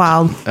shit in It's it.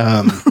 wild.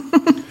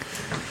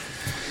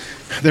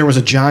 There was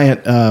a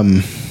giant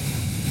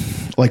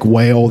like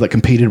whale that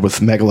competed with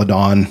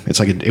Megalodon.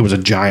 It was a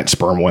giant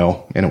sperm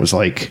whale, and it was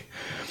like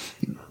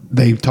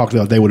they talked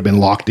about they would have been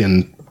locked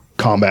in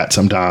combat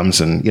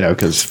sometimes, and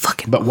because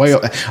but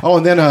whale. Oh,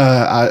 and then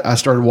I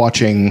started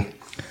watching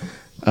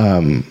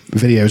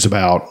videos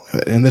about,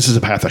 and this is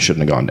a path I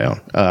shouldn't have gone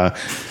down.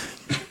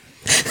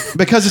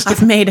 Because it's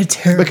I've made a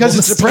terrible because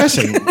it's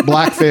mistake. depressing.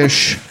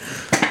 Blackfish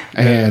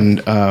and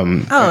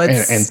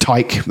it's- and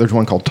tyke. There's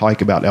one called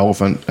Tyke about an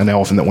elephant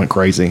that went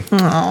crazy.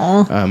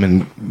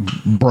 And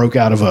broke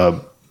out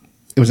of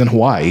it was in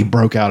Hawaii,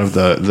 broke out of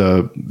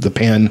the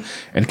pen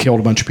and killed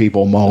a bunch of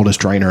people, mauled his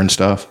trainer and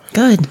stuff.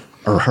 Good.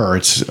 Or her.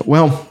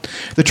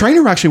 The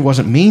trainer actually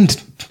wasn't mean.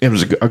 It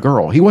was a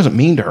girl. He wasn't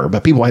mean to her,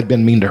 but people had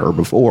been mean to her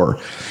before.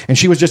 And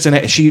she was just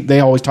they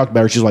always talked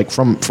about her. She's like,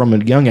 from a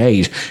young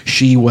age,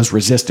 she was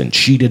resistant.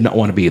 She did not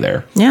want to be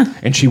there. Yeah.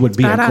 And she would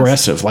be Badass.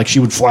 aggressive. Like she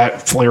would flare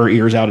her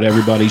ears out at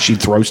everybody.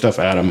 She'd throw stuff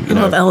at them. I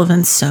love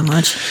elephants so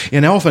much.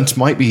 And elephants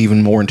might be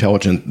even more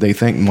intelligent. They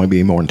think might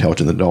be more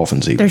intelligent than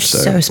dolphins even. They're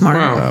so smart.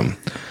 Wow.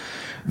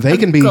 They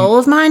can be. Goal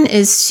of mine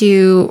is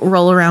to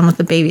roll around with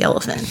a baby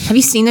elephant. Have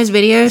you seen those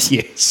videos?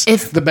 Yes.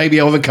 If the baby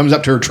elephant comes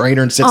up to her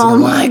trainer and sits in oh her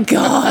my lap.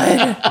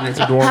 god, It's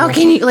adorable. how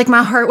can you? Like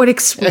my heart would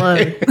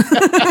explode.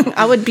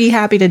 I would be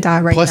happy to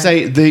die right Plus, now.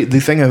 the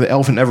thing that the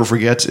elephant never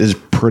forgets is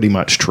pretty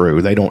much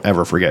true. They don't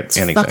ever forget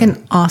anything.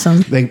 Fucking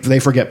awesome. They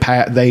forget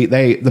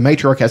the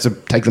matriarch has to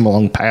take them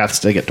along paths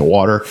to get to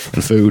water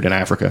and food in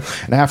Africa.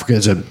 And Africa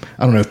is I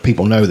don't know if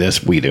people know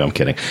this. We do. I'm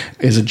kidding.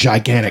 Is a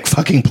gigantic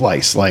fucking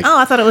place. Like Oh,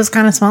 I thought it was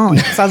kind of small.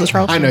 Besides the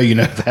Charleston. I know you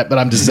know that, but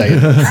I'm just saying.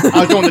 I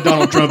was doing the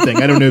Donald Trump thing.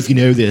 I don't know if you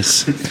know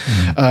this.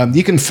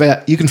 You can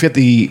fit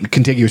the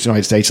contiguous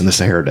United States in the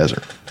Sahara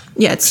Desert.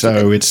 Yeah, it's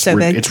So it's so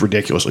big. it's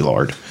ridiculously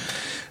large.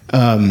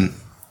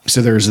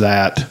 So there's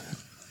that.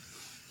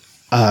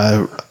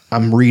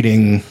 I'm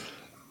reading.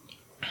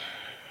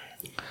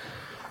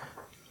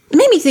 It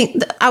made me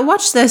think. I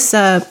watched this.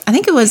 I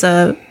think it was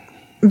a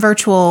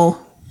virtual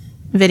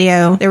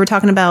video. They were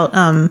talking about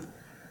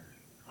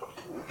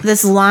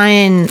this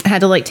lion had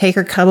to like take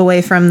her cub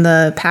away from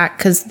the pack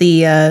because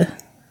the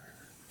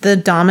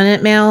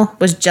dominant male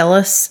was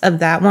jealous of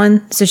that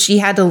one, so she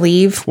had to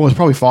leave. Well, it's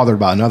probably fathered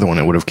by another one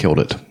that would have killed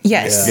it.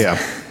 Yes. Yeah.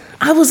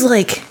 I was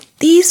like,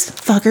 these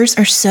fuckers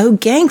are so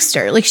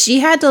gangster. Like she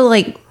had to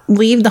like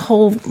leave the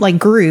whole like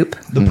group.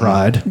 The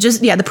pride.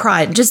 The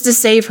pride, just to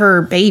save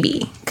her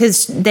baby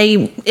because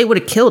it would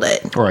have killed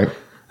it. All right.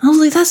 I was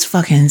like, that's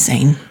fucking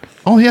insane.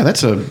 Oh yeah,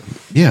 that's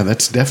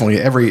definitely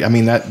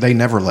that they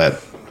never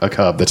let a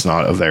cub that's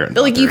not of there.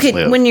 But like you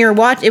could when you're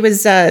it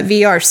was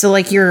VR, so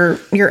like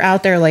you're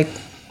out there like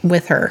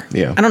with her.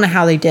 Yeah. I don't know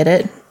how they did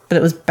it, but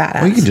it was badass.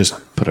 Well, you can just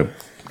put a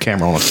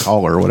camera on a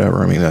collar or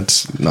whatever. I mean,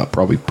 that's not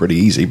probably pretty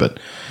easy, but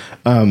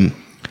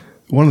one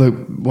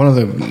of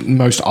the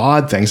most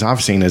odd things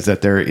I've seen is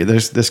that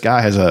there's this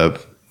guy has a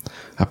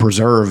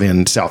preserve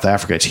in South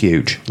Africa. It's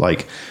huge.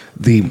 Like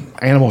the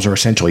animals are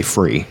essentially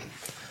free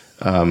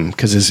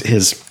because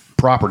his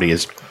property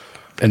is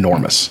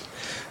enormous,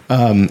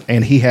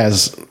 and he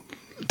has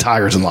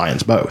tigers and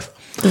lions both.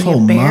 Does he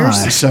have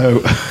bears? my. So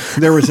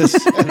there was this.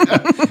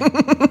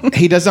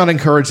 He does not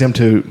encourage them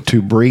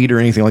to breed or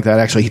anything like that.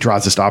 Actually, he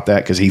tries to stop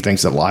that because he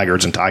thinks that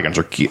ligers and tigers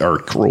are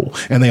cruel,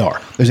 and they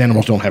are. Those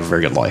animals don't have a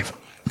very good life.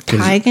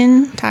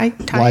 Tigan?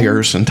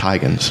 Ligers and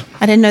tigans.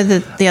 I didn't know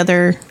that the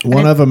other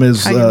One of them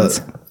is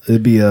Tigans.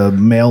 it'd be a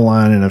male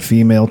lion and a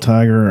female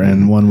tiger,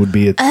 and one would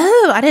be a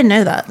Oh, I didn't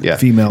know that. Yeah,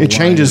 female It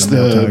changes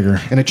lion and a male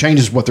tiger. and it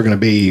changes what they're going to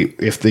be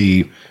if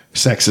the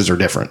sexes are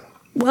different.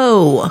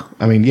 Whoa.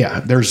 I mean, yeah,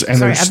 there's I've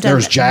done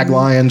there's that. jag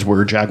lions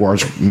where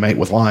jaguars mate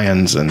with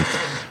lions, and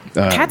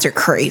Cats are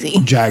crazy.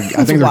 I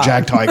think they're wild.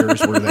 jag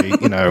tigers where they They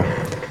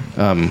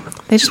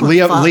just want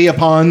to fuck.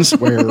 leopons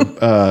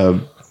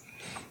where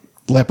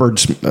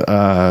leopards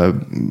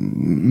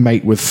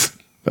mate with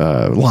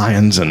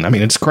lions, and I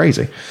mean it's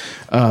crazy.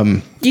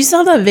 You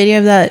saw that video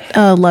of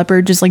that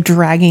leopard just like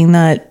dragging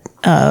that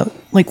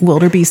like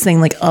wildebeest thing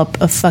like up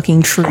a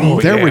fucking tree.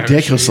 They're yeah,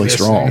 ridiculously I've seen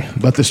strong, this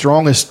but the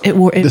strongest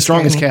It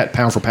strongest scared me. cat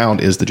pound for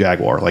pound is the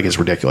jaguar. Like it's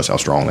ridiculous how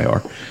strong they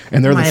are,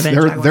 and they're Might have been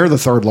a jaguar. they're the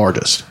third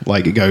largest.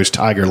 Like it goes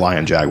tiger,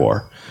 lion,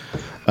 jaguar.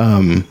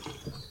 and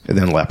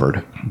then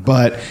leopard.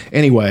 But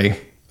anyway,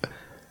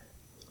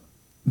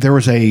 there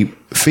was a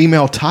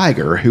female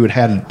tiger who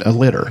had a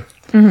litter,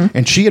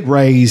 and she had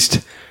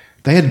raised.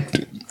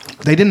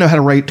 They didn't know how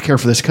to care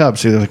for this cub,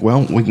 so they're like,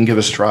 well, we can give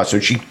this a try. So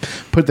she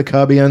put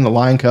the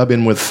lion cub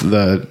in with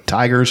the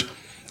tigers,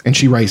 and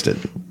she raised it.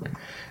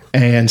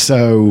 And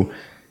so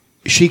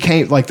she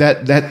came, like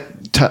that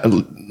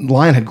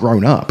lion had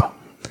grown up,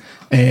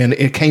 and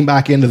it came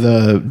back into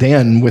the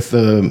den with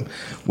the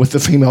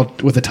female,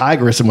 with the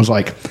tigress, and was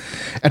like,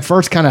 at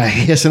first kind of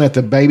hissing at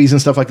the babies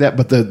and stuff like that.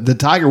 But the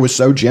tiger was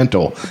so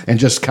gentle and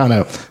just kind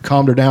of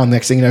calmed her down.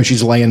 Next thing you know,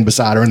 she's laying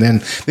beside her, and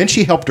then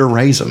she helped her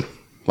raise them.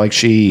 Like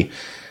she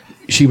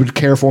would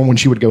care for him when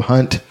she would go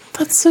hunt.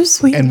 That's so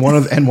sweet. And one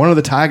of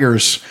the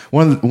tigers,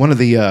 one of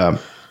the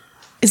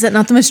is that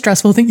not the most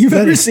stressful thing you've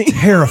That ever is seen?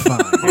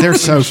 terrifying. they're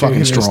so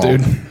fucking strong.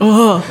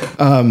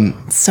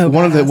 So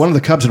One of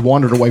the cubs had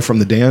wandered away from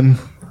the den.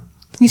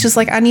 he's just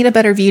like, I need a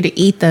better view to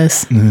eat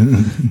this.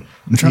 I'm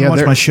trying Yeah, to watch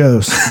they're- my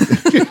shows.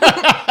 Look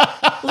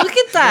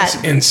at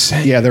that.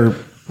 Insane. Yeah, they're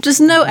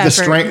Just no effort. the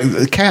strength.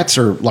 The cats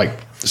are like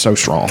so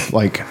strong.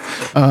 Like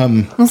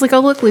I was like, oh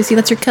look, Lucy,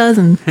 that's your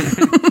cousin.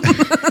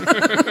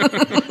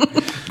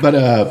 But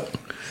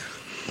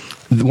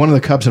one of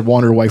the cubs had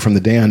wandered away from the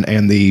den,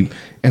 and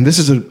this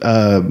is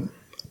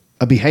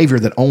a behavior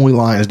that only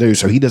lions do.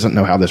 So he doesn't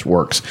know how this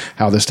works.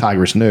 How this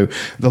tigress knew.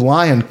 The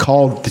lion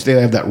called. They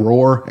have that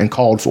roar and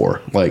called for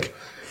her, like,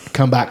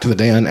 come back to the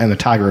den, and the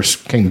tigress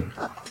came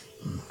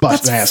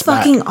busting That's ass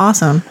back. fucking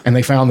awesome. And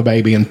they found the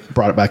baby and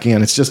brought it back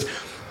in. It's just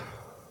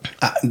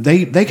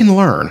they can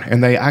learn,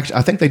 and I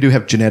think they do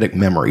have genetic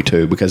memory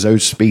too, because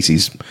those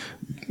species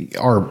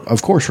are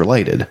of course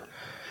related.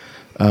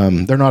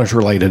 They're not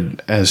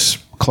as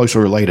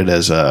closely related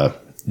as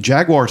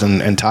jaguars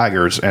and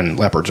tigers and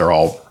leopards are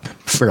all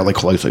fairly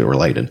closely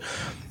related.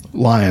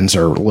 Lions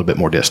are a little bit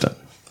more distant.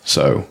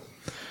 So,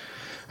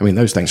 I mean,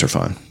 those things are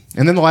fun.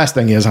 And then the last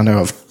thing is, I know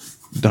I've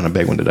done a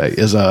big one today,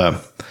 is I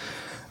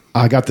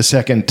got the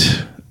second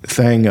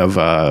thing of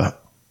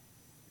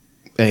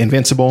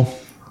Invincible.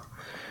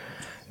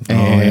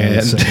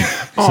 And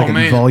Second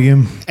man.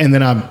 volume. and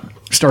then I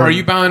started. Are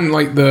you buying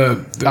like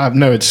the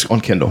no, it's on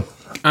Kindle.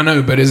 I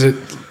know, but is it?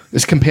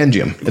 It's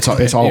compendium. It's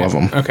all Yeah, of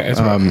them. Okay,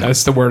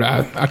 that's the word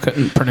I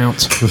couldn't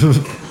pronounce.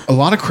 A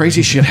lot of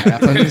crazy shit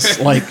happens,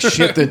 like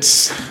shit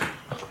that's,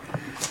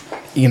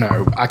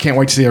 I can't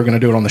wait to see how they're going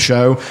to do it on the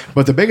show.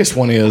 But the biggest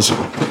one is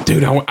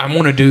Dude, I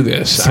want to do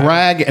this.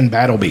 Thrag and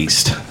Battle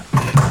Beast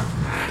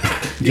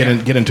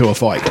get into a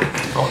fight.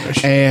 Oh, no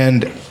shit.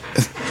 And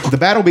the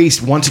Battle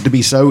Beast wants it to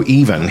be so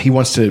even. He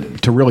wants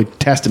to really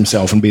test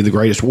himself and be the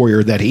greatest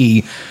warrior that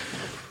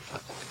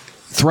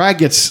Thrag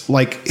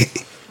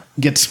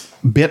gets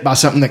bit by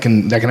something that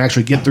can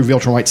actually get through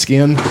Viltrumite's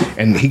skin,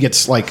 and he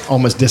gets like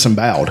almost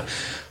disemboweled.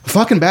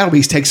 Fucking Battle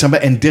Beast takes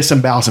somebody and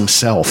disembowels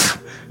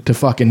himself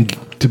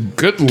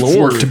Good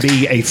Lord. to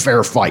be a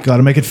fair fight. Got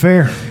to make it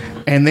fair.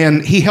 And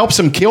then he helps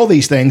them kill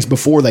these things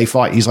before they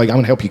fight. He's like, I'm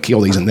going to help you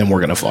kill these, and then we're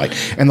going to fight.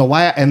 And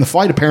the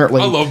fight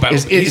apparently I love Battle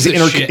is Beast.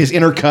 He's the shit.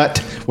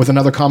 intercut with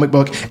another comic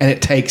book, and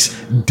it takes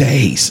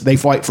days. They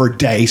fight for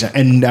days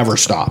and never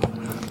stop.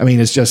 I mean,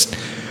 it's just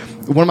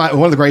one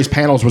of the greatest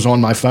panels was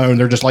on my phone.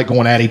 They're just like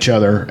going at each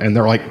other, and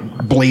they're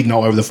like bleeding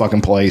all over the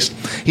fucking place.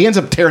 He ends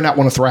up tearing out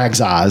one of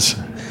Thrag's eyes,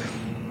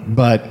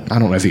 but I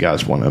don't know if you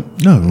guys want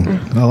to. No,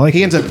 I like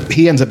He it.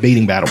 ends up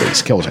beating Battle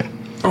Beast, kills him.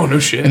 Oh no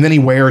shit. And then he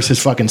wears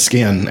his fucking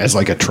skin as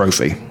like a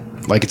trophy.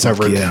 Like it's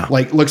over, yeah.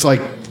 like looks like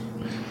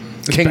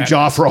King bad.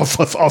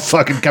 Joffrey off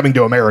fucking Coming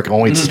to America.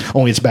 Only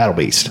it's Battle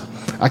Beast.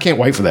 I can't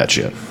wait for that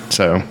shit.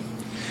 So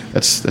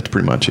that's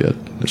pretty much it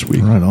this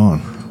week. Right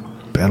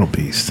on. Battle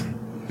Beast.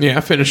 Yeah,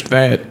 I finished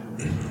that.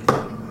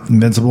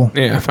 Invincible.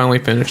 Yeah, I finally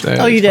finished that.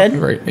 Oh, you It's did? fucking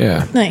Great.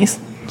 Yeah, Nice.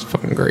 it's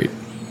fucking great.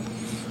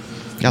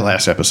 That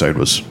last episode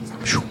was.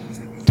 Phew.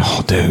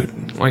 Oh,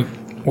 dude, like,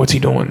 what's he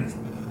doing?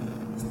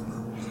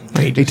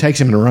 Like, He takes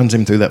him and runs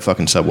him through that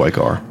fucking subway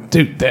car.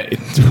 dude, that.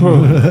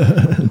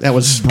 That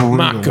was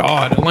My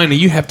God, Elena,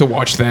 you have to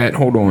watch that.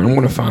 Hold on, I'm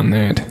gonna find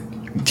that.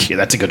 yeah,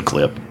 that's a good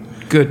clip.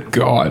 Good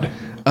God.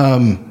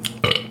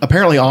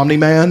 Apparently,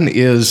 Omni-Man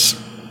is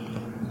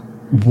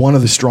one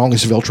of the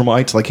strongest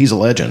Viltrumites. Like he's a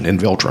legend in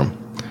Viltrum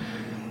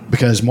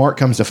because Mark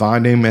comes to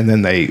find him, and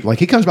then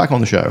he comes back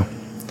on the show,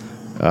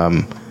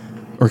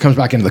 or comes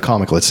back into the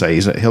comic. Let's say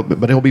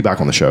he'll be back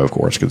on the show, of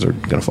course, because they're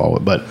going to follow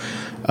it. But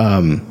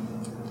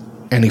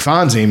and he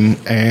finds him,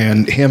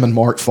 and him and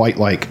Mark fight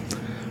like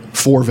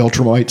 4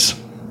 Viltrumites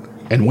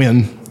and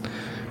win.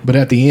 But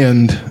at the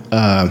end,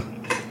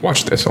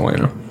 Watch this,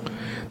 Elena.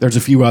 there's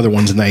a few other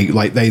ones, and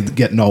they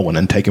get Nolan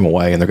and take him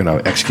away, and they're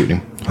going to execute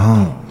him.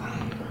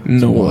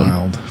 No one.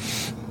 Wild.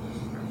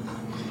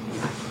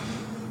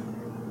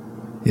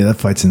 Yeah, that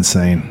fight's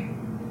insane.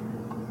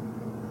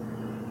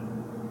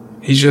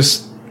 He's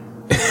just.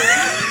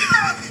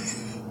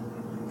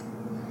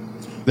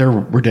 They're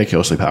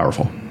ridiculously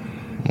powerful.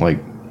 Like,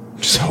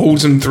 Just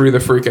holds him through the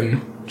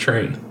freaking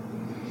train.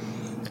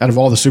 out of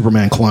all the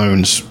Superman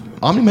clones,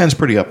 Omni-Man's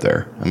pretty up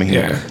there. I mean,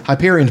 Yeah.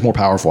 Hyperion's more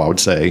powerful, I would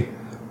say.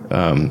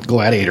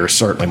 Gladiator is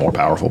certainly more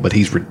powerful, but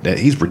he's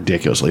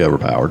ridiculously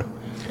overpowered.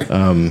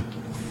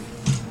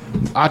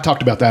 I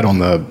talked about that on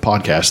the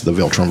podcast, the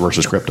Viltrum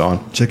versus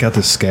Krypton. Check out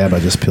this scab I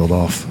just peeled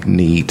off.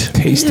 Neat.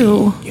 Tasty.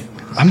 Ew.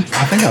 I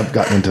think I've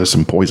gotten into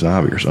some poison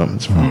ivy or something.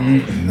 It's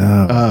fine.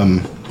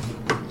 No.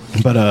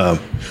 But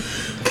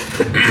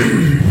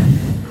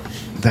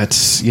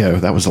that's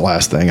that was the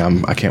last thing.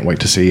 I can't wait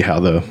to see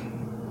how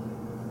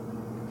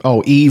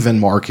Eve and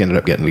Mark ended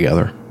up getting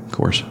together, of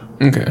course,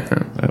 Okay.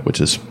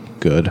 which is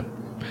good.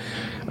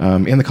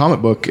 In the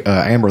comic book,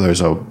 Amber,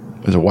 there's a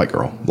white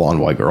girl, blonde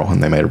white girl,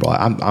 and they made her black.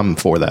 I'm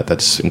for that.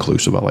 That's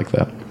inclusive. I like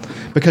that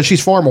because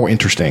she's far more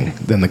interesting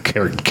than the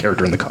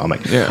character in the comic.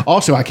 Yeah.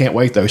 Also, I can't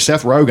wait though.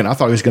 Seth Rogen, I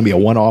thought he was going to be a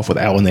one-off with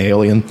Alan the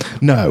Alien.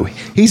 No,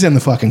 he's in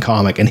the fucking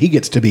comic, and he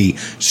gets to be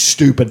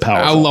stupid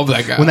powerful. I love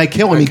that guy. When they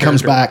kill him, That he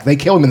comes character. back. They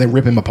kill him and they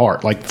rip him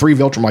apart. Like 3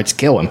 Viltrumites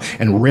kill him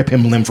and rip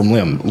him limb from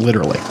limb,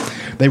 literally.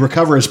 They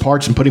recover his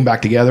parts and put him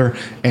back together,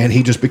 and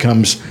he just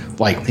becomes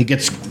he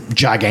gets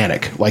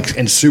gigantic,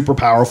 and super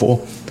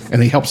powerful.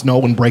 And he helps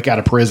Nolan break out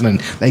of prison, and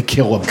they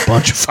kill a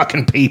bunch of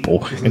fucking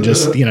people, and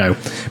just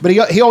But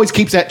he always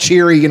keeps that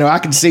cheery. I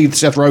can see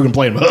Seth Rogen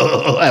playing,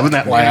 having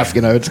that laugh.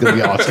 It's gonna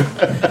be awesome.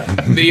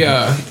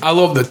 I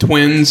love the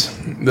twins.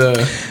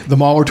 The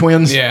Mahler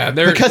twins, Yeah,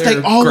 because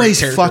they're they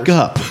always great fuck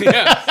up.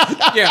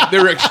 Yeah,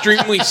 they're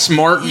extremely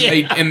smart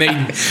and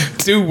they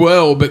do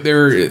well, but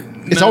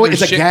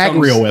It's a gag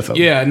reel with them.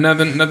 Yeah,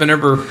 nothing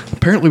ever.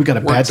 Apparently, we got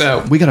a Works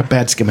out.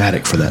 bad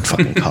schematic for that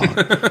fucking comic.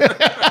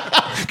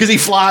 Because he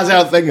flies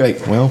out thinking,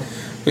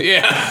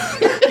 Yeah.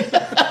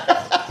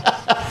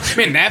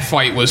 Man, that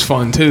fight was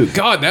fun too.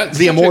 God, that's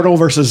the Immortal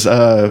versus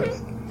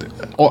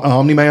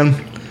Omni-Man.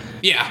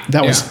 Yeah,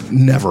 That was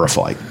never a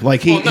fight.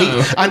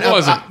 it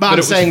wasn't. But it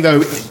was- saying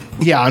though,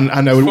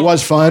 I know it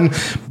was fun,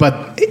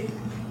 but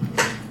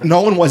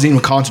Nolan wasn't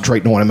even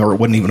concentrating on him, or it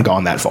wouldn't even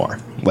gone that far.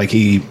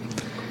 He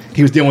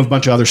was dealing with a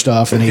bunch of other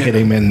stuff, and he hit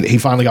him, and he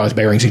finally got his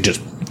bearings. He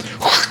just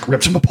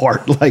rips him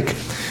apart.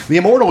 The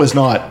Immortal is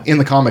not in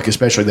the comic,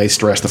 especially. They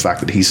stress the fact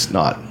that he's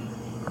not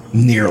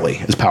nearly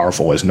as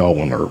powerful as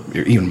Nolan or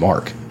even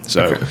Mark.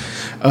 So,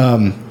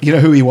 you know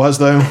who he was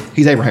though?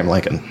 He's Abraham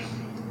Lincoln.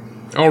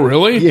 Oh,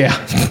 really? Yeah.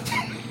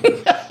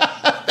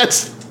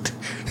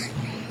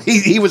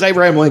 He was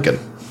Abraham Lincoln.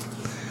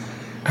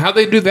 How'd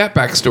they do that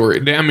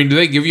backstory? I mean, do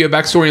they give you a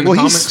backstory in the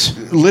comics?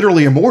 He's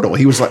literally immortal.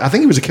 He was I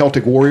think he was a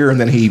Celtic warrior, and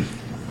then he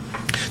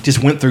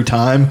just went through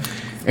time,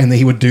 and then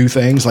he would do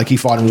things he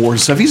fought in wars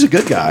and stuff. He's a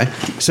good guy.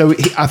 So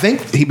I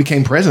think he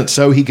became president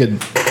so he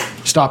could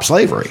stop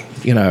slavery,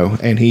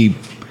 and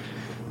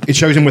it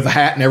shows him with the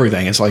hat and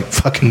everything. It's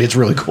it's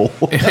really cool.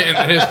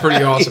 That is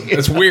pretty awesome.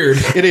 It's weird.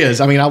 It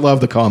is. I mean, I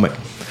love the comic.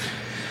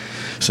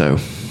 So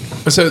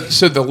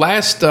the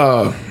last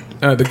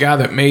the guy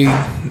that made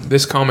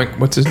this comic,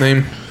 what's his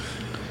name?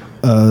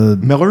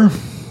 Miller?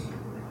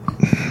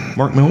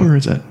 Mark Miller,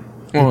 is that?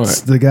 What?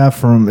 It's the guy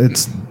from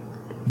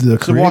the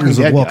creators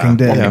of Walking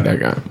Dead. Yeah. That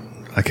guy.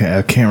 I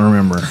can't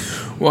remember.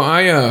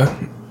 Well,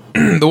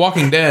 The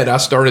Walking Dead, I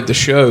started the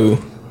show,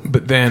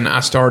 but then I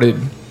started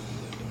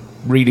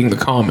reading the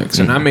comics,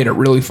 and I made it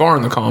really far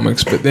in the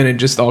comics, but then it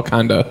just all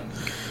kind of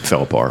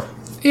Fell apart.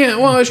 Yeah,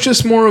 well, it's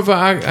just more of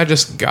I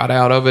just got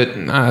out of it,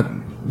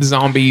 and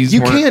zombies.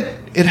 You weren't- can't.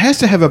 It has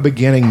to have a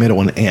beginning,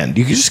 middle, and end.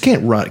 You just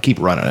can't keep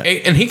running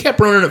it. And he kept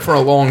running it for a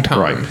long time.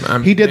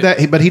 Right. He did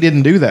that, but he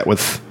didn't do that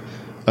with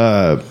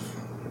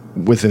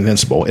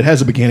Invincible. It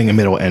has a beginning, a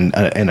middle, and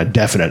a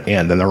definite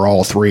end, and they're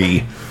all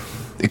three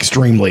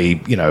extremely,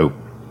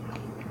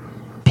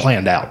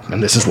 planned out.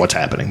 And this is what's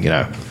happening,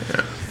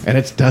 And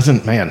it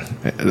doesn't, man.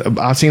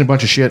 I've seen a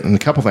bunch of shit, and a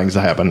couple things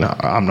that happen.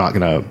 I'm not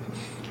gonna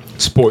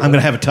Spoiler. I'm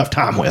gonna have a tough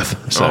time with.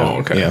 So, Oh,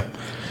 okay. yeah.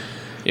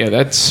 Yeah,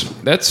 that's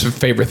a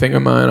favorite thing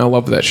of mine. I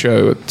love that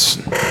show.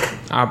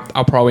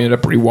 I'll probably end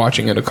up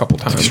rewatching it a couple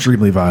times.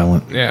 Extremely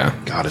violent. Yeah.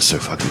 God, it's so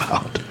fucking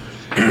loud.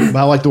 But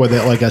I like the way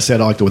like I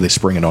said, I like the way they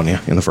spring it on you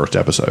in the first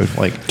episode.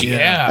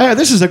 Yeah. Hey,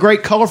 this is a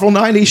great, colorful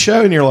 '90s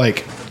show, and you're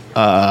like,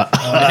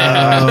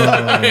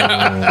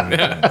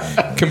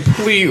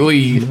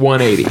 Completely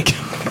 180.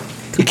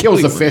 he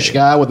kills the fish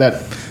guy with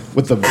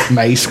the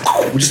mace,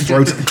 just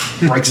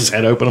breaks his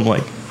head open. I'm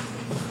like,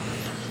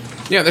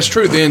 Yeah, that's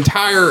true. The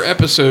entire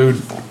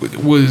episode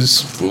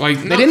was they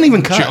didn't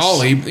even cuss.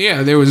 jolly.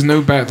 Yeah, there was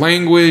no bad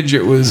language.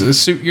 It was a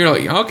suit. You're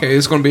like, okay,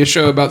 it's going to be a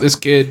show about this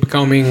kid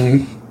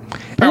becoming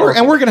powerful.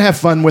 and we're gonna have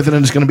fun with it,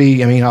 and it's gonna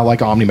be. I mean, I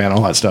like Omni-Man and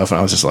all that stuff, and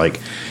I was just like,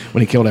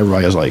 when he killed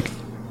everybody, I was like,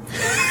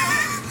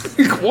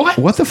 What?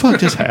 what the fuck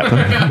just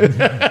happened?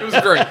 It was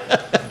great.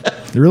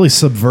 They really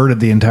subverted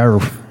the entire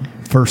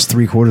first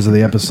 3/4 of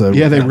the episode.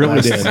 Yeah, they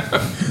really did.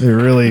 They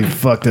really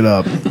fucked it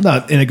up.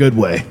 Not in a good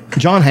way.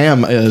 John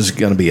Hamm is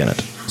gonna be in it.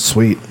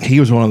 Sweet.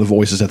 He was one of the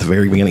voices at the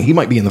very beginning. He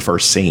might be in the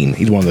first scene.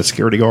 He's one of the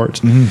security guards.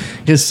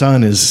 His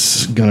son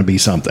is going to be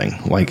something.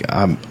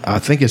 I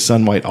think his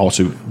son might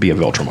also be a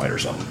Viltrumite or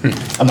something.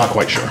 I'm not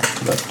quite sure.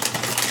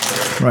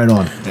 But Right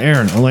on.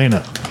 Aaron, Elena,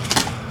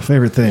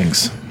 favorite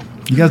things.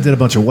 You guys did a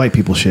bunch of white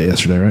people shit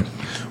yesterday, right?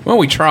 Well,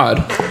 we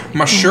tried.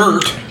 My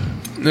shirt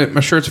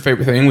My shirt's a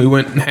favorite thing. We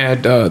went and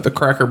had the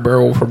Cracker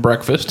Barrel for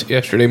breakfast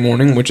yesterday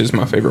morning, which is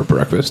my favorite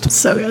breakfast.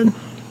 So good.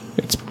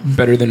 It's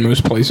better than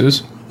most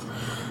places.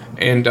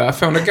 And I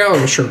found a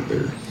Gallagher shirt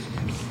there.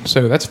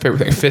 So that's a favorite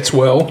thing. It fits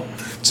well.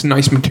 It's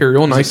nice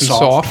material, nice and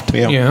soft.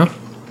 Yeah.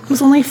 It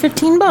was only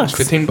 $15.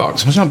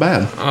 $15. It's not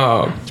bad.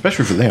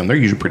 Especially for them. They're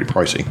usually pretty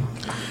pricey.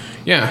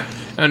 Yeah.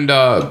 And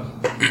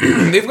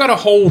they've got a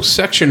whole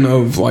section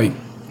of like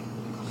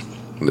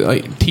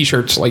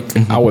t-shirts like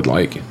I would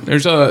like.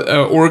 There's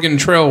a Oregon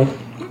Trail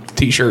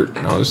t-shirt,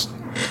 and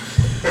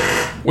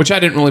which I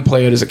didn't really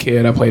play it as a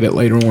kid. I played it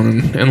later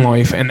on in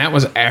life, and that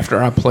was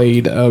after I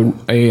played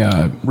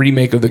a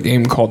remake of the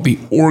game called The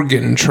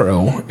Oregon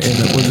Trail, and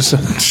it was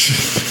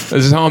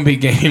a zombie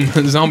game,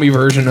 a zombie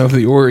version of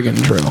The Oregon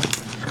Trail.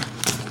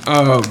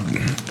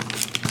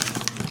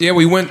 Yeah,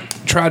 we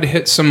tried to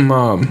hit some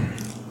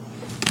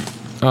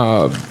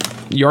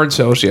yard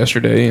sales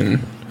yesterday, and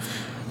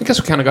I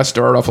guess we kind of got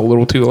started off a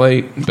little too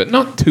late, but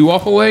not too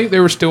awful late.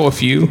 There were still a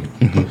few.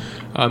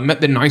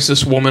 Met the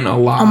nicest woman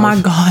alive. Oh my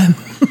God.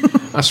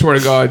 I swear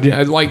to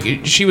God.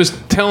 Like, she was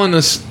telling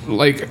us,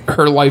 like,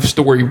 her life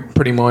story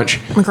pretty much.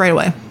 Like right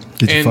away.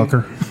 Did you And- fuck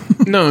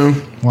her? No.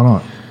 Why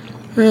not?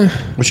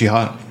 Was she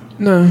hot?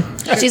 No.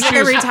 She's like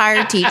a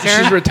retired She's a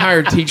teacher.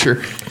 retired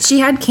teacher. She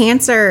had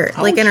cancer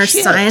like in her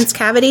shit. science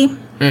cavity.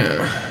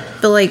 Yeah.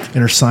 But like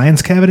In her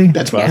science cavity?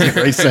 That's what I was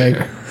going to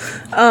say.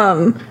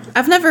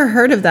 I've never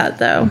heard of that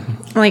though.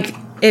 Like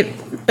it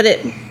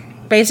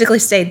basically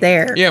stayed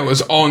there. Yeah, it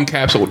was all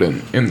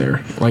encapsulated in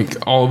there. Like,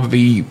 all of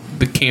the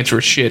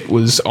cancerous shit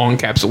was all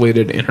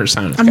encapsulated in her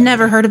sinus. I've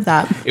never heard of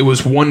that. It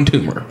was one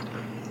tumor.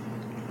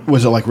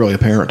 Was it like really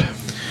apparent?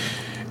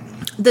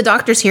 The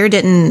doctors here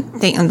didn't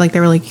think like they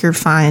were like, you're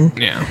fine.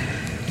 Yeah.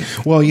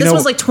 Well, This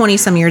was like 20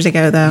 some years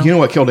ago though. you know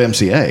what killed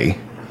MCA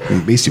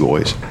and Beastie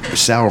Boys?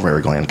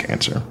 Salivary gland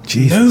cancer.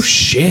 Jesus. No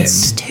shit.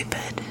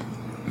 Stupid.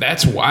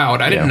 That's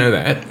wild. I didn't Yeah. know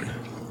that.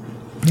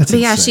 That's But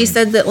yeah, she insane.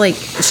 said that like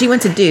she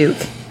went to Duke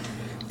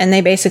and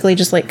they basically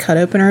just like cut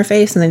open her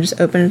face and they just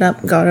opened it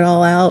up, got it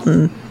all out,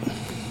 and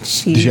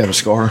Did she have a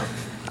scar?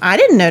 I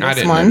didn't notice I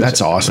didn't one. notice.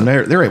 That's awesome.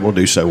 They're able to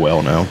do so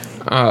well now.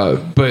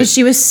 But But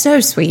she was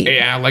so sweet.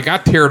 yeah, like, I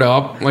teared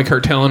up, like,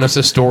 her telling us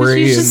a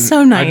story. She's just and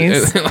so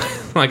nice.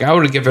 like, I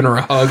would have given her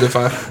a hug if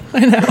I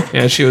know.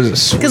 Yeah, she was a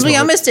sweet. Because we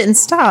almost didn't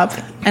stop,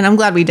 and I'm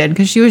glad we did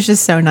because she was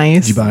just so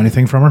nice. Did you buy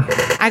anything from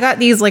her? I got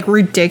these like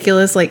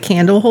ridiculous like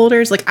candle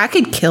holders. Like I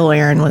could kill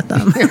Aaron with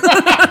them.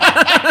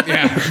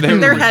 Yeah,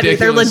 They're heavy.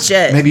 They're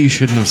legit. Maybe you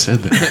shouldn't have said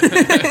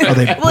that. Are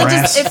they Well,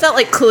 brass? it felt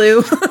like Clue.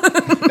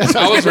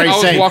 I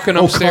was saying, walking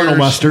 "Oh, upstairs. Colonel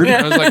Mustard."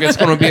 I was like, it's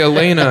going to be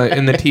Elena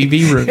in the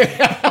TV room.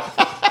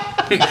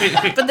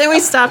 But then we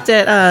stopped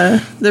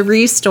at the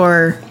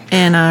Restore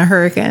in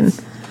Hurricane, and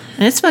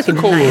it's fucking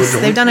cool nice.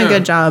 little They've done a joint.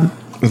 good job.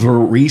 The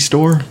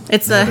Restore?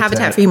 It's the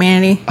Habitat for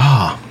Humanity.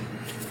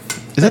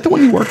 Is that the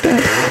one you worked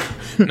at?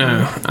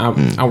 No,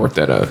 I worked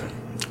at a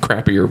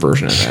crappier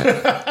version of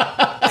that.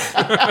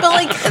 But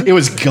like It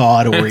was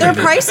God their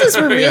oriented. prices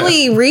were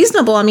really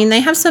reasonable. I mean, they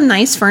have some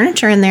nice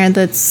furniture in there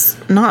that's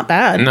not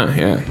bad. No,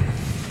 yeah.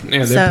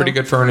 Yeah, they're So- pretty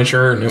good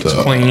furniture, and it was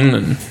clean,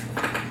 and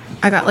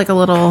I got like a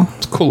little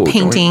it's a cool little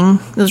painting.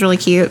 It was really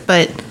cute.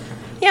 But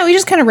yeah, we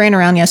just kind of ran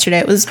around yesterday.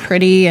 It was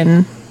pretty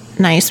and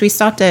nice. We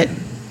stopped at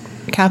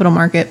Capital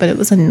Market, but it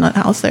was a nut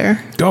house there.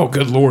 joint. Oh,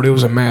 good Lord. It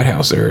was a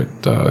madhouse there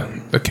at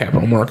the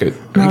Capital Market.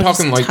 I I'm was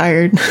talking just like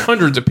tired.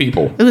 hundreds of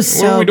people. It was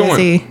What are so we doing?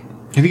 busy.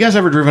 Have you guys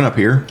ever driven up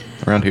here?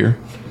 Around here?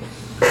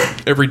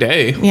 Every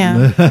day.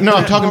 Yeah. No,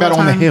 I'm talking All about the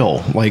on the time.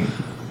 hill. Like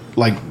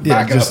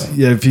yeah, back up.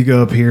 yeah. If you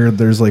go up here,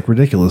 there's like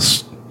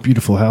ridiculous,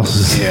 beautiful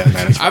houses. Yeah,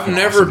 man. It's I've fucking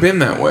never awesome. been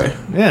that way.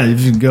 Yeah,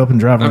 if you go up and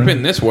drive I've around.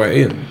 been this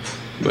way,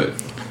 but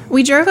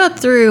We drove up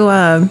through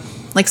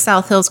like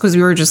South Hills because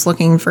we were just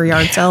looking for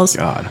yard sales.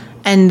 God.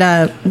 And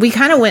we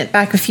kind of went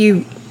back a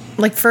few,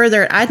 like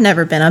further. I'd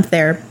never been up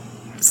there.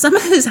 Some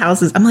of his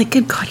houses, I'm like,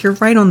 good God, you're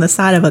right on the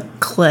side of a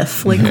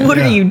cliff. Like, what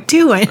are you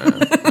doing?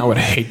 I would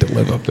hate to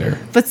live up there.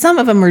 But some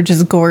of them are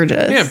just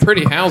gorgeous. Yeah,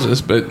 pretty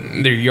houses, but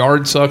their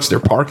yard sucks,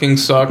 their parking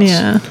sucks.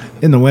 Yeah.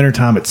 In the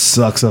wintertime, it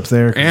sucks up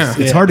there. 'cause Yeah. it's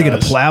Yeah, hard to it get a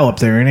does. plow up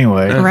there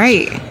anyway.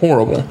 Right.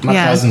 Horrible. My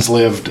Yeah. cousins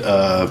lived.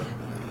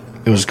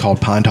 It was called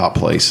Pine Top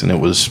Place, and it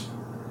was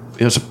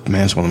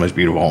man, it's one of the most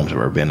beautiful homes I've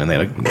ever been in. They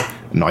had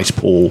a nice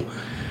pool.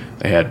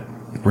 They had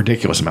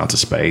ridiculous amounts of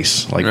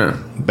space, like Yeah.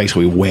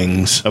 basically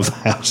wings of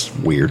the house.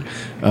 Weird,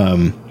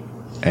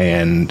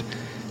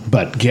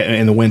 but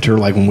in the winter,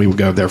 like when we would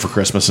go there for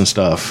Christmas and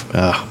stuff,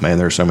 man,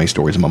 there are so many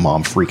stories of my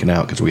mom freaking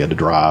out because we had to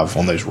drive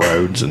on those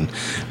roads, and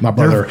my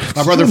brother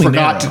extremely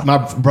forgot. narrow. My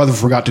brother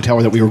forgot to tell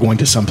her that we were going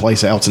to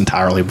someplace else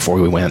entirely before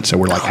we went, so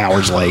we're like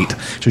hours late.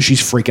 So she's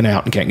freaking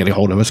out and can't get a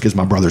hold of us because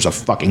my brother's a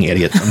fucking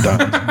idiot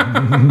sometimes.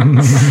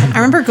 I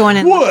remember going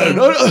in. What?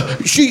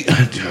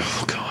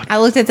 Oh God. I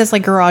looked at this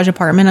like garage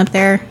apartment up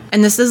there,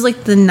 and this is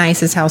like the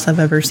nicest house I've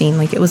ever seen.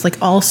 Like it was like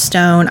all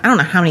stone. I don't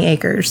know how many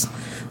acres.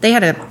 They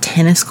had a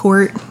tennis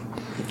court.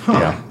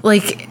 Yeah.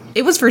 Like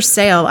it was for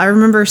sale. I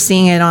remember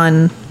seeing it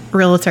on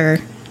Realtor.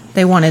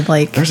 They wanted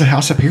like There's a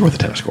house up here with a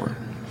tennis court.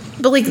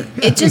 But like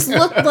it just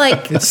looked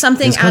like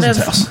something his out of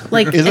cousin's house.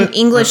 like Is an it?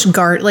 English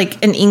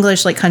like an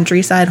English like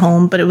countryside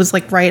home, but it was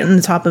like right on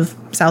the top of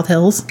South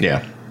Hills.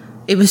 Yeah.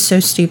 It was so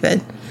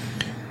stupid.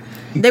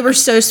 They were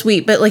so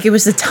sweet, but like it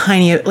was a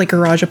tiny like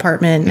garage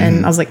apartment,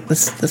 and I was like,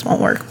 this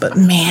won't work. But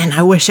man,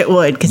 I wish it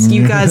would because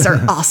you guys are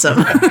awesome.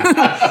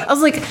 I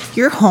was like,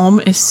 your home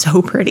is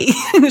so pretty.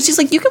 She's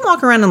like, you can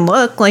walk around and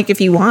look like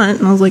if you want,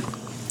 and I was like,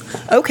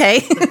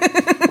 okay.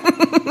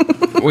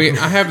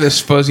 I have this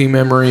fuzzy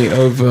memory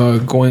of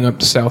going up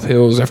to South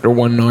Hills after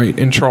one night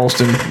in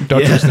Charleston.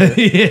 Dutch was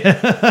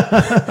there.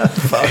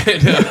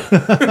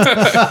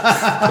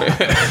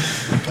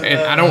 And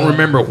I don't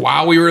remember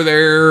why we were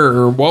there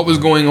or what was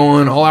going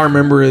on. All I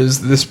remember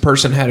is this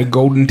person had a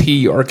Golden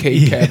Tee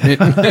arcade cabinet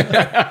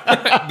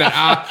that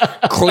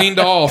I cleaned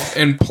off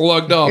and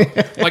plugged up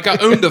like I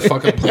owned the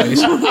fucking place.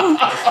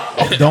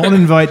 Don't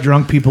invite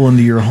drunk people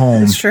into your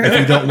home true. if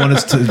you don't want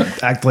us to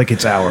act like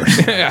it's ours.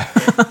 Yeah,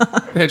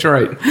 that's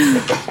right.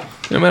 I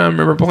mean, I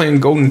remember playing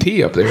Golden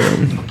Tee up there.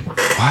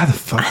 Why the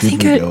fuck did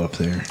think we it- go up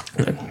there?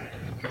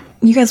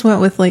 You guys went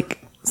with like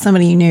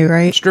somebody you knew,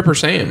 right? Stripper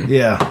Sam.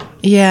 Yeah.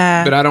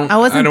 Yeah, But I don't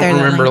wasn't there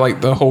that remember night.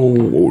 like the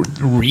whole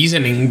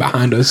reasoning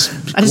behind us.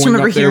 I just going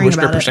remember up there hearing with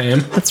about Stripper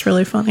it. Sam. That's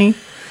really funny.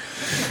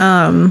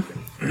 I'm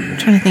trying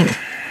to think.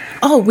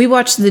 Oh, we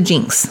watched The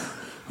Jinx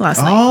last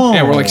night. Oh.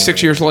 Yeah, we're like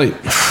 6 years late.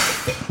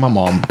 My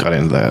mom got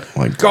into that.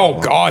 Like,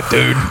 Oh God,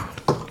 dude!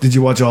 Did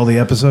you watch all the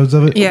episodes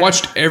of it? Yeah.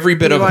 Watched every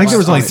bit We of it. I think there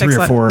was watched like all 3 or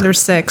six 4. There's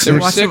 6. There We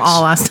were watched them 6?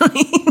 all last night.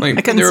 I Like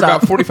couldn't they were stop.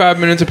 about 45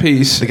 minutes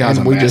apiece. the guy's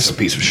a and we massive just,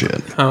 piece of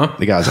shit. Huh?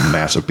 The guy's a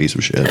massive piece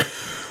of shit.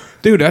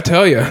 dude. I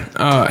tell you,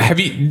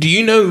 do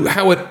you know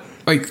how it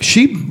like?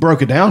 She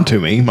broke it down to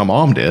me. My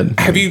mom did.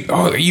 Have you?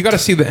 Oh, you got to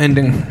see the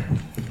ending.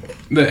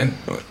 The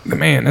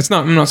man. That's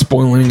not. I'm not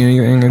spoiling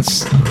anything.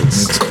 It's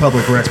It's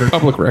public record.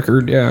 public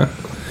record. Yeah.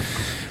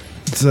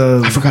 It's,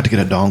 I forgot to get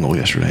a dongle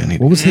yesterday. I need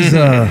what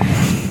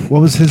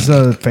was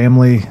his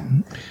family?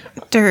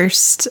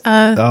 Durst.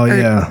 Oh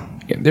yeah.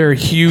 Yeah, they're a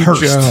huge.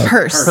 Hearst.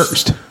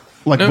 Hearst.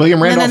 like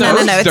William Randolph. no,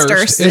 Hearst? it's Durst.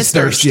 Durst. It's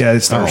Thirst. Yeah,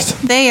 it's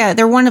Thirst.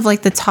 They're one of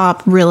like the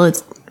top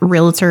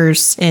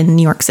realtors in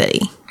New York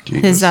City.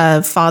 His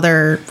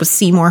father was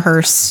Seymour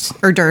Hearst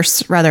or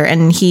Durst rather,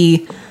 and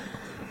he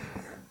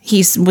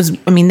was.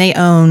 I mean, they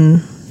own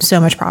so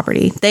much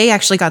property. They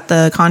actually got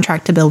the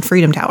contract to build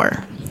Freedom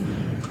Tower.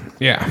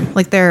 Yeah.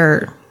 Like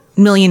they're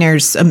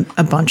millionaires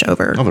a bunch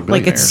over. Oh, they're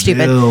Like it's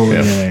stupid.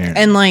 Billionaire.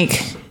 And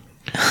like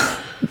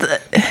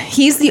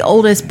he's the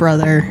oldest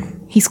brother.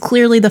 He's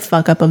clearly the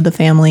fuck up of the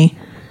family.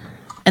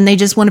 And they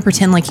just want to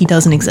pretend like he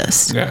doesn't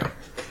exist. Yeah.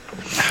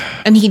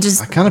 And he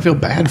just I kind of feel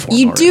bad for him.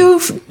 you already.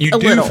 do You a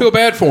do little. feel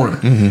bad for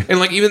him, and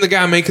like even the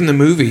guy making the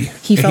movie,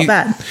 He felt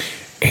bad.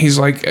 He's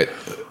like,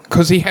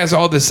 because he has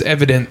all this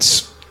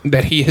evidence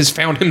that he has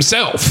found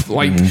himself.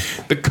 Like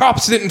the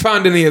cops didn't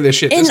find any of this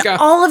shit. In This guy,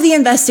 all of the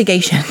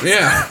investigations,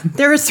 yeah,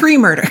 there are 3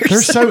 murders.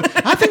 They're so.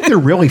 I think they're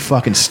really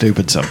fucking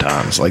stupid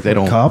sometimes. Like they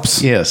don't.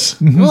 Cops? Yes.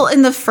 Well,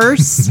 in the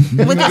first with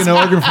Making this, no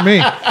argument for me.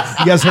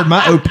 You guys heard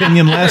my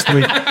opinion last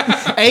week.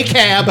 A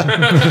cab.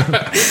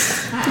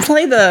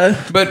 play the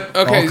but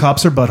okay. All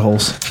cops are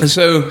buttholes.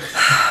 So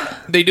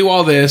they do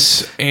all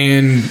this,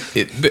 and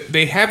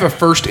they have a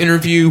first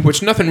interview,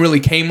 which nothing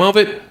really came of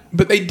it.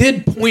 But they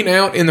did point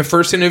out in the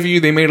first interview,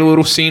 they made a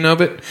little scene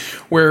of it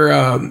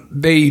where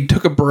they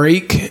took a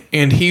break,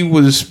 and he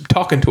was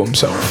talking to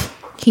himself.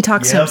 he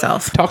talks to Yep.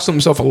 himself. Talks to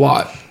himself a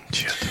lot.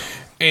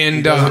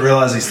 And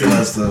realize he still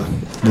has the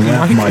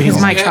laugh mic His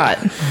on. mic's hot.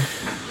 And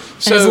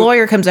so, his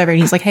lawyer comes over and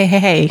he's like,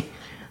 hey,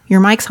 your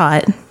mic's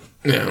hot.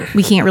 yeah,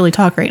 We can't really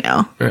talk right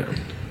now. yeah.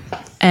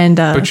 And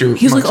But your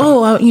he was like, mic's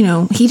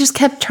oh, he just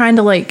kept trying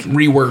to like,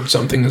 Reword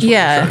something is what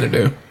Yeah. he's trying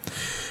to do.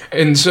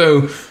 And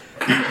so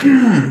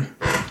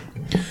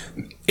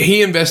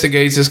he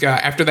investigates this guy.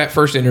 After that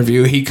first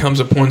interview, he comes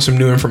upon some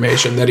new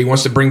information that he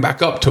wants to bring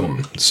back up to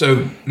him.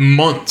 So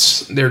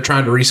months they're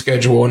trying to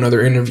reschedule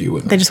another interview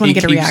with him. They just wanna He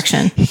get a keeps-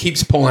 reaction. He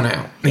keeps pulling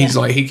out. He's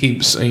like, he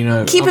keeps,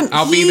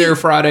 I'll be he- there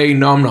Friday.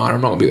 No, I'm not.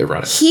 I'm not gonna be there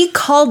Friday. he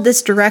called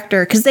this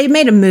director because they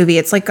made a movie.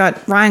 It's like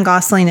got Ryan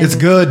Gosling. And It's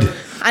good.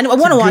 I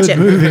want to watch good it.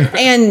 movie.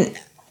 And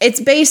it's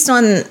based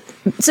on.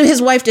 So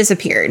his wife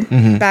disappeared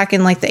back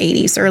in like the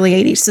 80s, early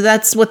 80s. So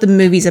that's what the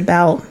movie's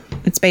about.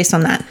 It's based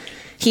on that.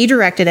 He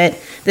directed it.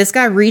 This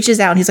guy reaches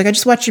out and he's like, I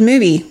just watched your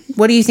movie.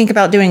 What do you think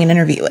about doing an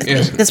interview with me?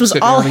 Yes, This was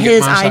sit all down and get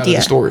his my side of the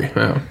idea. story.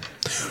 Yeah.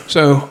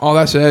 So all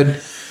that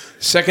said,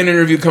 second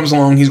interview comes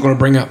along. He's going to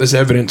bring out this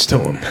evidence to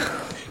him.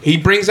 He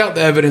brings out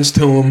the evidence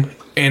to him,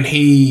 and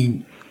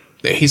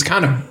he's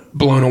kind of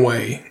blown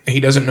away. He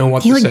doesn't know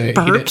what He, to like, say.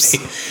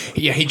 burps.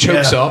 He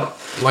chokes Yeah. up.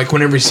 Like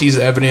whenever he sees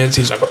the evidence,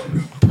 he's like,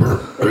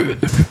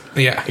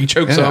 yeah, he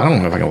chokes Yeah, up. I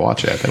don't know if I can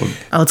watch that. That would.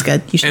 Oh, it's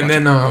good. You should.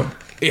 And watch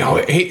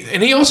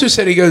then, he also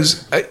said, he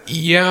goes,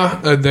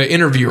 the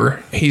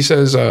interviewer, he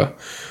says, I'm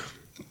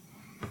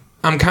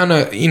kind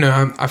of,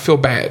 I feel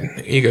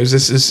bad. He goes,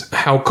 this is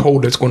how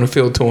cold it's going to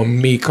feel to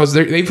me, because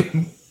they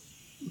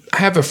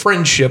have a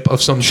friendship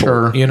of some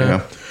sort,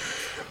 Yeah.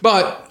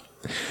 But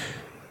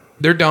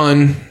they're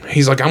done.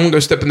 He's like, I'm gonna go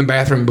step in the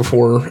bathroom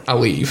before I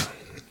leave,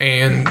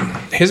 and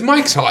his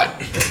mic's hot,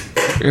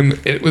 and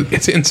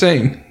it's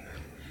insane.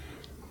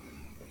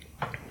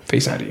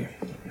 Face ID.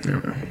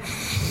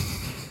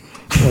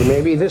 Well,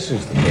 maybe this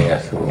is the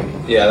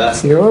bathroom. Yeah,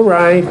 that's. You're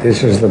right.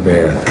 This is the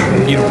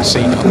bathroom. You don't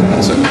see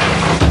nothing. So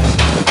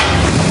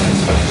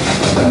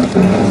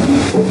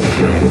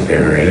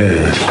There it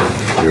is.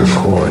 You're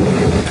caught.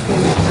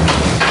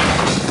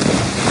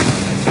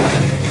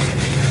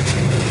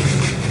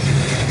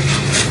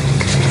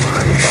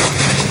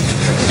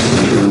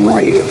 You're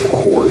right, of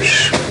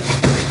course.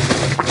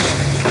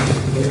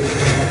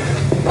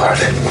 But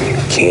you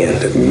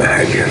can't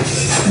imagine.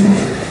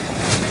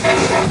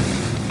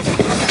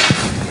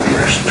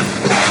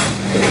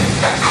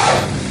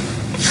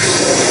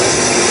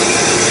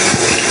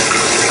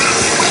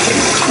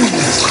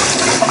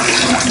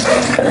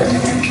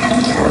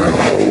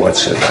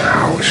 What's in the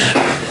house?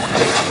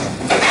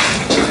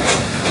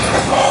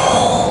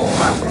 Oh,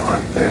 I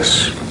want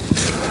this.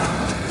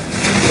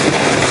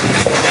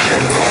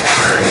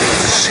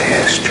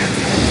 Disaster.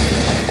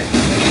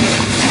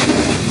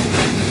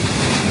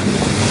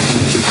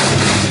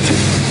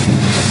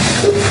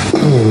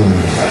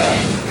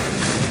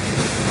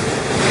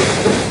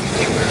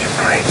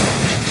 Right.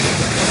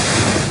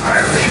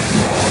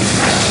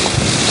 Irish.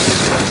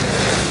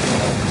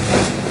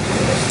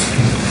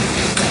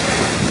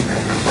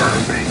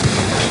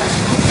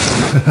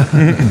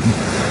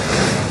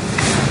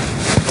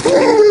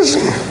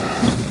 Listen,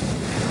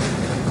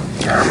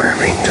 I'm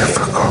having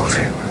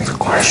difficulty with the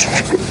question.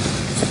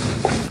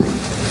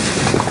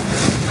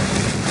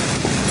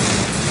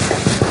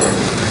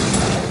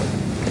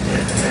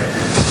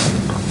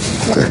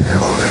 What the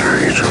hell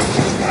did I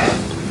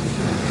do?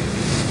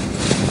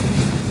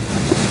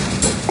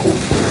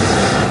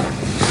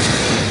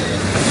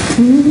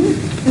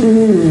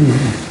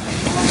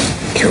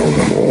 Kill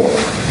them all,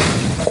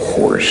 of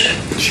course.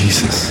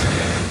 Jesus.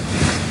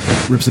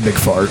 Rips a big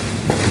fart.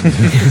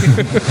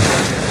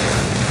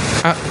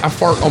 I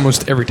fart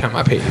almost every time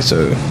I pee.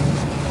 So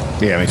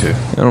Yeah, me too.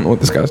 I don't know what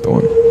this guy's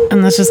doing.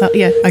 And that's just how,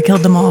 I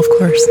killed them all, of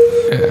course.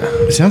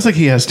 It sounds like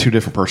he has two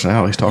different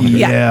personalities talking to you.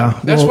 Yeah.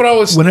 That's what I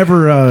was-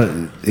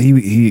 Whenever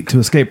he to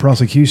escape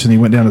prosecution, he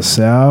went down to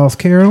South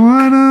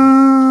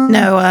Carolina,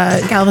 No,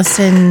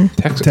 Galveston,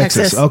 Texas.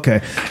 Texas.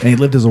 Okay, and he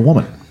lived as a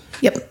woman.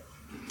 Yep.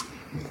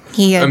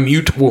 He A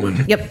mute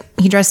woman. Yep.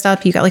 He dressed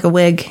up. He got like a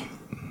wig.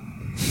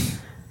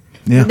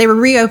 Yeah, They were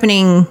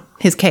reopening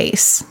his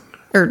case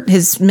or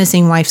his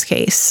missing wife's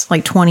case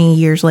like 20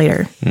 years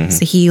later.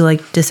 So he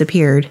like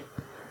disappeared.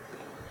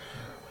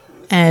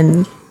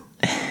 And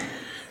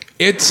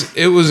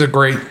It was a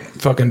great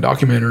fucking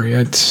documentary.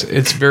 It's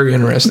very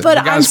interesting. but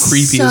the guy's I'm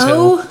creepy so, as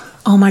hell.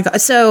 Oh my god.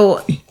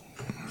 So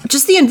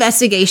just the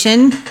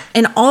investigation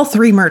in all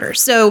three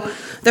murders. So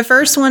the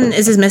first one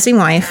is his missing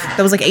wife.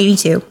 That was like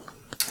 82.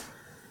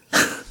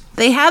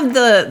 They have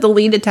the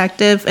lead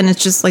detective, and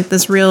it's just like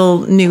this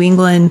real New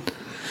England.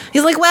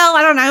 He's like, well,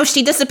 I don't know.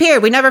 She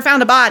disappeared. We never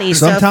found a body.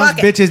 So sometimes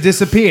fuck it. bitches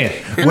disappear.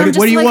 I'm What just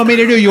do you like- want me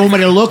to do? You want me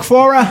to look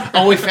for her?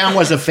 All we found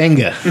was a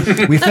finger.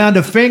 We found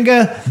a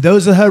finger.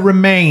 Those are her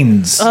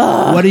remains.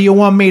 What do you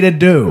want me to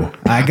do?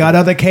 I got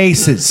other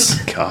cases.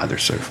 God, they're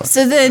so fucking.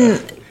 So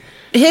then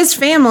his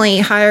family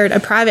hired a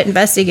private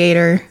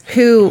investigator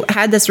who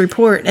had this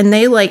report, and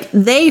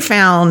they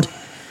found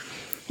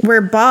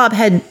where Bob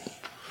had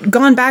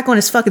gone back on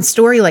his fucking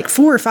story like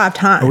 4 or 5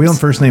 times. Are we on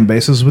first name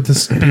basis with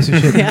this piece of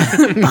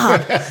shit?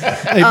 Bob.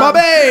 Hey,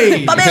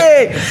 Bobby!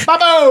 Bobby!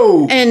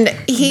 Babo! And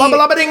he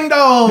Baba ding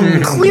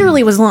dong!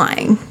 clearly was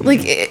lying.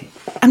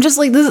 I'm just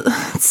like, this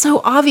it's so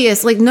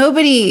obvious. Like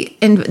nobody,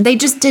 and they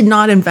just did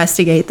not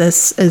investigate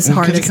this as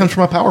hard Because as he comes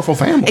from a powerful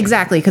family.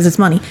 Exactly, because it's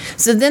money.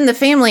 So then the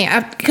family,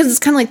 because it's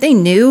kind of like they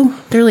knew,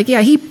 they're like,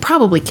 yeah, he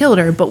probably killed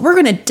her, but we're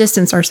going to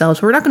distance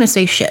ourselves. We're not going to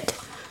say shit.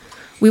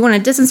 We want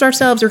to distance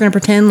ourselves. We're going to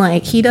pretend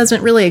like he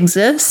doesn't really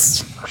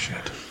exist. Oh,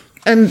 shit.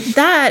 And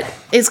that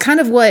is kind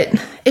of what,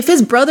 if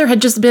his brother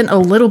had just been a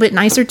little bit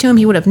nicer to him,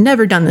 he would have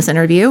never done this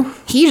interview.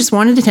 He just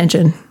wanted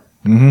attention.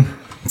 Mm-hmm.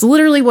 It's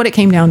literally what it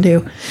came down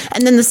to.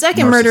 And then the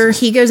second murder,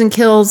 he goes and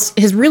kills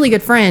his really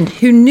good friend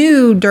who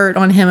knew dirt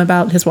on him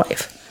about his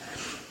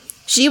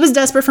wife. She was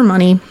desperate for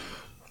money.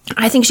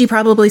 I think she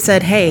probably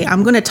said, hey,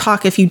 I'm going to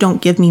talk if you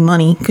don't give me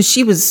money.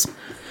 Because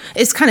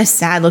it's kind of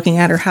sad looking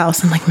at her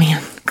house. I'm like,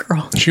 man,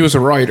 girl. She was a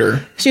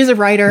writer. She was a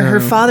writer. Her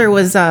father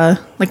was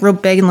like real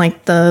big in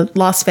like the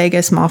Las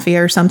Vegas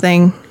mafia or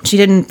something. She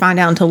didn't find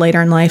out until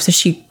later in life. So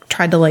she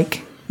tried to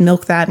like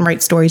milk that and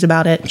write stories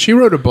about it. She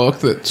wrote a book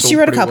that sold She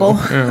wrote a pretty couple.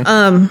 well.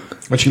 Yeah.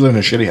 But she lived in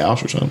a shitty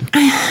house or something.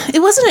 It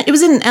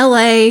was in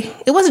LA.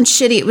 It wasn't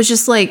shitty. It was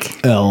just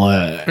like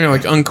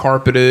Like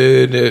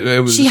uncarpeted. It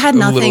was. she had a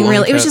little nothing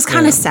really. It was unkept, just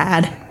kind of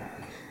sad.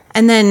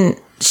 And then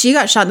she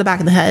got shot in the back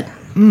of the head.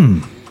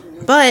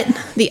 But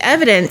the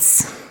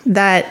evidence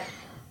that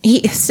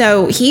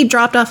he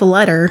dropped off a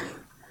letter,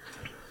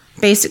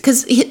 basically,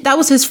 because that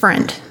was his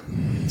friend.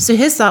 So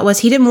his thought was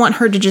he didn't want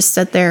her to just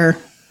sit there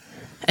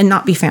and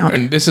not be found.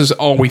 And this is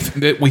all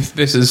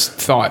this is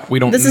thought. We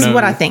don't. This is know.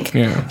 what I think.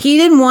 Yeah. He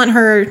didn't want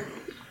her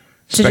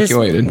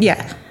Speculated.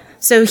 Yeah.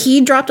 So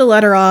he dropped a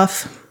letter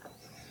off,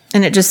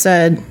 and it just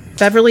said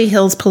Beverly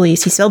Hills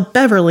Police. He spelled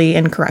Beverly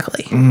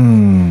incorrectly.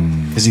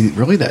 Is he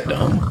really that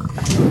dumb?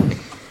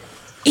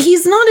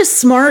 He's not as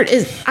smart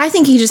as I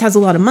think. He just has a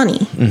lot of money.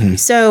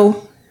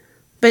 So,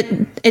 but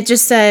it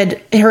just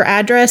said her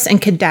address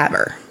and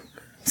cadaver.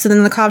 So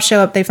then the cops show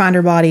up. They find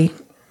her body.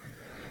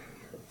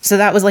 So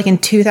that was like in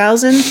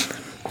 2000,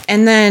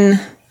 and then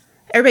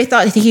everybody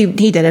thought he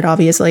did it.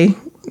 Obviously,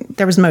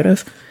 there was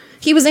motive.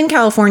 He was in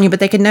California, but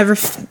they could never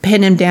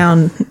pin him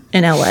down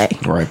in LA.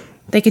 Right.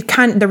 They could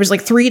there was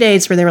like 3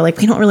 days where they were like,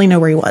 we don't really know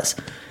where he was.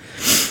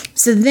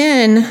 So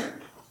then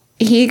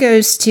he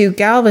goes to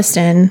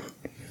Galveston,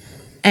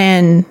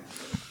 and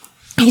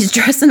he's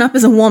dressing up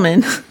as a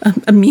woman,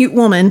 a mute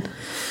woman,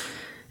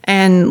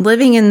 and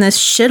living in this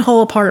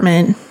shithole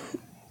apartment.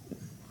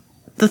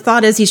 The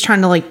thought is he's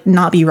trying to like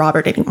not be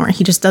Robert anymore.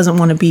 He just doesn't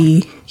want to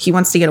be. He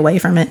wants to get away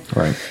from it,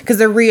 Right. Because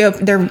they're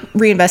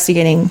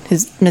reinvestigating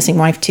his missing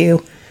wife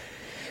too.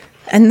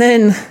 And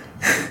then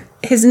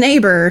his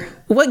neighbor.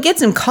 What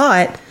gets him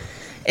caught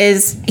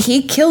is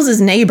he kills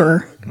his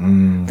neighbor,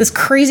 this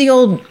crazy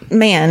old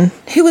man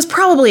who was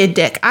probably a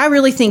dick. I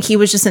really think he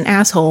was just an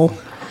asshole,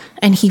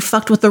 and he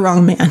fucked with the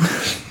wrong man.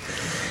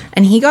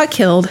 And he got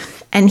killed,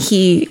 and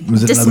he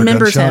Was it another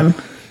dismembers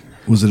gunshot? him.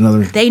 Was it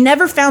another? They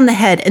never found the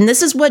head, and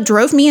this is what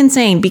drove me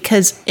insane,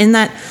 because in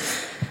that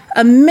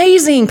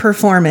amazing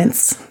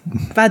performance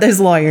by those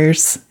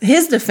lawyers,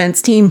 his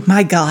defense team,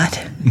 my God,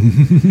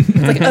 it's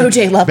like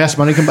OJ level. Best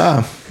money can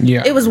buy.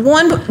 Yeah. It was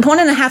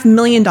 $1.5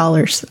 million.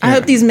 I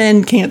hope these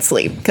men can't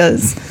sleep,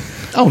 because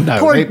Oh no.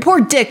 poor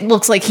Dick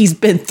looks like he's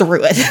been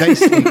through it. They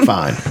sleep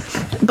fine.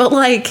 But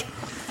like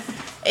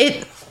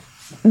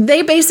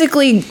they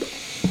basically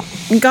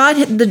got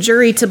the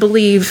jury to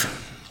believe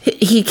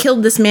he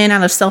killed this man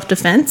out of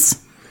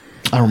self-defense.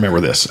 I remember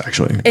this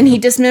actually. And he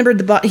dismembered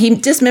the body. He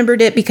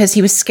dismembered it because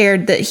he was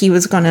scared that he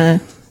was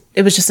gonna.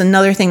 It was just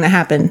another thing that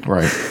happened.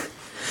 Right.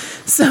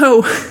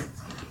 So,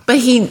 but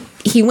he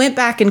went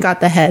back and got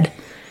the head.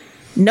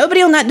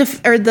 Nobody on that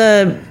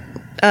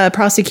the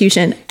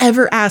prosecution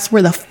ever asked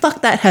where the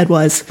fuck that head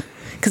was,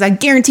 because I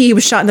guarantee he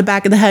was shot in the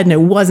back of the head and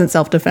it wasn't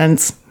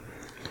self-defense.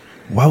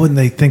 Why wouldn't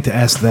they think to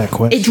ask that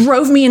question? It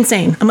drove me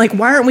insane. I'm like,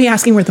 why aren't we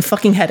asking where the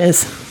fucking head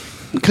is?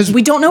 Because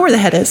We don't know where the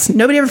head is.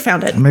 Nobody ever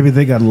found it. Maybe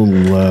they got a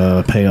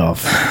little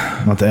payoff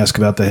not to ask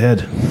about the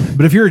head.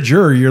 But if you're a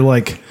juror, you're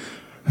like,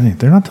 hey,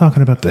 they're not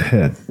talking about the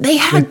head. They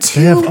had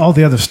They have all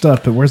the other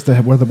stuff, but where's the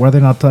head? Why are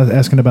they not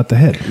asking about the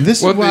head?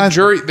 this Well, is why the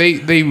jury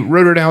they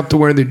wrote it out to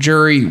where the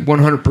jury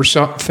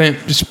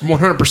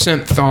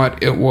 100%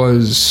 thought it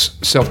was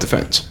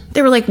self-defense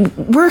They were like,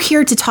 we're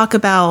here to talk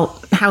about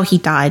how he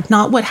died,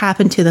 not what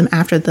happened to them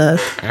after the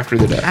after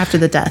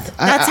the death.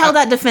 That's how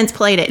that defense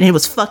played it, and it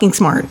was fucking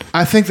smart.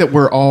 I think that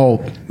we're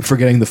all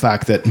forgetting the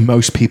fact that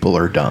most people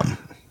are dumb.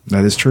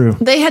 That is true.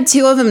 They had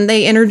two of them.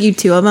 They interviewed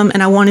two of them,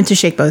 and I wanted to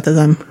shake both of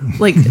them.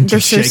 Like, they're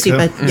so Shake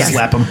stupid. them, Yes.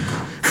 slap them.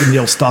 And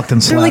yell Stockton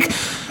They're slap. like,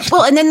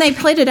 well, and then they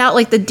played it out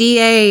like the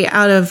DA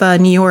out of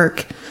New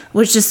York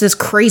was just this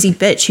crazy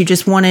bitch who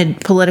just wanted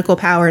political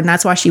power, and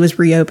that's why she was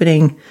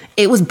reopening.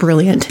 It was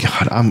brilliant.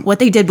 God, What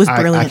they did was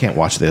brilliant. I can't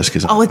watch this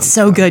because Oh, it's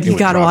so good. You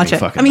got to watch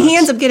it. I mean, he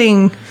ends up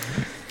getting.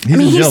 He's in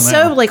jail he's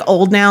now. so like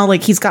old now.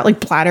 Like he's got like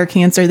bladder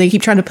cancer. They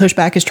keep trying to push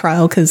back his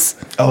trial because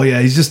Oh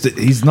yeah,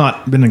 he's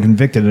not been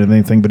convicted of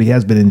anything, but he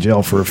has been in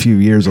jail for a few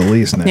years at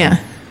least now. yeah,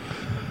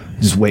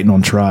 Just waiting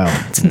on trial.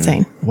 it's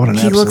insane. What an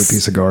He absolute looks-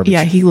 piece of garbage.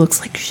 Yeah, he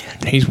looks like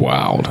shit. He's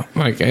wild.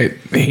 Like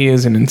he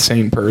is an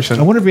insane I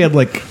person. wonder if he had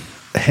like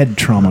head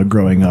trauma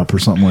growing up or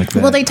something like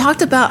that. Well, they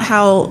talked about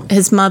how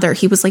his mother.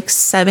 He was like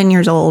 7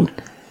 years old.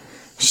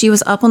 She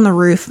was up on the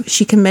roof.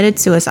 She committed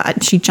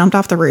suicide. She jumped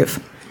off the roof.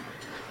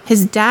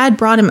 His dad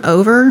brought him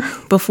over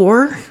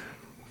before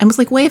and was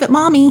like, "Wave at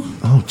mommy."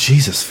 Oh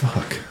Jesus,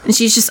 fuck. And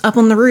she's just up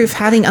on the roof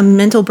having a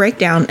mental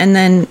breakdown. And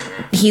then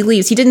he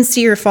leaves. He didn't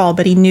see her fall,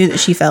 but he knew that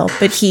she fell.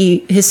 But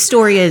his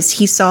story is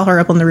he saw her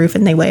up on the roof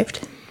and they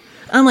waved.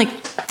 I'm like,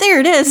 there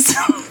it is.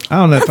 I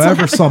don't know if I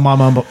ever saw my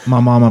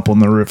mom up on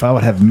the roof, I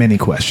would have many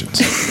questions.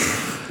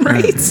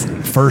 Right?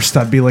 First,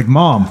 I'd be like,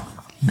 "Mom,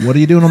 what are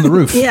you doing on the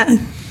roof? Yeah.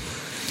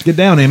 Get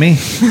down, Emmy."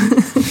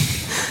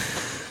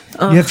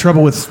 You have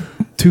trouble with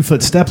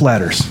 2-foot step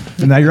ladders,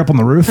 and now you're up on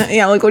the roof.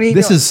 Yeah, like, what are you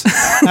This doing? is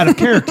out of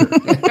character,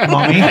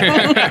 mommy.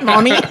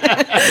 Mommy?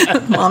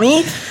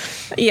 Mommy?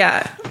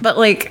 Yeah. But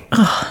like,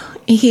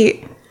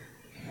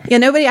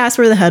 nobody asked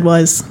where the head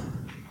was.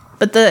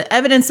 But the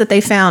evidence that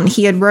they found,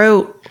 he had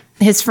wrote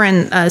his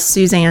friend,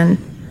 Suzanne,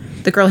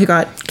 the girl who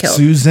got killed.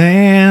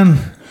 Suzanne,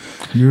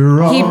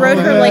 you're all He wrote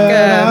her like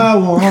I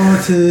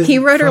wanted. He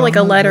wrote her like a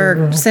from letter,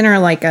 girl. sent her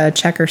like a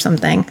check or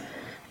something.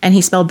 And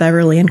he spelled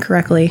Beverly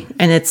incorrectly.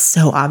 And it's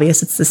so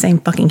obvious. It's the same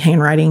fucking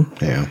handwriting.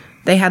 Yeah.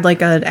 They had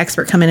like an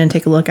expert come in and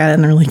take a look at it.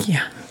 And they're like,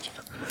 yeah.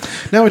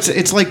 No,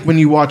 it's like when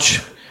you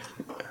watch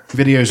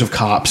videos of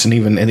cops and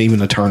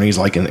even attorneys,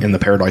 like in the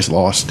Paradise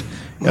Lost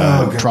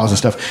trials and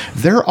stuff.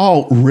 They're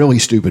all really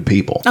stupid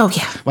people. Oh,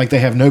 yeah. Like they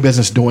have no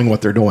business doing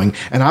what they're doing,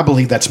 and I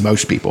believe that's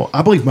most people.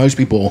 I believe most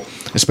people,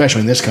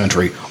 especially in this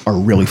country, are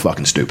really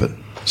fucking stupid.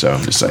 So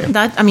I'm just saying.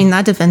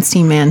 That defense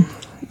team, man,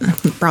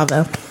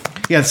 bravo.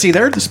 Yeah, see,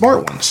 they're the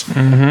smart ones.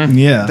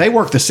 Yeah. They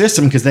work the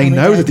system because they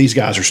know that these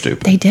guys are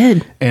stupid. They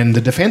did. And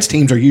the defense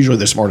teams are usually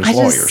the smartest I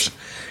just- lawyers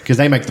because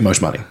they make the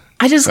most money.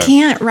 I just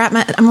can't wrap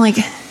my. I'm like,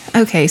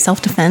 okay,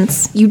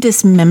 self-defense. You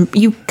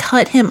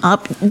cut him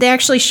up. They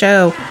actually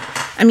show.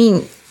 I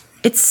mean,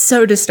 it's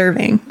so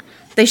disturbing.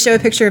 They show a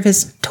picture of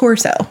his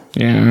torso.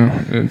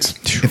 Yeah, it's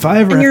If I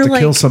ever And you're have to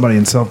kill like- somebody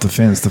in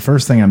self-defense, the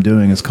first thing I'm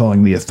doing is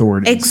calling the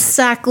authorities.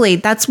 Exactly.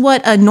 That's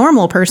what a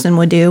normal person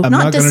would do. I'm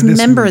Not gonna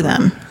dismember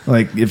them.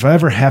 Like, if I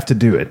ever have to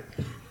do it,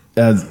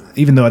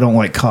 even though I don't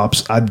like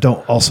cops, I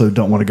don't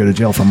want to go to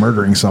jail for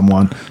murdering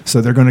someone.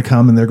 So they're going to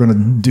come and they're going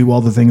to do all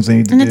the things they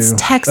need to And do. it's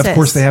Texas. Of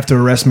course, they have to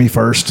arrest me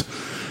first,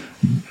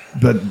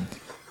 but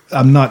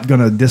I'm not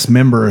going to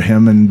dismember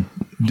him and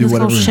do This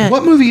whole whatever. shit.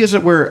 What movie is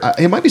it where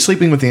it might be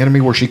Sleeping with the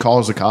Enemy, where she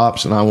calls the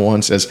cops and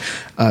 911 says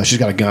she's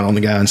got a gun on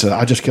the guy and says,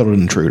 "I just killed an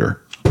intruder."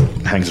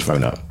 Hangs the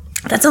phone up.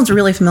 That sounds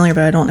really familiar,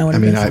 but I don't know what I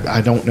it mean, is.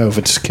 I don't know if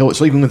it's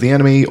Sleeping with the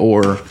Enemy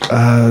or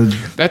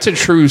that's a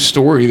true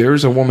story.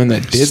 There's a woman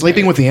that did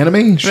Sleeping with the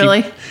Enemy.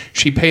 Really?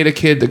 She paid a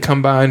kid to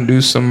come by and do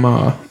some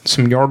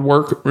yard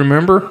work.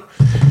 Remember?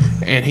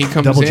 And he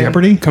comes Double in,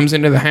 Jeopardy? comes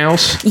into the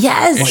house.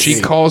 Yes. And she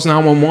calls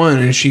 911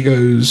 and she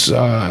goes,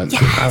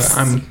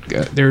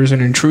 "There's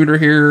an intruder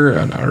here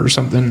or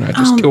something. I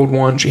just killed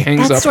one." She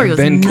hangs That up story and was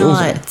then kills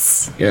him.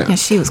 nuts. Yeah.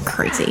 She was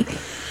crazy.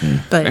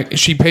 But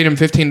She paid him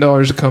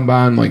 $15 to come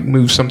by and like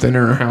move something in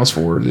her house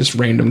for her, this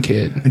random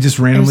kid. And just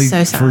randomly,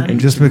 so sad.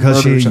 just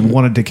because Murder she somebody.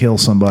 wanted to kill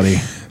somebody.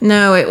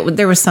 no,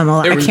 there was some.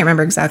 I There was- can't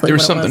remember exactly. There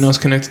was what something it else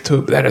connected to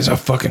it, but that is a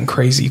fucking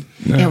crazy.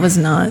 It was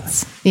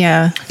nuts.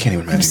 Yeah. I can't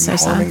even imagine so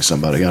sad. harming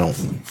somebody. I don't.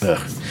 Ugh.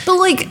 But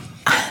like,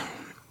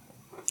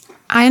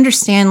 I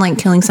understand like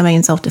killing somebody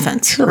in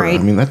self-defense, Sure, right?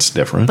 I mean that's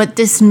different. But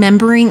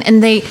dismembering,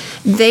 and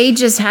they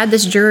just had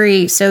this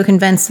jury so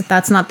convinced that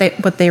that's not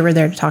what they were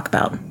there to talk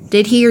about.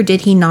 Did he or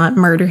did he not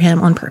murder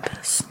him on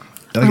purpose?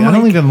 Like, I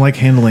don't even like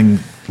handling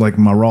like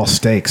my raw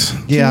steaks.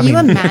 yeah, Can you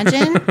I mean,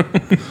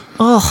 imagine?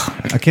 Oh,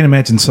 I can't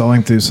imagine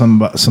sawing through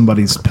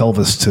somebody's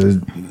pelvis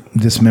to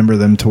dismember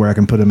them to where I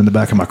can put them in the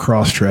back of my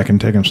cross track and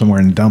take them somewhere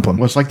and dump them.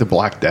 well, it's like the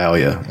Black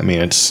Dahlia. I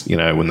mean, it's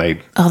when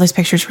they. oh, those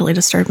pictures really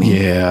disturb me.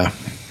 Yeah,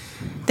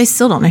 They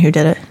still don't know who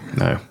did it.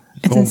 no,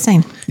 It's Well,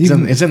 insane.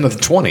 It's in the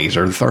 20s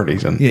or the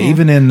 30s, and Yeah,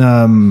 even in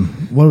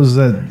what was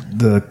that?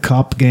 The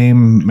cop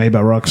game made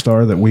by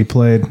Rockstar that we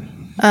played.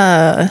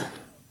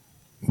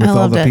 With all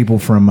loved the it. people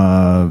from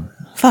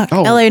Fuck.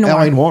 oh, L.A. Noire.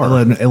 L.A.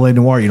 Noir. LA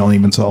Noir, you don't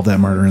even solve that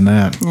murder in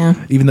that. Yeah.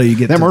 Even though you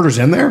get That to- murder's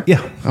in there.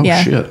 Yeah. Oh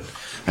Yeah. shit,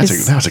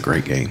 that was a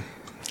great game.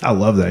 I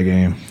love that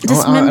game.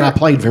 Dismember- I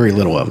played very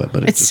little of it,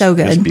 but it's so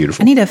good. It's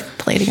beautiful. I need to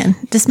play it again. They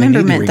need to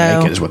Dismemberment, remake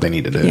though. it is what they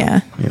need to do.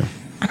 Yeah. yeah.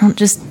 I don't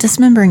just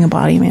dismembering a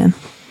body, man.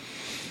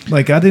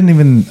 Like I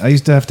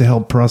used to have to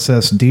help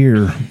process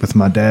deer with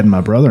my dad and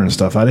my brother and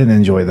stuff. I didn't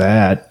enjoy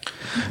that.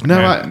 No,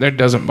 That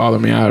doesn't bother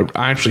me. I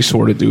actually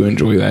sort of do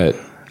enjoy that.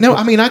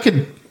 I mean,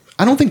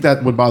 I don't think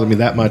that would bother me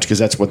that much because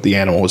that's what the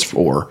animal is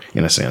for,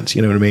 in a sense.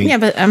 You know what I mean? Yeah,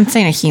 but I'm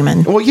saying a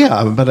human. Well,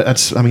 yeah, but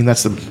that's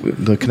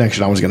the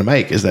connection I was going to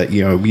make is that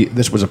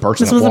this was a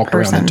person This that was a walked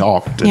around and person.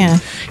 talked,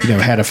 and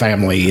Yeah. had a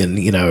family, and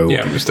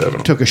Yeah, most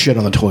definitely. took a shit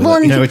on the toilet. Well,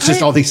 and he it's just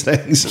put- all these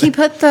things. He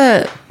put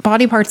the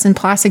body parts in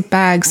plastic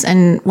bags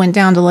and went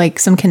down to like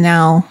some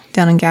canal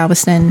down in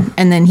Galveston,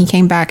 and then he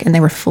came back and they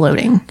were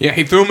floating. Yeah,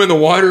 he threw him in the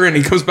water and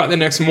he comes back the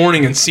next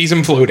morning and sees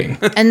him floating.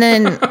 And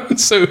then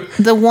So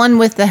the one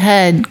with the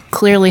head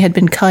clearly had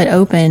been cut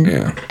open,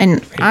 Yeah.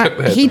 and He took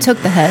the head. he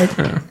took the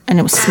head, and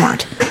it was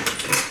smart.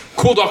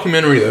 cool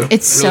documentary though.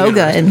 It's Really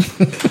so nice.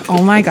 good.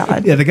 Oh my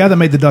god. Yeah, the guy that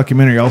made the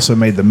documentary also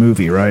made the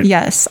movie, right?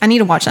 Yes, I need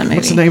to watch that movie.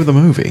 What's the name of the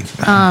movie?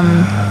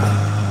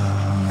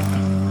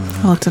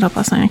 I looked it up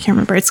last night. I can't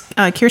remember. It's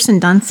Kirsten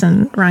Dunst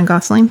and Ryan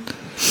Gosling.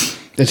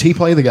 Does he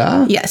play the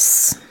guy?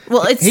 Yes.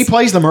 Well, it's He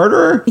plays the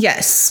murderer?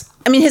 yes.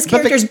 I mean, his But the-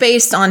 character's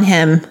based on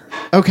him.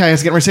 Okay, I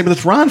was getting ready to say, but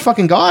it's Ryan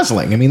fucking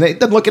Gosling. I mean, it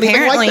doesn't look anything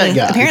Apparently, like that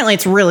guy. apparently,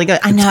 it's really good.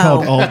 I It's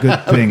called know. All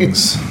Good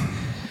Things.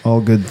 All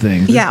Good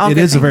Things. Yeah, All it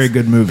Good is a very Things.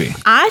 good movie.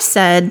 I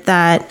said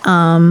that.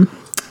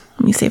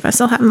 Let me see if I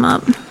still have him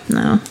up.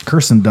 No,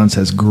 Kirsten Dunst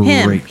has great.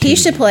 him. He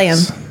should play him.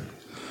 titties.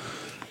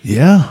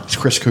 Yeah, It's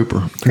Chris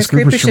Cooper. Chris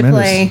Cooper's Cooper should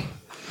tremendous. play.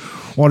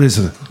 What is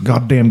a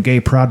goddamn gay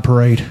pride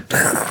parade?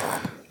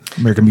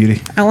 American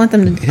Beauty. I want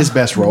them to. His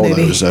best role, though,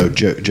 Maybe. is Joe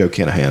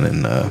Kinahan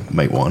in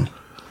Mate 1.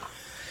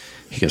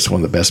 He gets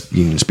one of the best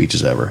union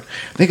speeches ever.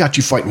 They got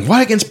you fighting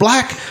white against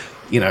black,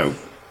 He's a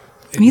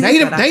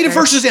native good actor.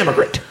 versus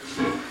immigrant.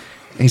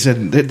 He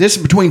said, this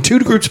is between two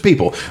groups of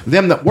people,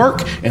 them that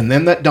work and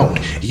them that don't.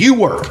 You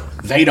work,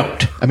 they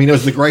don't. I mean, it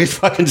was the greatest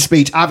fucking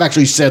speech. I've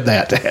actually said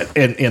that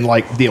in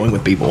like dealing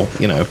with people,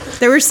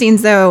 There were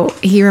scenes though.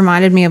 He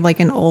reminded me of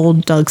like an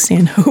old Doug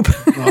Stanhope.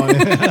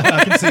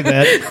 I can see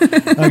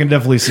that. I can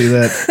definitely see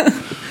that.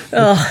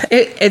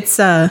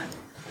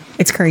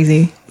 It's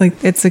crazy.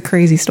 Like, it's a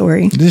crazy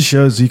story. This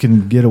shows you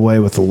can get away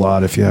with a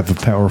lot if you have a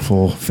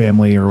powerful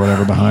family or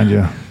whatever behind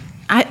you.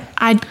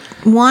 I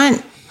want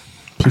her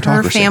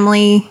Plutocracy.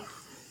 family.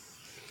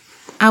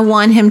 I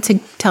want him to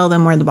tell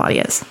them where the body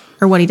is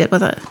or what he did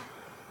with it,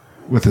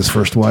 With his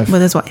first wife.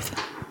 with his wife.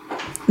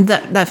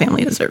 That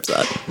family deserves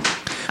that.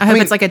 I hope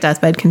mean- it's like a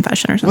deathbed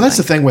confession or something. Well, that's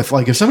the thing with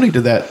like if somebody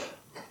did that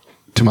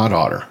to my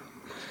daughter,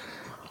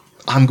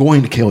 I'm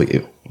going to kill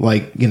you.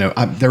 Like, you know,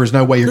 there is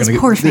no way you're This going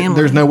to. poor family.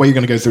 There's no way you're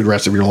going to go through the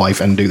rest of your life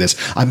and do this.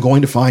 I'm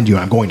going to find you.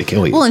 And I'm going to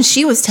kill you. Well, and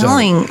she was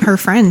telling her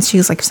friends, she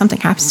was like, if something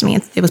happens to me,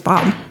 it was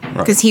Bob.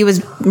 Because he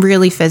was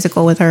really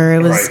physical with her.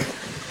 It was. Right.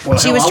 Well,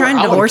 She hell, was trying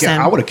to divorce him.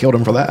 I would have killed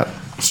him for that.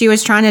 She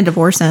was trying to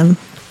divorce him,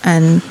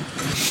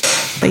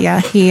 but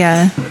yeah, he.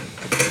 I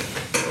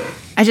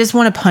just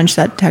want to punch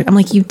that detective. I'm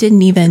like, you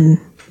didn't even.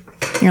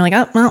 You're like,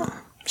 oh well,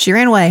 she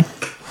ran away.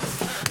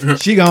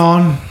 She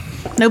gone.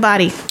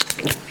 Nobody.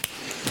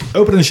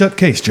 Open and shut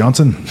case,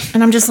 Johnson.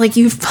 And I'm just like,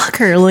 you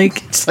fucker.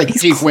 Like, It's like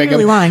he's Chief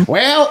clearly Wiggum. lying.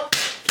 Well,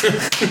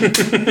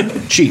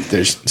 Chief,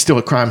 there's still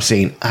a crime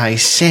scene. I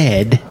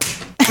said.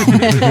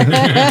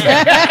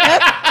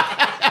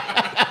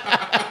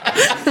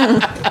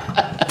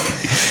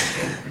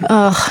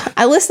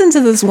 I listened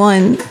to this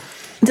one.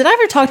 Did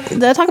I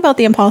talk about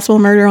the Impossible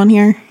Murder on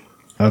here?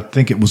 I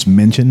think it was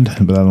mentioned,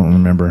 but I don't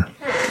remember.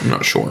 I'm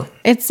not sure.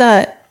 It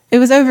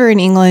was over in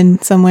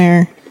England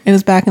somewhere. It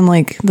was back in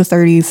like the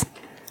 30s.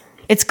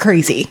 It's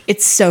crazy.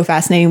 It's so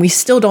fascinating. We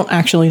still don't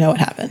actually know what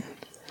happened.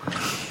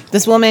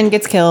 This woman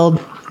gets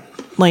killed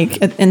like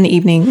in the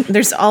evening.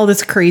 There's all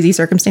this crazy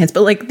circumstance,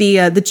 but like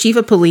the chief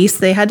of police,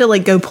 they had to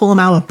like go pull him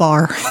out of a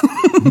bar.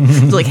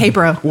 They're like, hey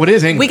bro, What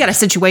is England? we got a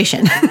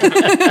situation.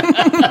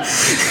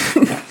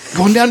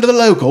 Going down to the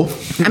local.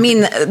 I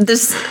mean,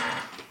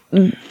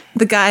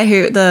 the guy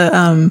who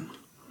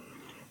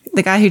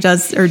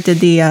does or did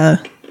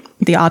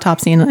the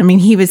autopsy, and I mean,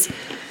 he's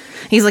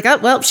like, oh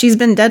well, she's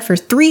been dead for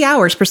 3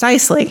 hours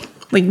precisely.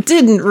 Like,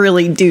 didn't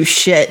really do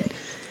shit.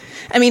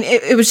 I mean,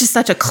 it was just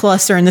such a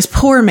cluster, and this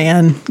poor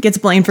man gets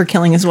blamed for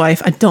killing his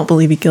wife. I don't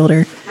believe he killed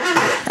her,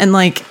 and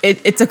like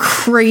it's a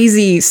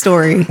crazy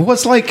story. Well,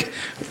 it's like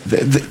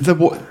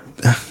the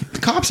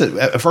cops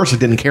at first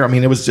didn't care. I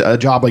mean, it was a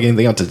job like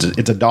anything else.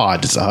 It's a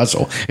dodge. It's a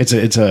hustle. It's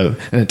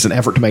an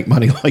effort to make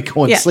money. Like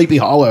on Yeah. Sleepy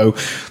Hollow,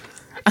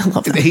 I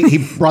love that. he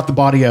brought the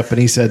body up and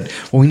he said,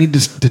 well, we need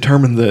to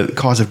determine the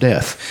cause of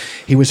death.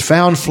 He was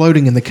found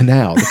floating in the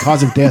canal. The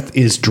cause of death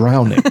is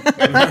drowning.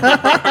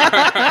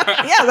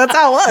 Yeah, that's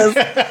how it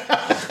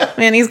was.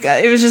 Man,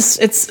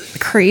 it's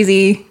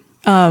crazy.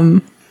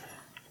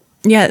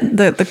 Yeah,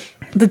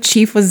 the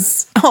chief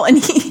was,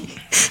 and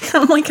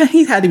I'm like,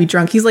 he had to be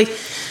drunk. He's like,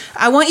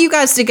 I want you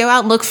guys to go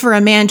out and look for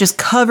a man just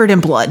covered in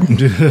blood.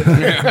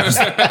 Just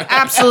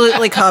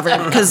absolutely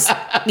covered, because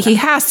he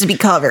has to be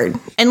covered.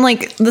 And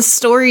like the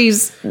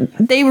stories,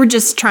 they were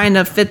just trying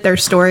to fit their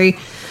story.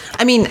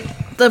 I mean,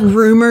 the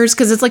rumors,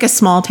 because it's like a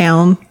small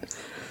town.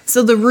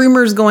 So the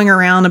rumors going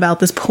around about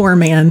this poor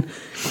man.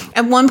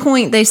 At one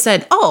point they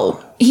said,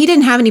 oh, he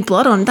didn't have any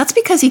blood on him. That's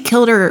because he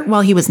killed her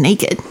while he was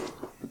naked.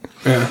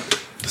 Yeah.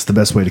 It's the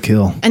best way to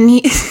kill. And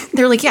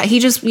they're like, yeah, he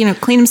just,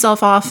 cleaned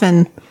himself off,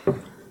 and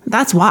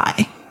that's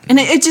why. And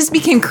it just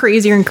became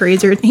crazier and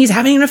crazier. He's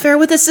having an affair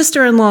with his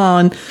sister-in-law,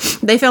 and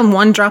they found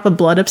one drop of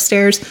blood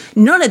upstairs.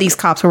 None of these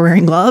cops were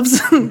wearing gloves.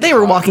 They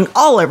were walking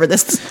all over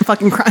this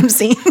fucking crime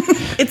scene.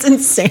 It's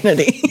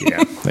insanity.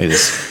 Yeah, they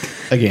just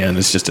again,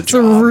 it's just a a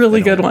job.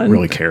 really They don't good one.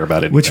 Really care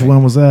about it. Which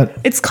one was that?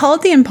 It's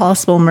called The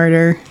Impossible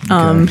Murder.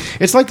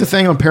 It's like the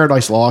thing on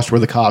Paradise Lost where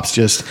the cops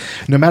just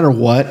no matter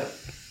what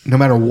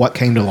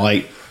came to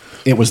light,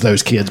 it was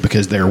those kids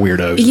because they're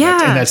weirdos.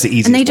 Yeah, and that's the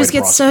easiest. And they way just to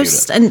get so,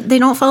 prosecute it. and they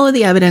don't follow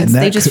the evidence. And that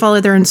They just could- follow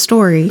their own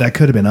story. That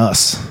could have been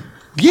us.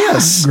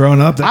 Yes,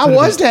 Growing up, that I could have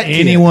was been that kid.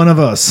 any one of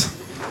us.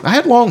 I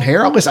had long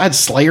hair. I had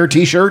Slayer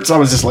T-shirts. I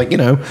was just like,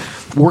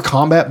 wore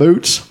combat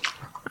boots.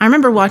 I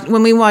remember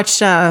when we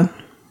watched. What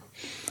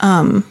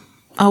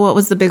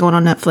was the big one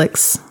on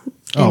Netflix?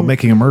 Oh,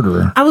 Making a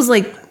Murderer. I was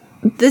like,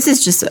 this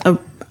is just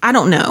I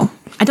don't know.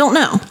 I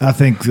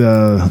think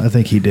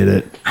he did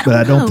it, but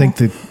I don't know. think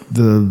the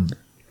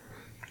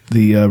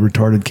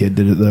retarded kid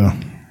did it though,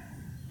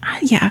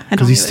 Yeah, I don't.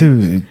 because he's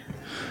either. too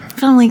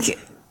But I'm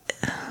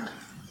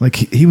like,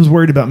 he was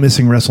worried about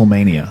missing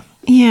WrestleMania.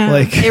 yeah,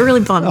 Like it really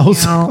bummed I me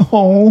was, out.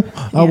 I'll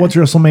watch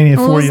WrestleMania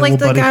Well, for it was you, like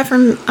little the buddy. guy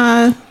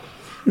from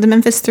the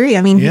Memphis 3.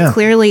 I mean, Yeah. he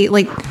clearly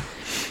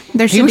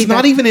there should He was be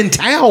not even in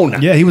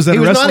town. Yeah, he was at a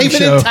not wrestling even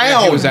show. in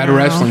town. It was at a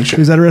wrestling show.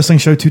 He was at a wrestling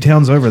show 2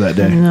 towns over that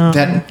day.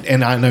 That,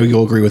 and I know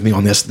you'll agree with me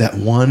on this. That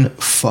one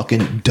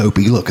fucking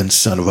dopey looking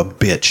son of a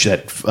bitch,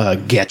 that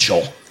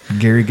Getchell.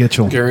 Gary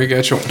Gitchell. Gary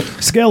Getchell.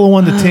 Scale of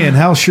 1 to 10.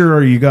 How sure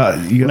are you got?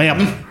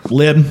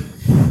 Lib.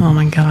 Oh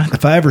my god.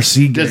 If I ever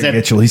see Gary that-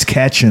 Gitchell, he's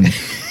catching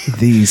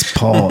these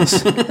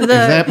paws. If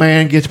that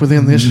man gets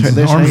within this Arm's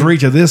hand,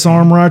 reach of this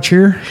arm right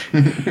here.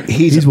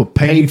 he's what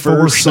paid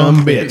for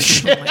some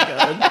bitch.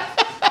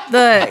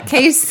 The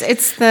case,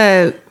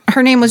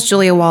 her name was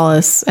Julia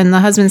Wallace, and the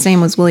husband's name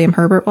was William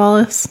Herbert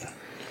Wallace.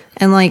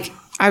 And like,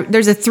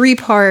 there's a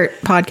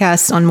 3-part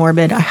podcast on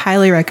Morbid. I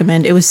highly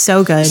recommend. It was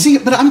so good. See,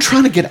 but I'm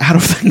trying to get out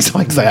of things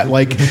like that.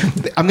 Like,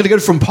 I'm going to go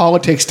from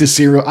politics to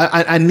cereal.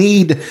 I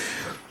need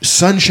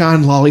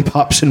sunshine,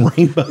 lollipops, and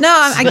rainbows. No,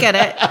 I get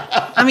it.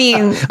 I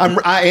mean,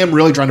 I am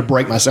really trying to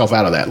break myself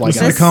out of that. Like,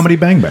 It's a comedy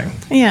Bang Bang.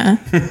 yeah.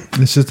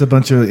 It's just a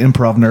bunch of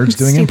improv nerds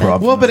doing Stupid.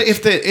 improv. well, but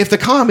if the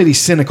comedy's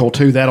cynical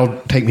too, that'll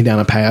take me down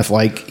a path.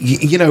 Like,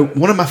 you know,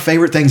 one of my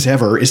favorite things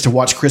ever is to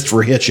watch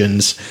Christopher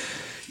Hitchens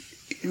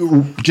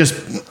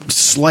just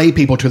slay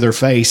people to their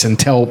face and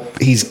tell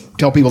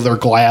people they're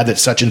glad that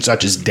such and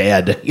such is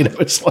dead. You know,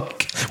 it's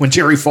like when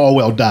Jerry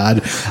Falwell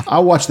died. I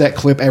watch that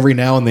clip every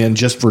now and then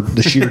just for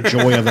the sheer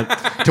joy of it,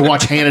 to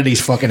watch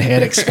Hannity's fucking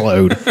head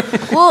explode.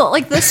 Well,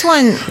 like this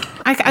one,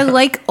 I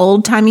like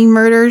old timey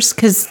murders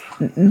because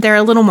they're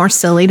a little more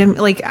silly to me.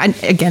 Like,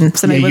 again,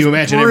 somebody was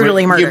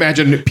brutally murdered. You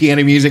imagine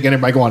piano music and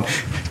everybody going,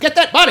 "Get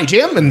that body,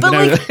 Jim!" And But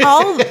like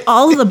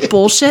all the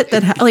bullshit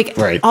that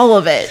Right. all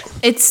of it,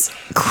 it's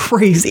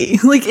crazy.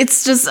 Like,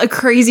 it's just a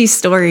crazy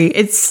story.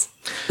 It's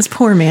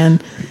poor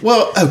man.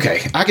 well,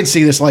 okay, I can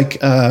see this like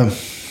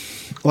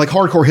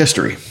Hardcore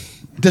History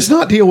does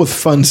not deal with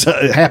fun,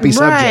 happy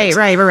subjects.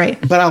 Right.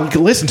 But I'll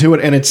listen to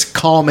it and it's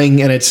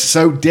calming and it's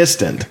so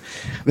distant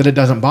that it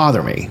doesn't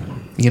bother me.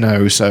 You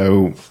know,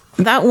 so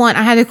That one,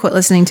 I had to quit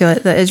listening to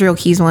it. The Israel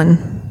Keys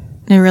one.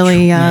 It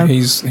really.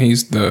 He's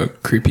the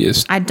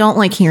creepiest. I don't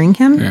like hearing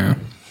him. Yeah.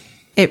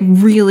 It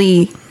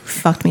really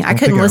fucked me. I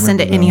couldn't think I listen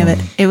to remember any of that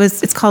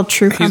it. It's called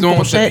True Crime He's the one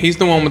with bullshit. he's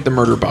the one with the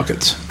murder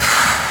buckets.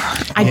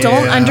 I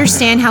don't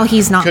understand how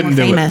he's not Couldn't more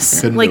do it.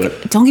 famous. Couldn't Like, do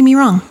it. don't get me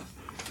wrong.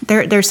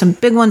 There's some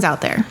big ones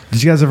out there.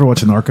 Did you guys ever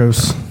watch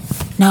Narcos?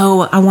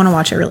 No, I want to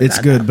watch it really It's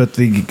bad. good, but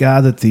the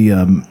guy that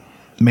the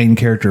main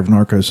character of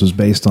Narcos was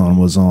based on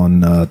was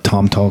on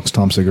Tom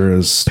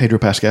Segura's, Pedro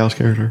Pascal's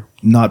character.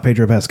 not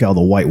Pedro Pascal,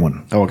 the white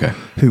one, Oh, okay.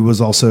 who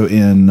was also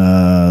in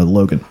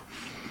Logan.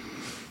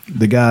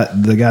 The guy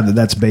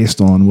that's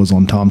based on was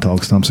on Tom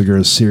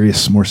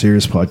Segura's more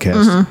serious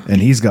podcast, Mm-hmm.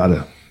 and he's got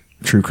a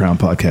true crime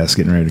podcast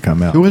getting ready to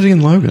come out. Who was he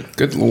in Logan?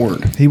 Good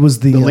lord. He was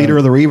the Leader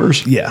of the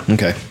Reavers? Yeah.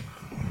 Okay.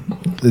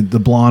 the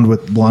blonde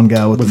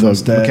guy with With the the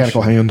mustache.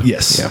 mechanical hand?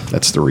 Yes. Yeah,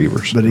 that's the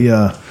Reavers.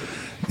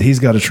 But he's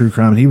got a true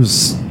crime, and he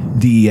was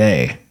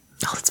DEA.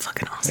 Oh, that's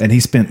fucking awesome. And he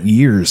spent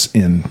years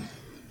in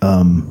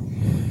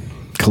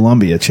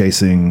Colombia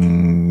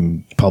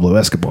chasing Pablo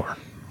Escobar.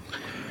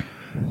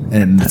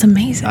 And That's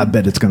amazing. I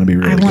bet it's going to be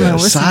really I wanna good.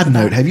 listen. Side to that.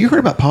 note, have you heard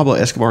about Pablo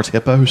Escobar's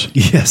hippos?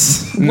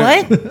 Yes.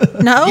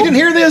 What? No. You didn't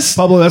hear this?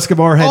 Pablo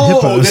Escobar had Oh,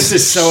 hippos. this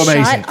is so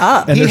amazing. Shut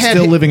up. and He they're had-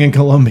 still living in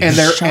Colombia. And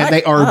Shut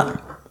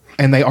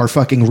they are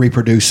fucking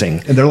reproducing.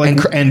 And they're like-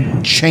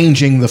 and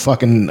changing the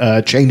fucking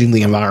changing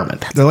the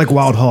environment. They're like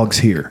wild hogs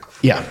here.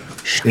 Yeah.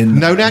 In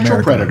No natural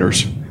America.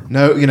 predators.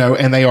 No,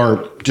 and they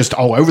are just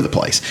all over the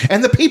place.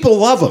 And the people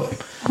love them.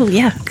 Oh,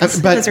 yeah. 'cause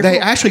But those are they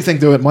cool. actually think,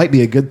 though, it might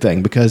be a good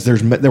thing because there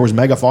was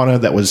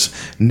megafauna that was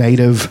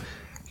native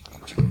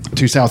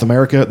to South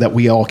America that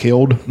we all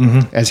killed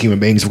as human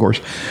beings, of course.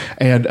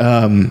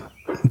 And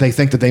they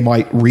think that they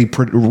might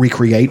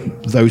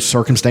recreate those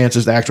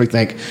circumstances. They actually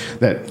think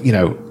that,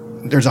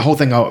 there's a whole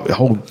thing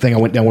I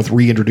went down with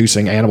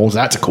reintroducing animals.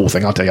 That's a cool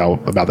thing. I'll tell you all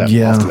about that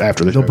Yeah.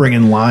 after the They'll show. bring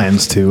in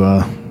lions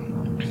to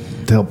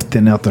help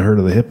thin out the herd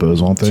of the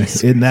hippos, won't they?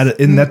 Isn't that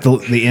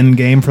the end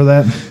game for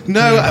that?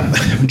 No,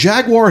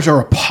 jaguars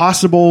are a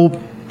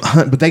possible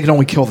hunt, but they can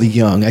only kill the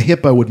young. A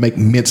hippo would make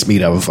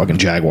mincemeat of a fucking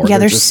jaguar. Yeah,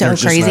 they're There's so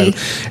just crazy.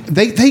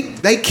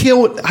 They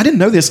kill. I didn't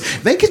know this.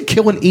 They can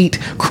kill and eat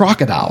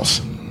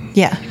crocodiles.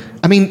 Yeah.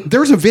 I mean,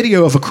 there's a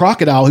video of a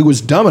crocodile who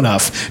was dumb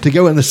enough to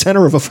go in the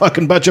center of a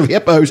fucking bunch of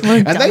hippos, What a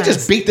and they dumbass.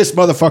 just beat this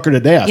motherfucker to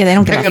death. Yeah, they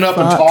don't give a picking up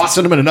and fuck.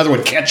 tossing him, and another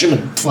would catch him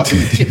and fucking.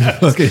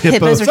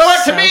 Hippos are Throw it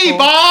to so me, cool.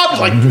 Bob!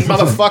 Like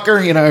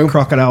motherfucker,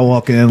 Crocodile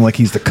walking in like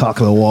he's the cock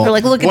of the walk. They're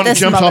like, look at One this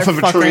jumps off of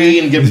a motherfucker. tree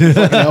and gives him a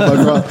fucking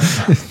elbow drop.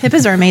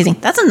 Hippos are amazing.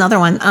 That's another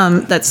one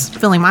that's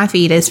filling my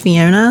feed is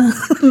Fiona,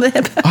 the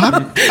hippo.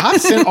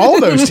 I've sent all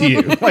those to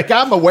you. Like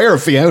I'm aware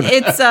of Fiona.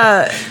 It's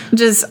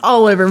just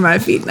all over my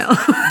feed now.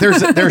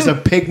 There's a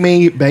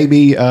pygmy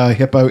baby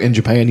hippo in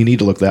Japan. You need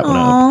to look that one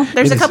Aw, up.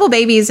 there's It a is- couple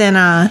babies in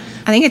I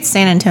think it's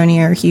San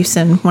Antonio or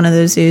Houston, one of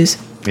those zoos.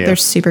 Yeah. They're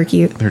super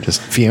cute. They're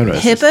just Fiona.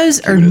 Hippos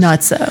are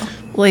nuts though.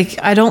 Like,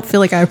 I don't feel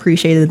like I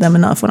appreciated them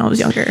enough when I was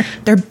younger.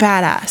 They're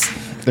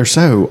badass. They're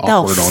so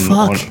awkward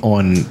fuck.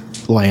 on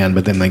land,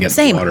 but then they get in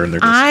Same. the water and they're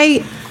just. I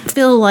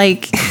feel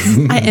like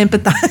I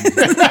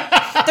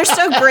empathize. They're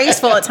so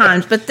graceful at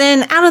times, but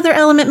then out of their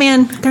element,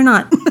 man, they're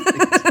not.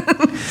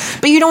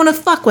 But you don't want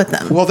to fuck with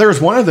them. Well, there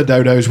was one of the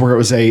dodos where it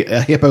was a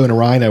hippo and a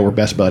rhino were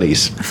best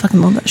buddies, I fucking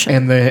love that shit.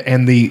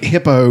 and the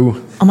hippo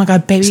Oh my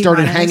god, baby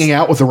started rhinos. hanging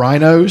out with the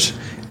rhinos,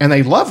 and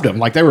they loved him.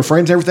 Like they were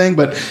friends, and everything.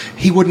 But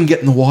he wouldn't get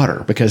in the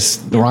water because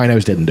the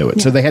rhinos didn't do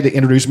it. So they had to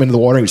introduce him into the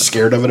water. He was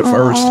scared of it at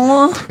first,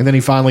 and then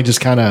he finally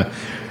just kind of.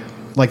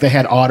 Like they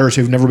had otters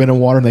who've never been in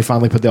water, and they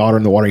finally put the otter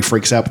in the water. He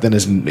freaks out, but then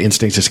his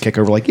instincts just kick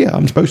over. Like, yeah,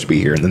 I'm supposed to be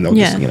here, and then they'll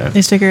Yeah, just, they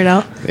just figure it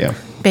out. yeah.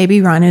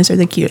 Baby rhinos are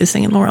the cutest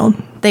thing in the world.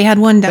 They had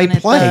one down They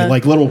at play the,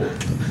 like little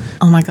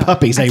Oh my God.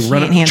 puppies. They I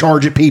run can't up, handle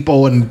charge at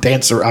people and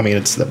dance. I mean,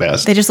 it's the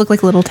best. They just look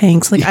like little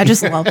tanks. Like I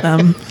just love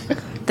them.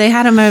 They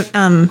had them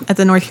at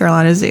the North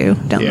Carolina Zoo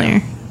down Yeah.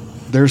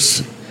 there.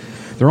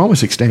 They're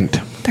almost extinct.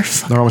 They're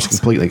fucking They're almost awesome.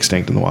 completely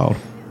extinct in the wild.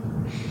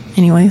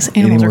 Anyways,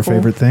 Any animals more are cool.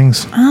 favorite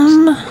things?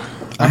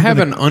 I have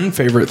an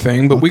unfavorite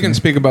thing, but we can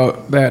speak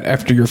about that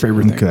after your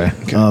favorite thing. Okay.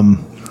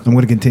 I'm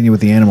going to continue with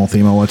the animal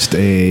theme. I watched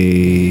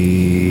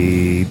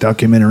a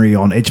documentary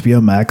on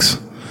HBO Max,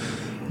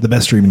 the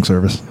best streaming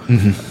service,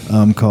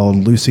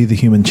 called Lucy the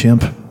Human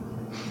Chimp.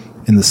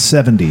 In the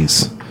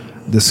 70s,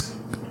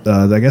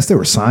 I guess they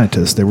were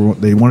scientists. They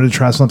wanted to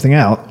try something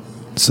out,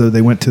 so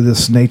they went to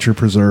this nature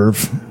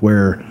preserve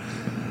where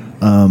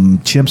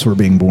chimps were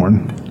being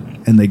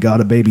born, and they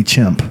got a baby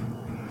chimp.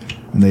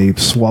 And they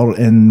swallowed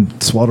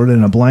it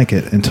in a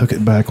blanket and took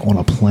it back on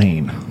a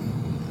plane,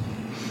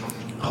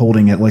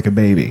 holding it like a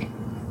baby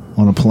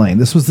on a plane.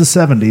 This was the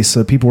 70s,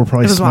 so people were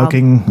probably It was wild.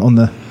 smoking on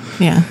the...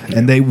 Yeah.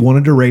 And they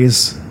wanted to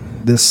raise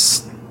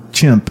this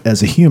chimp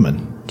as a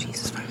human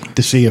Jesus.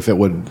 To see if it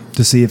would.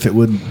 to see if it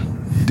would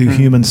do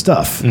human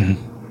stuff.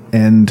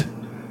 And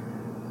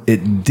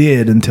it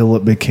did until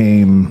it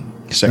became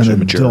Sexually an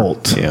mature.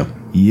 adult. Yeah.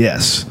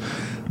 Yes.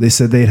 They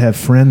said they'd have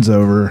friends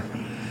over,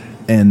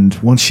 and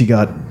once she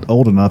got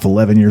old enough,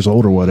 11 years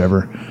old or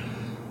whatever,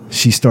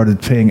 she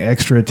started paying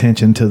extra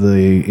attention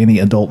to any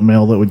adult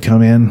male that would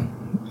come in.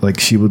 Like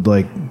she would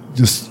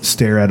just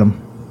stare at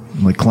him,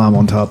 like climb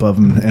on top of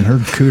him, and her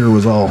cooter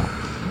was all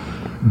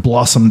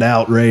blossomed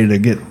out, ready to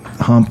get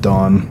humped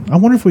on. I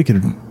wonder if we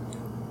could.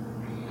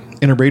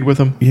 Interbreed with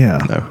them? Yeah.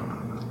 No.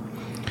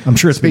 I'm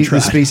sure it's been The tried.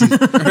 species.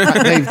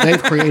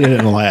 they've created it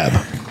in a lab.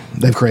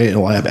 They've created it in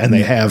a lab, and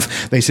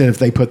they said if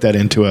they put that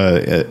into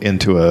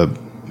a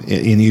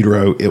in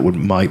utero, it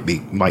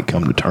might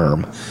come to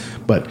term.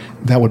 But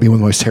that would be one of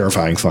the most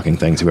terrifying fucking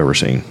things you've ever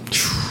seen.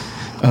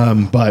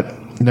 But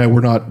no,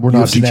 we're not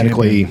UFC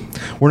genetically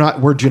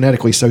we're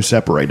genetically so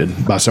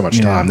separated by so much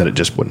time that it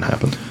just wouldn't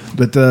happen.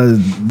 But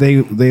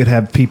they'd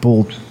have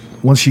people.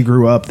 Once she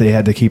grew up, they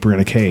had to keep her in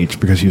a cage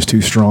because she was too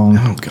strong.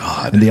 Oh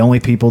God. And the only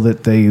people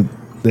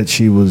that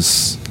she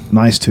was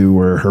nice to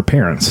were her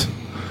parents.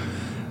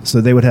 So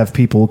they would have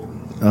people.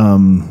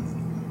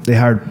 They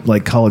hired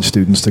like college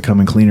students to come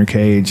and clean her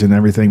cage and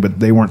everything, but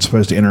they weren't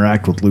supposed to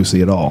interact with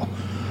Lucy at all.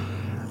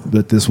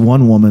 But this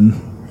one woman,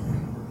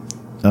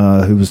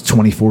 who was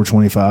 24,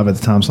 25 at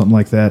the time, something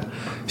like that,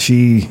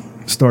 she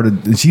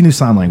knew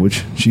sign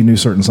language. She knew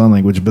certain sign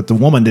language, but the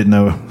woman didn't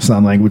know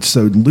sign language.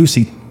 So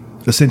Lucy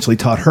essentially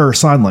taught her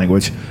sign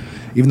language.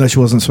 Even though she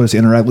wasn't supposed to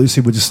interact,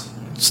 Lucy would just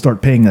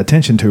start paying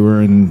attention to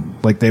her, and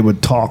like they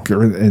would talk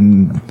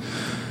and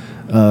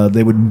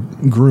they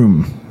would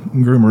groom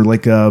her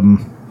like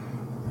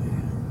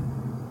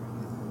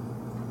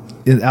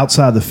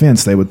outside the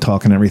fence. They would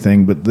talk and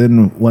everything, but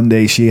then one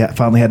day she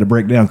finally had to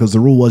break down because the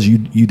rule was you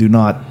do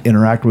not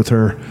interact with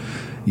her,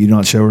 you do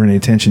not show her any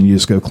attention, you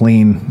just go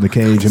clean the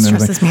cage and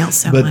Stresses everything. me out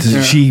so but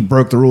much. she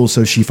broke the rule,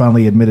 so she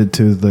finally admitted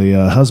to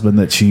the husband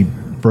that she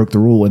broke the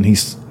rule, and he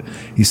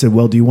said,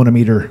 well, do you want to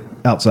meet her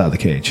outside the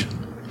cage?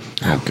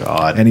 Oh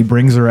God. And he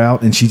brings her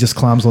out, and she just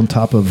climbs on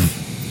top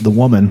of the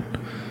woman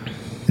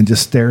and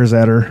just stares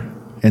at her.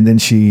 And then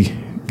she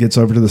gets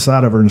over to the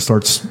side of her and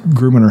starts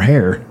grooming her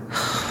hair.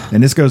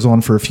 And this goes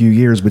on for a few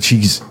years, but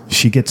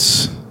she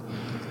gets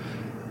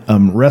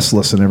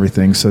restless and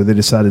everything. So they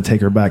decided to take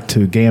her back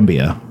to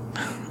Gambia.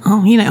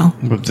 Oh, you know.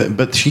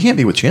 But she can't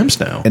be with chimps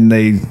now. And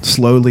they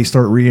slowly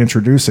start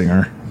reintroducing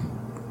her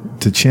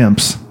to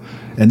chimps.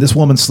 And this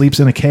woman sleeps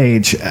in a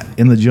cage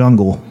in the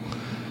jungle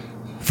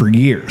for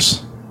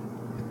years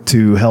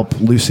to help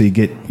Lucy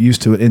get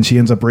used to it. And she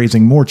ends up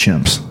raising more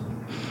chimps.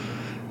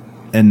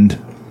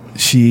 And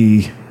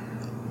she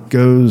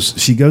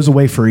goes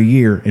away for a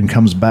year and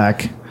comes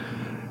back.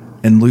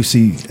 And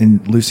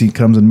Lucy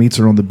comes and meets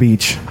her on the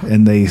beach,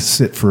 and they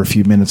sit for a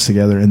few minutes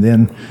together. And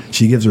then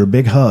she gives her a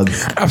big hug,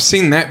 I've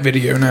seen that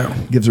video now.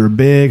 gives her a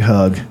big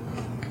hug,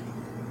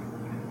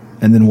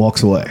 and then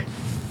walks away.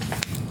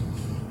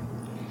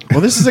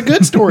 Well, this is a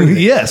good story.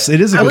 Yes,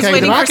 it is a I was good Okay,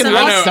 waiting then I for can some-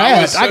 watch I know, I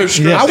that. was so I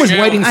stressing was out.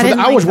 waiting for I didn't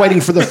I was like waiting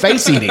that. for the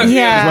face eating.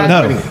 Yeah.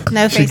 No,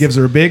 No she face. gives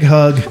her a big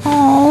hug.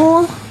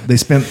 Oh. They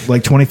spent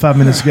like 25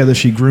 minutes together.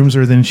 She grooms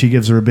her, then she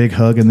gives her a big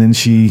hug, and then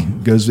she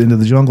goes into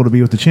the jungle to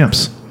be with the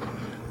chimps.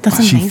 That's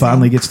amazing. She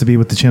finally gets to be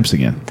with the chimps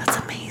again, That's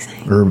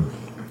amazing. or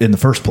in the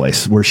first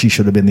place, where she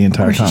should have been the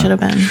entire Or she time. should have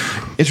been.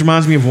 It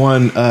reminds me of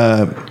one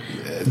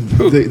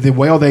the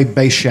whale they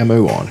based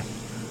Shamu on.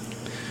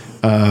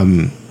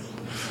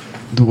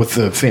 With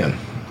the fin.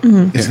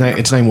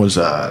 Its name was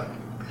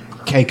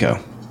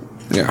Keiko.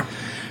 Yeah.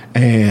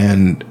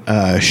 And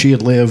she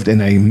had lived in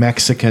a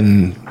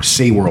Mexican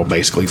SeaWorld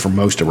basically for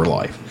most of her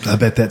life. I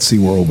bet that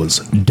SeaWorld was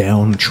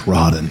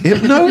downtrodden.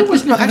 It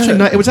was not actually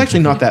not. It was actually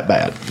not that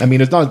bad. I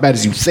mean, it's not as bad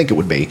as you think it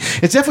would be.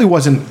 It definitely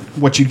wasn't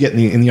what you'd get in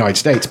the United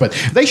States. But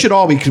they should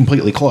all be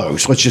completely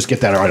closed. Let's just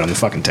get that right on the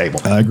fucking table.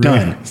 I agree.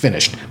 Done.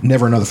 Finished.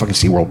 Never another fucking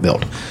SeaWorld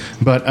built.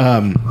 But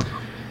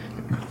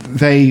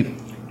they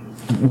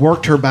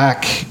worked her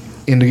back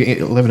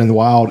into living in the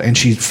wild, and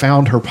she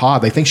found her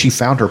pod. They think she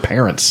found her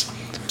parents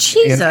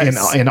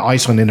Jesus. in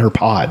Iceland in her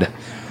pod,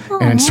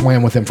 and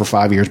swam with them for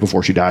 5 years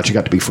before she died. She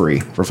got to be free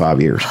for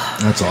 5 years.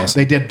 That's awesome.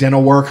 They did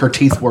dental work. Her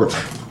teeth were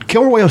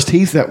killer whales'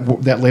 teeth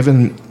that live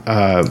in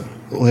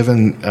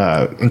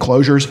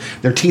enclosures.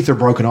 Their teeth are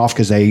broken off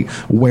because they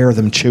wear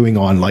them chewing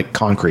on like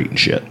concrete and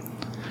shit.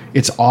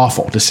 It's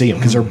awful to see them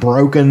because they're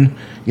broken.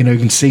 You know, you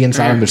can see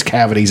inside them. There's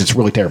cavities. It's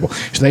really terrible.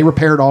 So they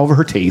repaired all of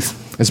her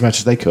teeth as much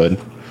as they could.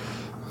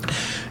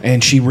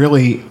 And she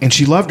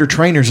loved her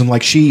trainers, and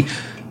like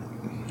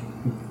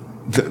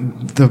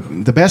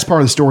the best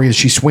part of the story is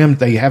she swims.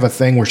 They have a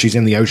thing where she's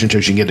in the ocean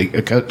so she can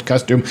get a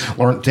costume.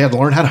 They had to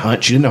learn how to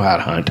hunt. She didn't know how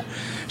to hunt.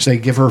 So they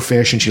give her a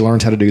fish and she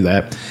learns how to do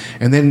that.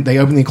 And then they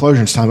open the enclosure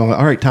and it's time. I'm like,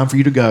 all right, time for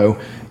you to go.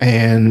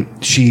 And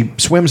she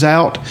swims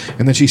out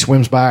and then she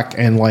swims back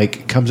and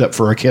like comes up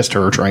for a kiss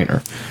to her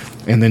trainer.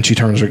 And then she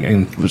turns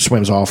and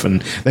swims off.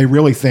 And they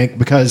really think,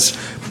 because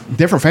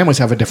different families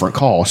have a different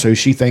call. So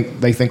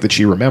they think that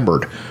she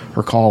remembered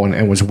her call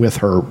and was with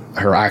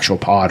her actual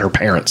pod, her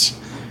parents.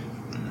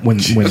 When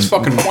That's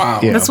fucking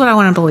wild. Yeah. That's what I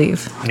want to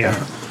believe. Yeah.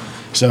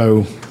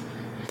 So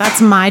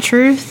That's my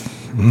truth.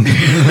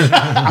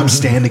 I'm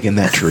standing in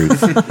that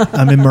truth.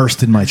 I'm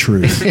immersed in my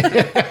truth.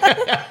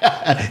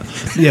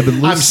 Yeah, but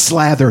I'm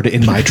slathered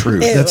in my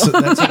truth.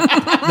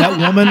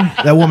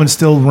 that woman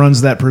still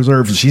runs that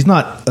preserve. She's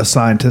not a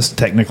scientist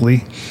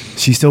technically.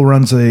 She still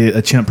runs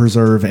a chimp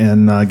preserve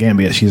in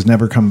Gambia. She's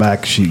never come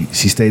back. She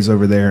stays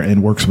over there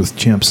and works with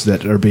chimps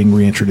that are being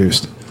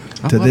reintroduced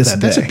to love this that.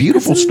 day. That's a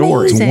beautiful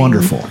story. It's amazing.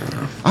 wonderful.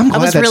 I'm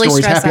glad was that really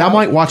story's stressed happy. I out.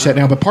 might watch that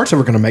now, but parts of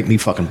it are going to make me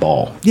fucking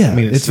bawl. Yeah, I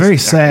mean, it's very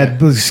sad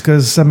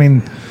because I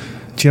mean,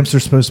 chimps are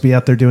supposed to be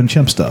out there doing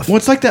chimp stuff. Well,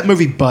 it's like that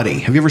movie Buddy.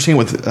 Have you ever seen it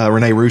with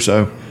Renee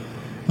Russo?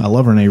 I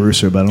love Renee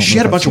Russo, but I don't. She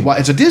had a bunch of.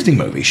 It's a Disney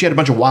movie. She had a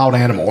bunch of wild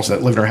animals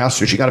that lived in her house.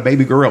 So she got a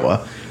baby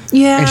gorilla.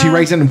 Yeah. And she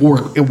raised it and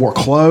wore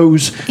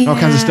clothes and all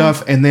kinds of Yeah.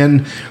 stuff. And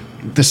then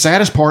the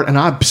saddest part, and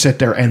I sit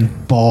there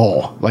and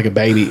bawl like a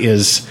baby,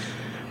 is.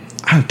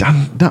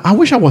 I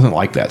wish I wasn't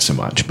like that so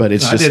much, but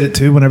it's I just. did it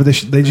too. Whenever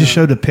they just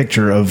showed a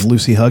picture of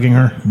Lucy hugging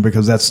her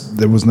because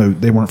they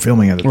weren't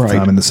filming it at the Right.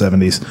 time in the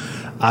 70s.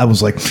 I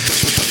was like,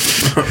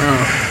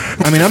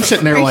 I mean, I'm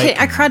sitting there like.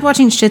 I cried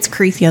watching Schitt's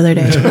Creek the other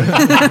day.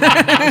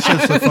 it's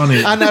just so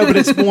funny. I know, but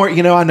it's more.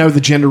 I know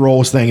the gender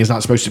roles thing is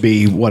not supposed to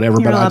be whatever,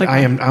 You're allowed but to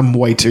I'm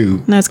way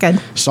too No, it's good.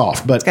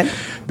 soft. But good.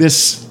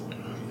 there's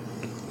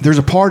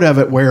a part of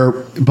it where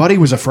Buddy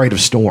was afraid of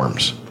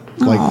storms.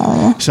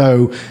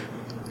 So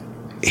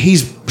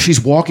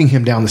she's walking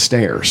him down the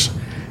stairs,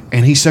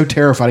 and he's so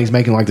terrified he's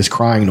making like this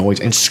crying noise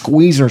and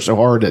squeezing her so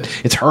hard that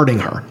it's hurting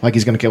her, like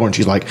he's going to kill her. And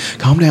she's like,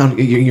 "Calm down,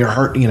 you're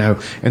hurt,"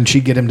 And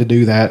she'd get him to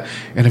do that,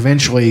 and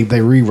eventually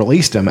they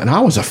re-released him, and I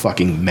was a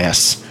fucking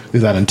mess through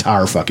that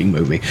entire fucking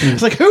movie.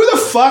 It's like, who the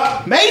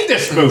fuck made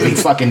this movie?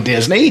 Fucking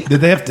Disney. Did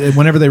they have to?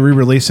 Whenever they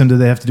re-release him, did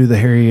they have to do the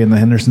Harry and the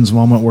Hendersons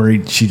moment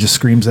where she just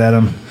screams at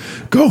him,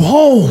 "Go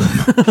home"?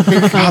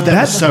 God,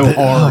 that was so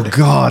hard. Oh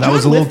God, I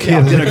was a little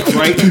Lithgow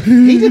kid.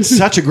 he did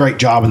such a great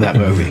job in that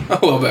movie.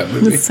 I love that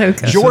movie. It's so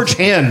good. George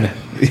Henn.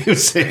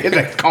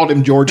 They called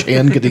him George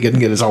Henn because he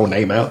couldn't get his own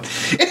name out.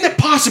 Isn't it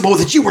possible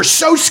that you were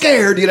so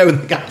scared?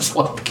 And the guy's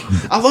like,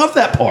 I love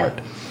that part.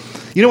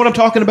 You know what I'm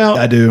talking about?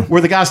 I do.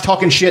 Where the guy's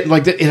talking shit and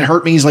like it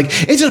hurt me. He's like,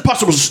 is it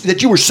possible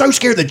that you were so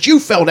scared that you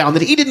fell down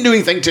that he didn't do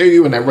anything to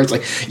you? And everybody's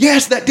like,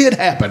 yes, that did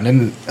happen.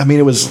 And I mean,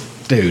 it was,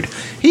 dude.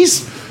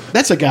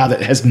 That's a guy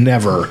that has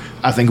never,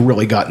 I think,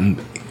 really gotten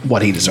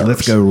what he deserves.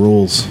 Lithgow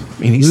rules. I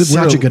mean, he's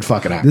such a good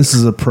fucking actor. This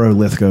is a pro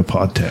Lithgow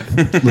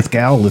podcast.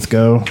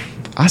 Lithgow.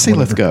 I say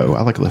Lithgow.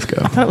 I like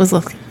Lithgow. I thought it was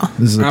Lithgow.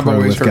 This is a I've pro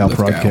always heard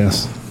Lithgow Lithgow.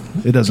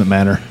 podcast. It doesn't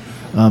matter.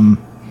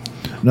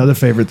 Another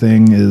favorite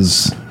thing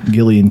is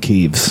Gillian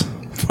Keeves.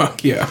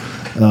 Fuck yeah.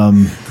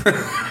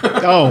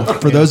 Oh,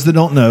 For those that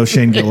don't know,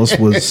 Shane Gillis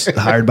was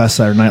hired by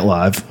Saturday Night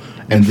Live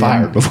And then-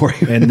 fired before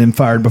he- and then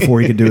fired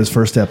before he could do his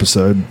first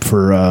episode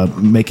for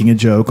making a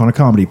joke on a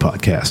comedy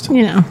podcast,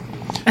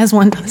 As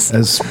one does.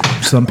 as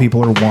some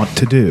people are wont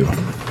to do.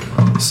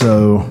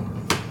 So,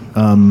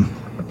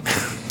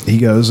 he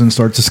goes and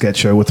starts a sketch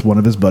show with one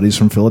of his buddies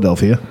from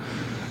Philadelphia,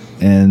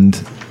 and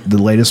the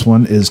latest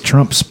one is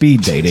Trump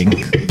speed dating.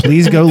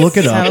 Please go look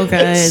it So up. good.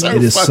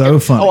 It is so I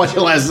funny. watched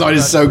it last night.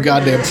 It's so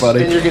goddamn funny.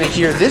 Then you're going to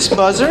hear this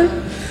buzzer.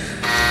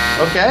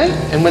 Okay?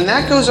 And when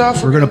that goes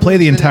off, We're going to play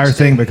the entire next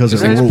thing because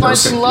it Ready to find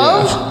rules. some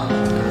love?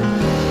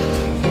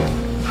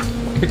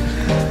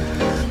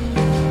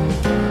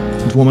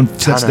 The woman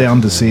sits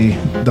down to see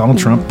Donald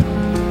Trump.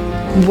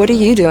 What are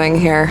you doing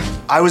here?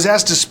 I was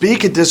asked to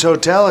speak at this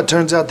hotel. It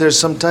turns out there's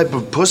some type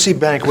of pussy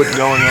banquet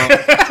going on.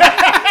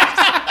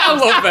 I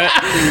love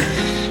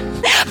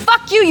that.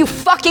 Fuck you, you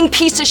fucking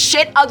piece of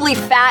shit, ugly,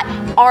 fat,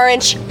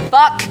 orange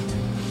fuck.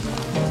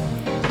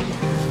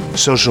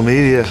 Social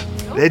media.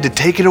 They had to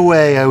take it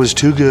away. I was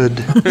too good.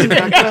 Put it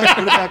back up.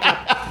 Put it back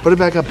up. Put it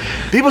back up.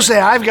 People say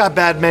I've got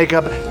bad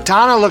makeup.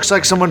 Tana looks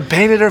like someone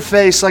painted her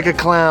face like a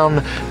clown.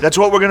 That's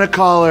what we're going to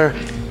call her.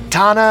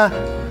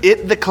 Tana,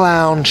 It the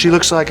Clown. She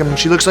looks like him.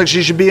 She looks like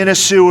she should be in a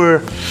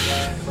sewer.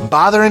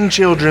 bothering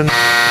children.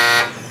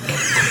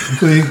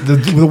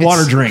 The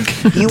water drink.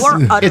 You are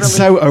utterly It's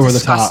so over the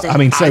disgusting. top. I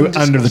mean, so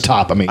under the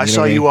top. I mean, I you know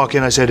saw what I you mean? walk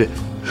in. I said,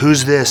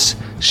 "Who's this?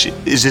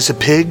 Is this a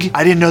pig?"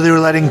 I didn't know they were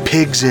letting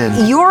pigs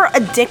in. You're a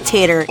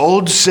dictator.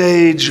 Old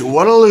Sage,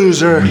 what a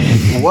loser.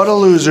 What a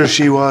loser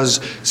she was.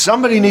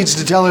 Somebody needs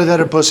to tell her that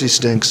her pussy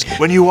stinks.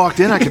 When you walked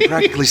in, I could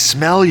practically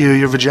smell you.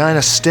 Your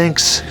vagina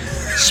stinks.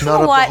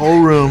 Smelled up What? the whole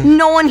room.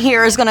 No one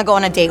here is gonna go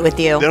on a date with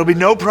you. There'll be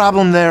no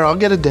problem there. I'll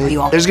get a date. You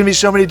won't. There's gonna be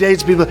so many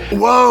dates. People,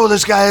 whoa,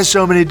 this guy has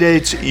so many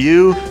dates.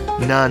 You,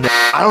 none.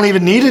 I don't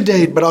even need a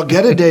date, but I'll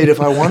get a date if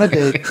I want a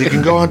date. You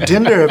can go on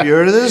Tinder. Have you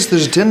heard of this?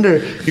 There's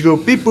Tinder. You go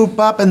beep boop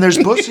pop, and there's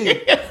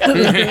pussy.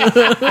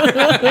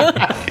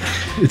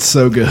 It's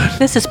so good.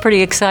 This is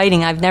pretty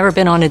exciting. I've never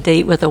been on a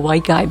date with a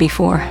white guy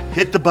before.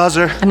 Hit the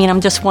buzzer. I mean, I'm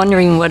just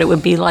wondering what it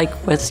would be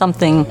like with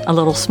something a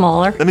little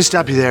smaller. Let me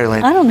stop you there,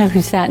 Elaine. I don't know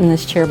who sat in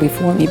this chair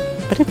before me,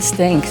 but it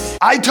stinks.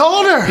 I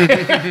told her.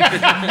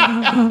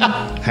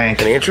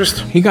 Hank. Any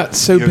interest? He got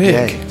so You're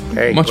big. gay.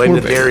 Hey, Much blame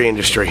more the big. dairy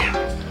industry.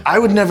 I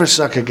would never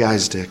suck a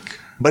guy's dick.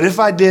 But if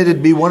I did,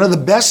 it'd be one of the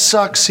best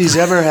sucks he's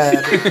ever had.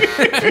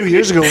 A few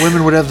years ago,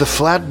 women would have the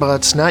flat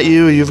butts. Not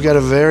you. You've got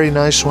a very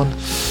nice one.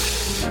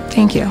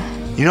 Thank you.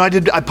 You know,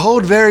 I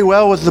polled very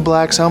well with the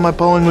blacks. How am I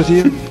polling with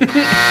you?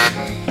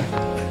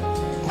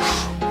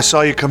 I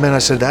saw you come in. I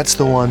said, that's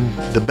the one.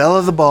 The belle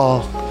of the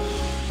ball.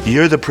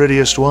 You're the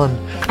prettiest one.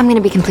 I'm going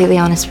to be completely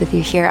honest with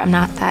you here. I'm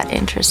not that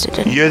interested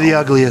in You're the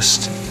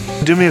ugliest.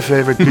 Do me a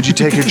favor. Could you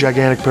take your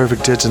gigantic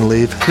perfect tits and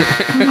leave?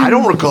 I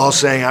don't recall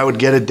saying I would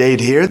get a date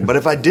here, but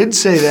if I did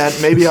say that,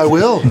 maybe I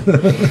will.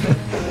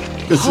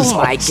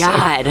 Oh my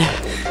God.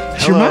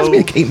 She reminds me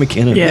of Kate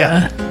McKinnon.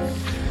 Yeah.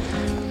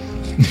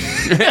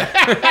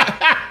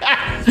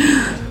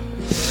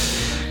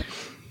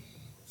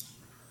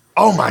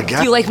 Oh my God.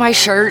 Do you like my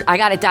shirt? I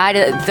got it dyed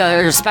at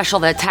the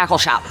special at the tackle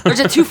shop. There's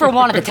a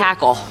 2-for-1 at the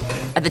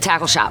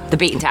tackle shop, the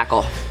bait and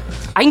tackle.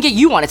 I can get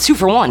you one. It's 2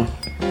 for 1.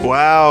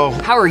 Wow.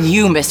 How are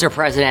you, Mr.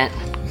 President?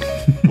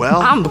 Well,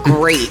 I'm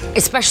great,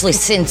 especially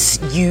since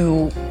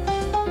you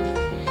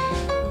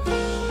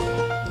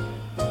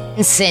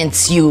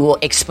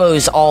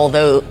exposed all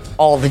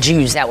the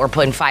Jews that were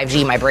putting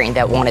 5G in my brain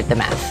that wanted the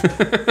meth.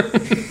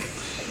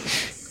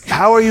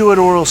 how are you at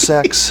oral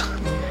sex?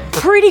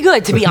 Pretty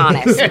good, to be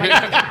honest.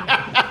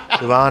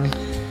 Siobhan,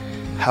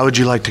 how would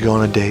you like to go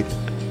on a date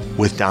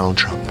with Donald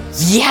Trump?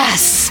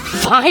 Yes,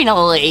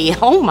 finally.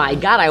 Oh my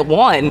God, I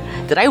won.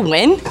 Did I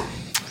win?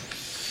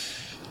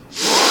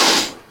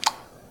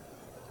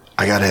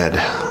 I got head.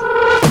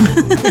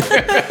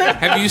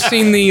 Have you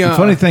seen the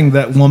Funny thing,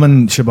 that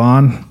woman,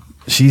 Siobhan,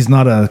 she's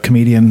not a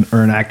comedian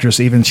or an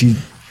actress. Even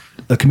she's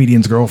a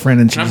comedian's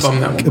girlfriend, and she I'm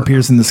bummed that won't work.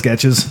 appears in the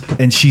sketches,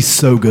 and she's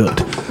so good.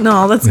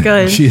 No, that's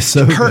good. She is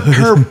so good.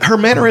 Her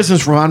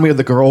mannerisms remind me of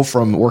the girl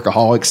from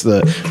Workaholics,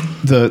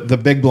 the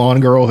big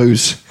blonde girl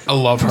who's I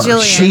love her.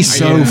 Jillian. she's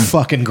so Yeah.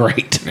 fucking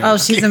great. Oh,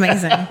 she's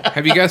amazing.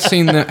 Have you guys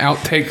seen the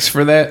outtakes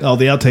for that? Oh,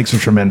 the outtakes are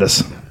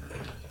tremendous.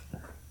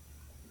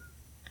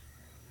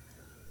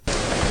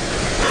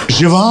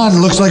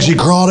 Siobhan looks like she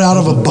crawled out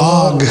of a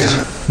bog.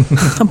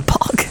 A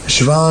bug.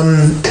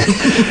 Siobhan,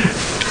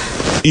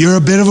 you're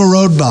a bit of a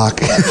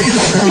roadblock.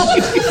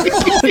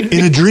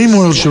 In a dream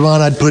world, Siobhan,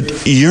 I'd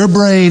put your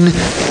brain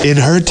in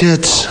her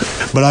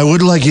tits, but I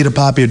would like you to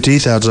pop your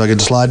teeth out so I can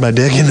slide my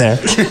dick in there.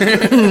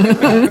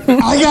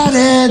 I got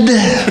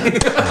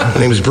head. My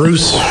name is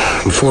Bruce.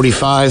 I'm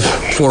 45,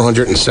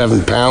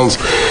 407 pounds,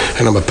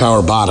 and I'm a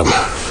power bottom.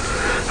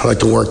 I like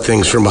to work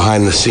things from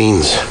behind the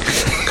scenes.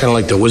 Kind of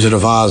like the Wizard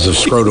of Oz of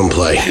scrotum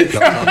play. Sage,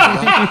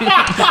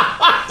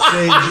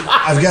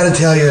 I've got to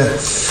tell you,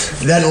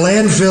 that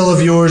landfill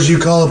of yours you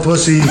call a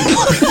pussy,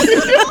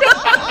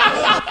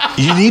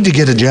 you need to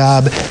get a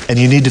job and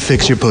you need to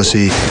fix your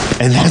pussy.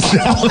 And that's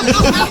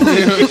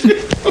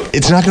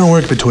it's not going to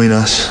work between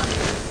us.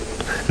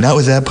 Not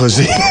with that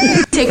pussy.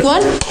 Take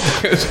one.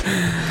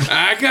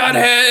 I got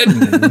head.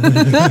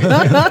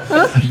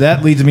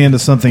 That leads me into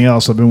something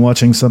else. I've been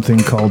watching something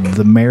called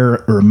The Mayor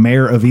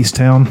of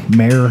Easttown.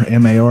 Mayor,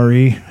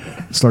 M-A-R-E.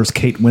 It stars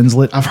Kate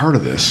Winslet. I've heard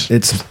of this.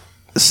 It's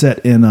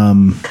set in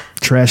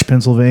Trash,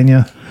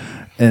 Pennsylvania,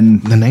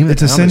 and The name of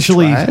the it's town is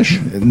essentially Trash?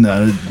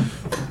 No,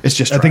 It's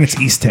just I think it's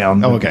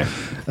Easttown. Oh, okay.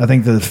 I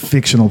think the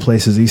fictional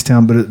place is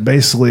Easttown, but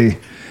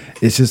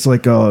it's just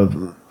like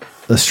a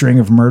string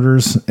of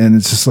murders, and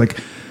it's just like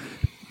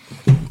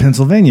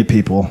Pennsylvania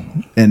people,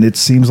 and it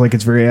seems like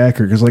it's very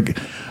accurate because, like,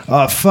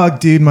 oh fuck,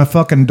 dude, my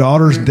fucking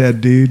daughter's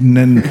dead, dude, and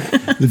then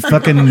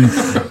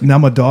now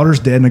my daughter's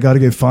dead, and I got to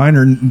go find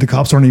her, and the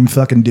cops aren't even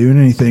fucking doing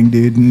anything,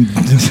 dude. And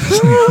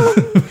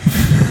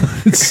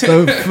it's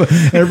so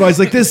everybody's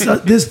like,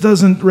 this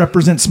doesn't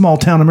represent small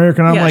town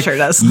America, and I'm Yeah, it like, sure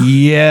does.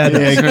 yeah,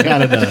 it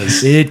kind of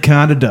does. it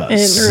kind of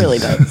does. It really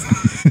does.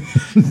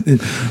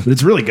 But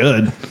it's really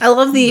good. I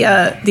love the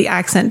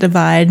accent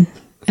divide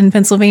in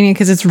Pennsylvania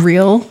because it's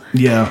real.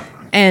 Yeah.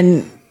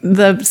 And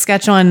the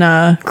sketch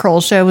on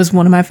Kroll Show was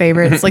one of my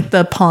favorites. Like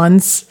the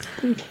Pawns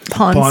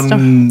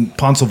stuff.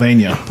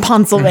 Pennsylvania.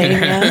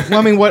 Pennsylvania. Well,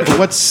 I mean,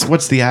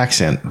 what's the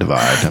accent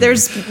divide? I mean,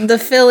 There's the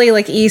Philly,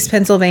 like East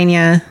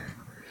Pennsylvania.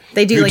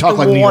 They do You like talk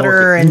the like New water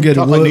Yorker. and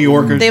Talk like New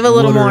Yorkers. they have a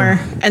little Water.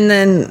 more. And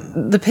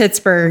then the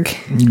Pittsburgh.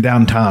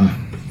 Downtown.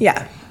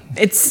 Yeah.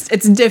 It's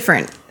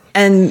different.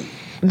 And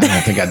I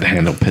don't think I'd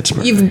handle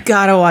Pittsburgh. you've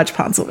got to watch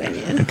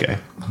Pennsylvania. Okay.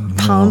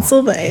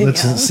 Pennsylvania.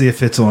 Let's see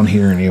if it's on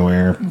here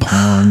anywhere.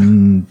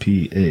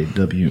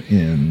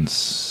 P-A-W-N.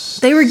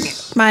 They were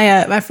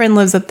my friend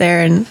lives up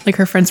there, and like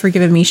her friends were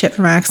giving me shit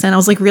for my accent. I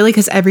was like, really?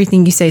 Because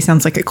everything you say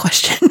sounds like a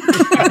question.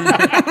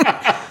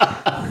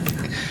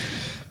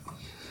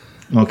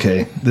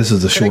 Okay, this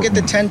is a Can I short get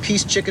the one.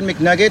 10-piece chicken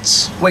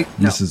McNuggets? Wait,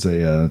 This is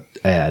a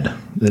ad.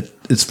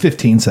 It's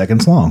 15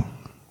 seconds long.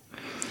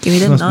 Give me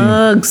the Must be-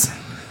 nugs.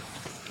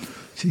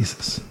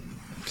 Jesus.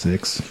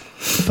 6,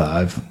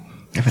 5,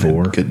 I've had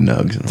 4, good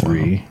nugs in a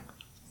 3,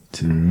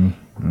 2.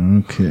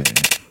 Okay.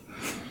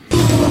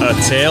 A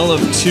tale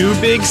of two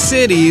big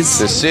cities.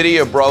 The city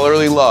of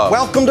brotherly love.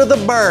 Welcome to the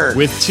Bird.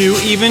 With two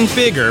even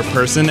bigger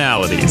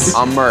personalities.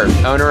 I'm Murph,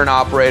 owner and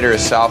operator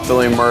of South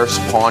Philly Murph's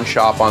Pawn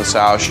Shop on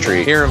South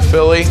Street. Here in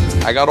Philly,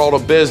 I got all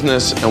the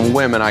business and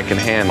women I can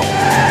handle.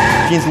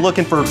 He's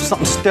looking for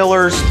something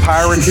Stillers,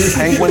 Pirates,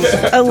 Penguins.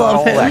 I love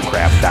all him. that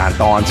crap down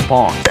Don's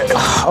Pawn.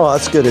 Oh,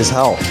 that's good as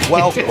hell.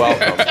 Welcome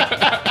to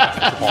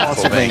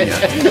Pennsylvania.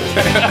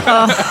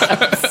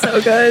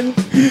 So good.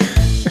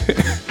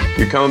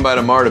 You're coming by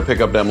tomorrow to pick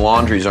up them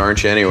laundries,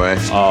 aren't you, anyway?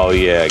 Oh,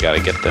 yeah, I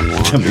gotta get them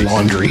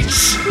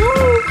Laundries.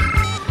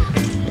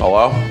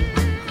 Hello?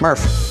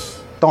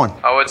 Murph, Don.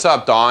 Oh, what's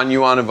up, Don?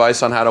 You want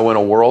advice on how to win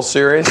a World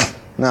Series?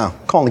 No,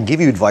 calling to give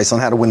you advice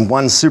on how to win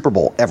one Super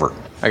Bowl ever.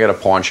 I got a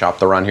pawn shop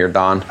to run here,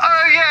 Don.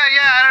 Oh, yeah,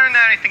 I don't know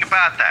anything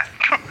about that.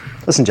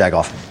 Listen,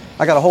 Jagoff,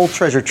 I got a whole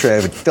treasure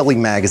trove of Philly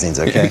magazines,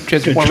 okay?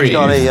 Treasure One trove.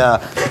 got a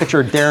picture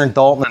of Darren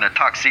Dalton in a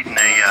tux eating a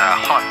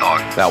hot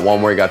dog. That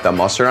one where he got that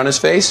mustard on his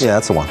face? Yeah,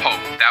 that's the one. Oh,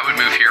 that would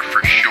move here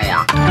for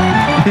sure.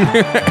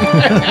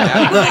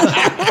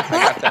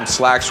 I got them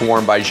slacks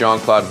worn by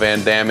Jean-Claude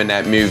Van Damme in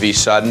that movie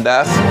Sudden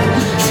Death.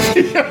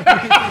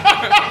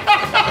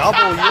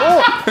 Double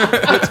York.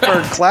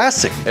 Pittsburgh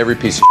classic. Every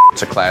piece of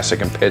shit's a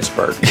classic in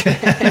Pittsburgh.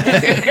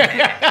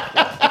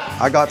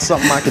 I got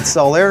something I could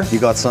sell there. You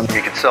got something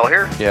you could sell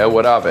here? Yeah,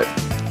 what of it?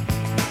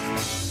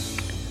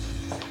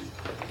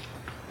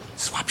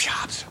 Swap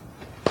shops.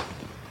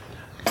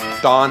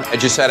 Don, I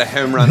just had a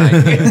home run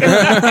idea.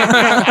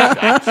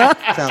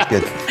 Sounds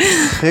good.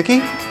 Vicky?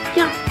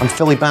 Yeah. I'm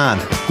Philly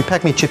Bond. You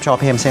pack me a chip chop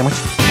ham sandwich?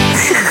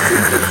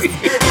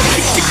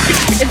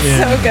 It's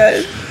so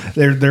good.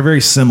 They're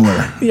very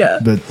similar. Yeah.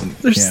 But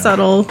They're yeah.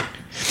 subtle.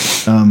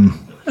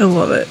 I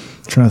love it.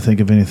 Trying to think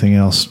of anything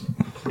else.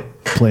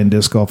 Playing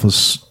disc golf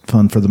was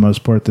fun for the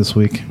most part this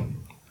week.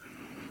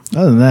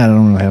 Other than that, I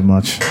don't really have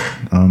much.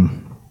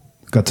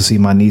 Got to see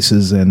my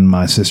nieces and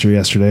my sister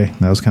yesterday.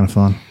 That was kind of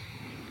fun.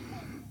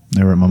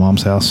 They were at my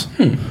mom's house.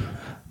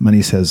 My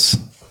niece has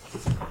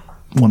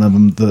one of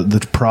them.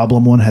 The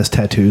problem one has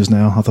tattoos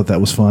now. I thought that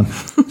was fun.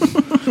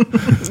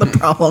 The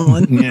problem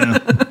one. Yeah.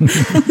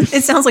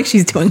 It sounds like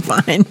she's doing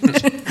fine.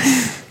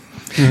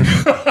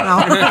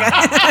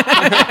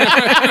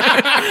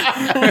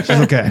 She's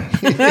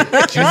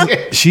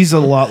okay. She's a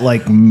lot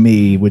like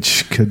me,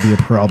 which could be a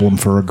problem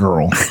for a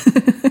girl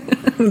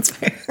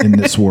in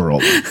this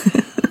world.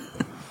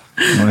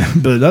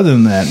 But other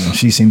than that,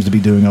 she seems to be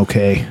doing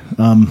okay.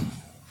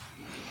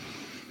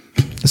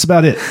 That's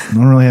about it. I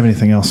don't really have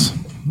anything else.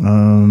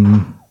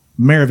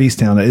 Mayor of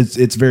Easttown,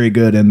 it's very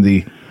good, and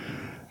the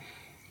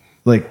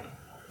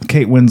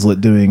Kate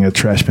Winslet doing a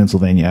trash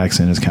Pennsylvania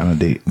accent is kind of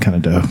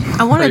dope.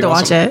 I wanted to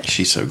watch it.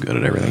 She's so good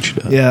at everything she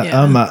does.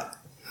 Yeah.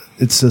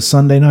 It's a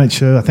Sunday night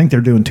show. I think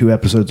they're doing 2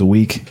 episodes a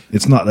week.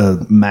 It's not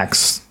a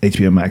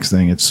HBO Max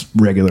thing. It's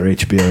regular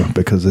HBO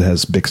because it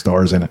has big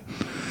stars in it.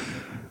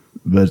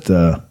 But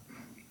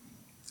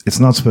it's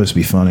not supposed to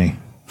be funny.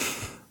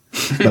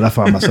 But I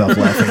find myself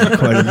laughing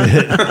quite a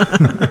bit.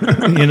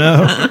 You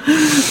know?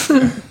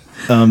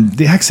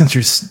 The accents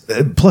are...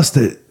 Plus,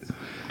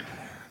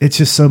 it's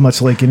just so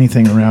much like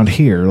anything around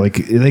here.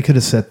 Like, they could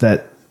have set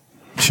that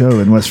show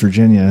in West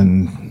Virginia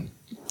and...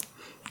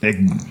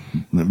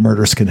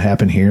 murders can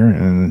happen here,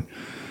 and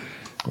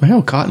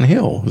well, Cotton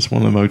Hill is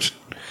one of the most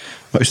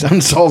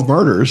unsolved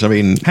murders. I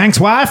mean, Hank's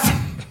wife.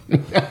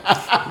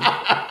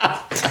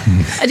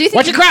 I do think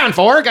what you crying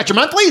for? Got your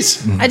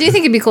monthlies? I do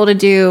think it'd be cool to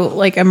do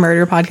like a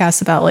murder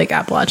podcast about like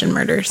Appalachian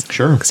murders.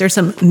 Sure, because there's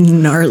some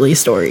gnarly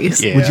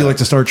stories. Yeah. Would you like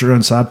to start your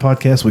own side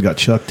podcast? We got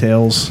Chuck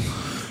Tales,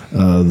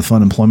 the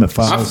Fun Employment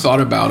Files. I've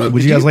thought about it.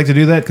 Would you guys like to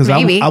do that? Because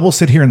I will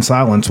sit here in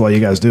silence while you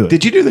guys do it.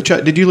 Did you do the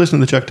Chuck? Did you listen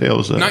to the Chuck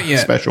Tales Not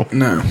yet. special?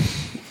 No,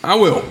 I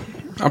will.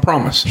 I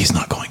promise. He's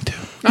not going to.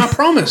 I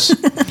promise.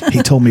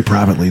 He told me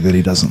privately that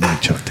he doesn't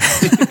like Chuck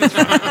Tales.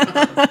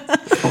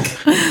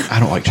 I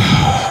don't like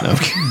Chuck Tales.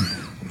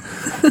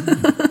 No.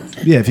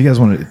 Yeah, if you guys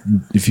want to,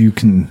 if you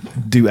can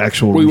do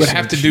actual We would research.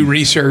 have to do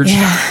research.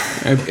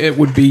 It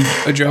would be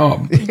a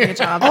job. Good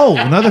job. Oh,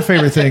 another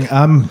favorite thing.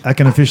 I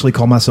can officially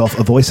call myself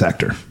a voice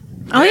actor.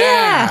 Oh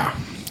yeah.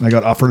 I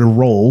got offered a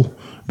role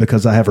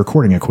because I have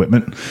recording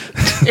equipment.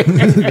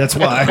 That's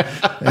why.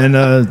 And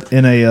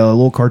in a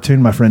little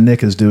cartoon my friend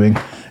Nick is doing,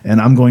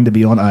 and I'm going to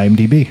be on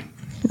IMDb.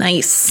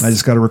 Nice. I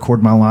just got to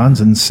record my lines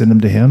and send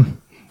them to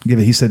him.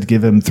 He said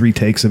give him 3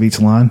 takes of each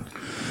line.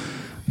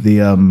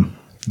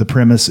 The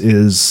premise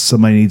is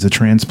somebody needs a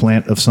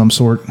transplant of some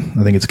sort.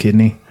 I think it's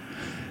kidney.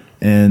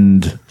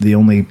 And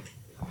the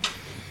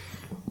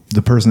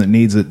person that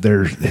needs it,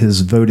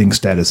 his voting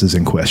status is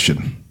in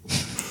question.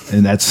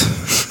 And that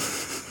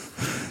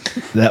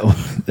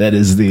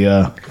is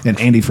and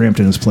Andy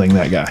Frampton is playing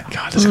that guy.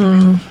 God, that's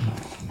gonna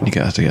be, you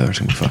guys together is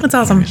gonna be fun. That's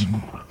awesome.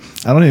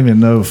 I don't even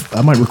know if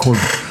I might record.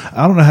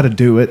 I don't know how to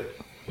do it,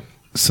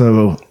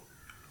 so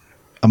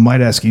I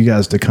might ask you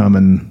guys to come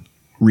and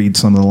read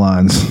some of the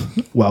lines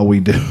while we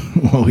do.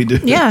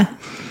 Yeah.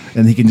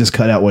 And he can just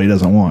cut out what he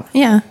doesn't want.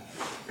 Yeah.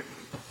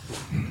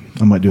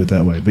 I might do it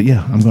that way. But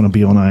yeah, I'm going to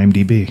be on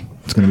IMDb.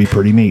 It's going to be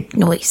pretty neat.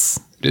 Nice.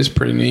 It is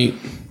pretty neat.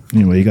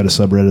 Anyway, you got a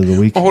subreddit of the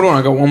week? Oh, hold on.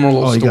 I got one more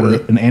little story. You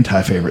got an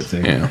anti-favorite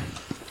thing. Yeah.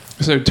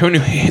 So Tony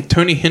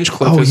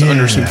Hinchcliffe is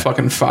under some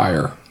fucking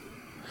fire.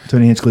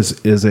 Tony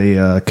Hinchcliffe is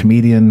a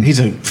comedian. He's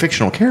a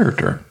fictional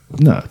character.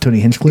 No, Tony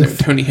Hinchcliffe?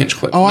 No, Tony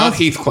Hinchcliffe. Oh, not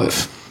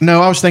Heathcliff.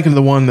 No, I was thinking of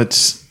the one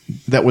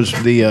that was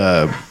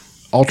the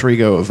alter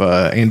ego of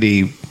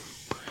Andy.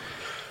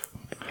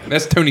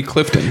 That's Tony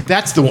Clifton.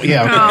 That's the one.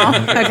 Yeah.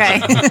 Okay.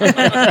 Oh,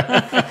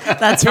 okay.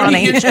 That's Tony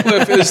funny.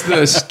 Hinchcliffe is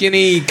the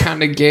skinny,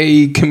 kind of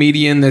gay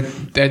comedian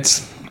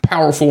that's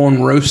powerful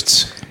on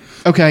roasts.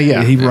 Okay,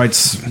 yeah. He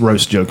writes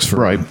roast jokes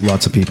for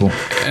lots of people.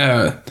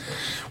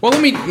 Well,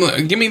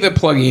 give me the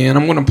plug-in.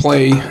 I'm going to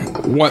play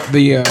what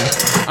the.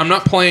 I'm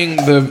not playing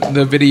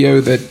the video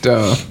that.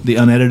 The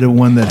unedited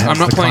one that has I'm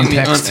not the playing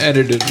context. the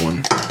unedited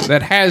one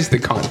that has the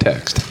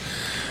context.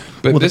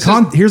 But well,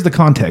 here's the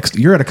context.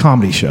 You're at a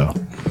comedy show.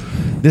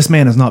 This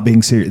man is not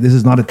being serious. This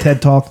is not a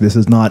TED Talk. This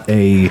is not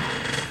a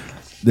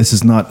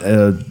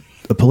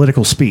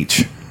political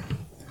speech.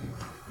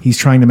 He's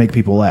trying to make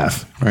people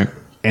laugh. Right.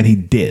 And he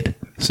did.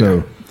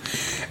 So.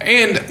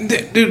 And,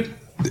 dude,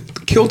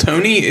 Kill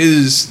Tony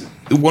is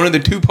one of the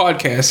 2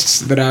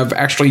 podcasts that I've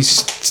actually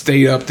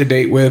stayed up to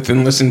date with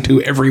and listened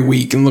to every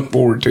week and look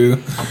forward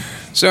to.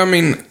 So, I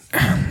mean,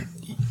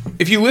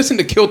 if you listen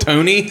to Kill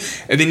Tony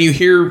and then you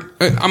hear...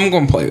 I'm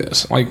going to play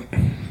this. Like...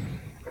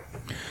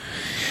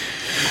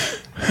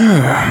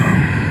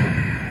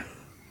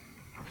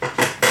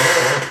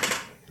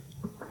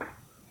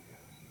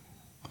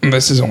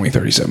 This is only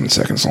 37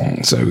 seconds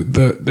long, so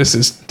this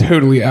is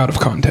totally out of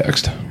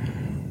context.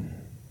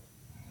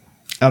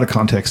 Out of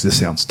context, this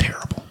sounds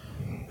terrible.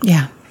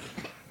 Yeah.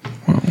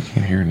 Well, I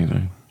can't hear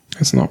anything.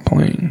 It's not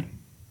playing.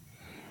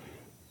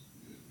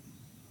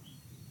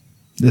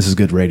 This is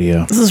good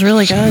radio. This is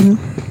really good.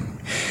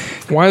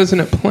 Why isn't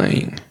it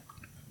playing?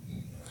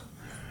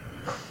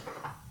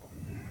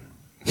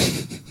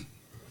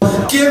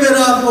 Give it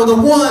up for the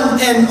one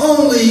and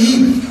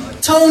only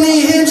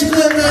Tony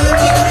Hinchcliffe.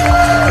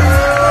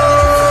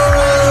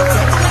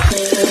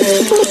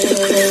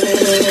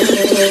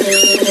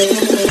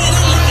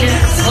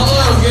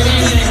 Hello, good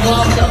evening,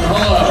 welcome,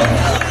 hello.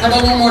 How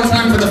about one more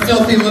time for the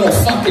filthy little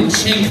fucking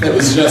chink that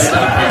was just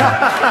up here?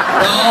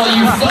 All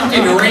you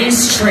fucking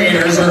race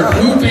traitors are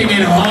whooping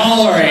and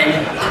hollering.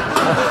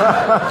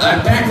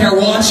 I'm back there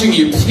watching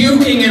you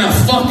puking in a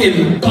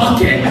fucking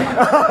bucket.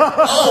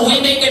 Oh,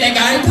 we making a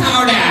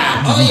gunpowder.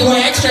 Oh, you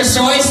want extra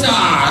soy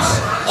sauce.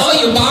 Oh,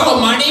 you borrow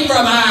money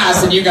from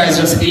us. And you guys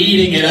just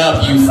eating it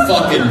up, you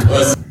fucking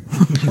pussy.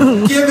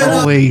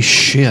 Holy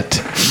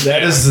shit.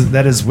 That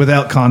is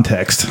without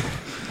context.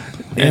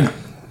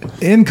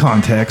 In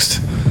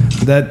context,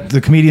 that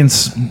the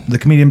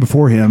comedian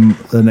before him,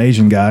 an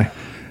Asian guy,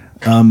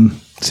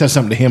 says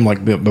something to him like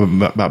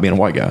about being a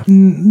white guy.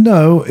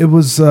 No, it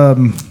was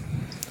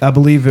I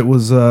believe it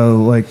was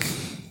like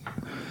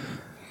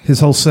his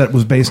whole set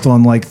was based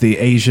on like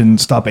the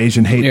Stop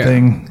Asian Hate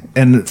thing,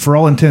 and for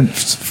all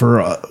intents,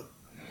 from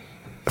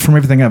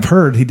everything I've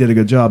heard, he did a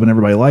good job and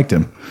everybody liked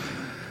him.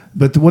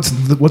 But what's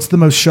the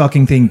most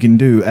shocking thing you can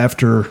do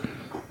after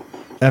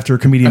a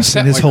comedian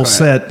spent his whole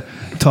set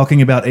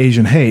talking about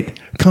Asian hate?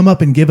 Come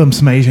up and give him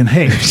some Asian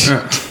hate.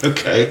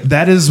 Okay,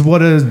 that is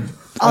what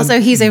Also,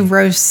 he's a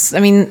roast. I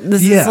mean,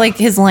 this is like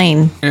his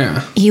lane.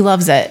 Yeah, he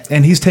loves it,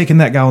 and he's taking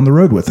that guy on the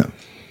road with him.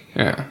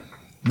 Yeah,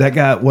 that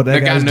guy. What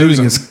that guy's knows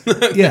doing him. is,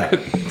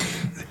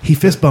 he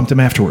fist bumped him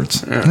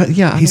afterwards.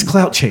 He's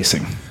clout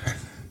chasing.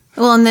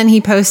 Well, and then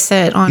he posts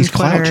it on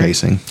Twitter.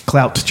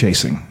 Clout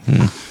chasing.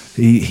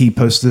 He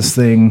posts this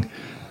thing,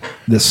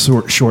 this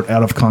short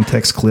out of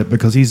context clip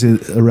because he's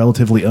a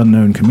relatively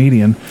unknown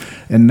comedian,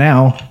 and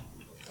now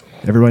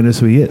everybody knows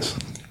who he is.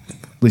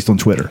 at least on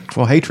Twitter.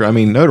 Well, hatred. I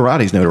mean,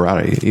 notoriety is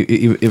notoriety.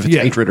 If it's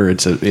hatred or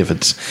if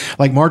it's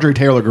like Marjorie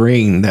Taylor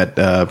Greene,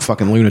 that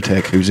fucking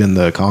lunatic who's in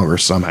the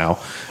Congress somehow.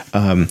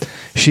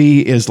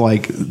 She is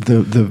like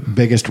the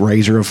biggest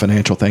raiser of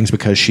financial things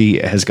because she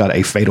has got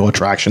a fatal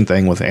attraction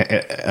thing with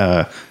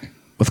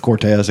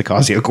Cortez,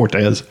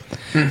 Ocasio-Cortez.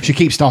 She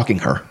keeps stalking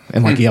her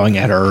and like yelling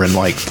at her and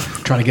like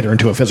trying to get her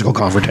into a physical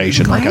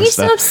confrontation. Why like are you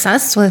so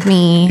obsessed with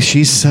me?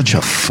 She's such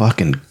a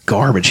fucking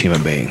garbage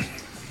human being.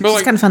 But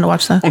It's kind of fun to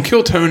watch, though. On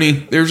Kill Tony,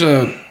 there's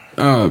a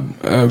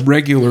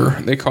regular,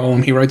 they call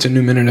him. He writes a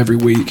new minute every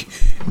week.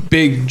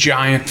 Big,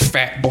 giant,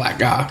 fat black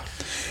guy.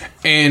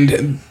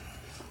 And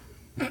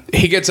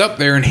he gets up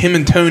there and him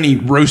and Tony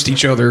roast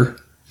each other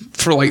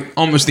for like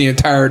almost the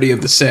entirety of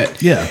the set.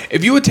 Yeah.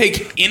 If you would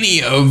take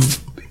any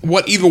of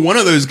what either one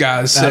of those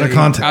guys say Out of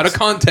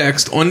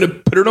context.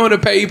 put it on a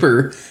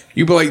paper,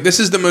 you'd be like, this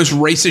is the most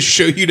racist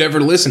show you'd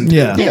ever listen to.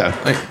 Yeah.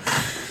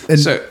 Like,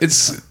 so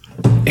it's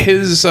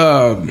his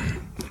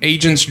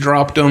agents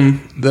dropped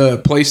him. The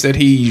place that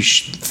he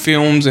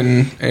films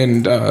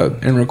and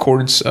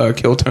records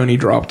Kill Tony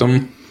dropped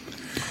him.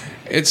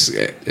 It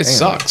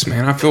sucks,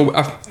 man. I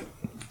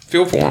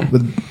feel for him.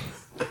 But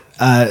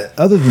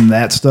other than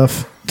that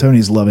stuff,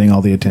 Tony's loving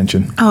all the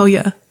attention. Oh,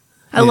 yeah.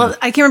 I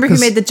can't remember who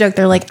made the joke.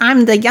 They're like,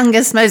 I'm the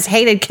youngest, most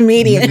hated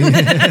comedian.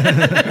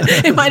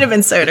 It might have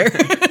been Soder.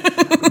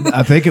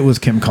 I think it was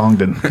Kim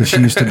Congdon because she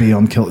used to be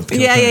on Kill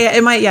Yeah.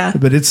 It might, yeah.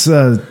 But it's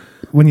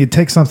when you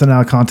take something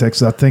out of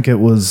context, I think it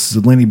was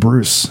Lenny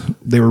Bruce.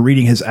 They were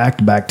reading his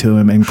act back to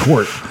him in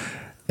court,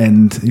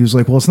 and he was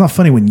like, "Well, it's not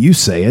funny when you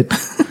say it.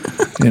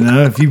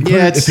 If you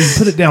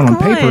put it down on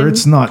paper,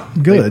 it's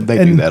not good."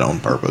 They do that on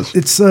purpose.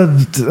 It's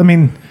I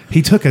mean,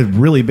 he took a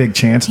really big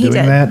chance doing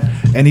that,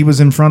 and he was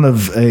in front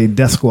of a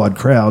Death Squad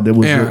crowd. It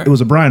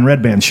was a Brian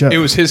Redband show. It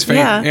was his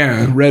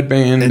fan, Red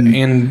Band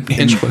and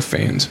Hinchcliffe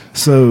fans.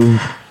 So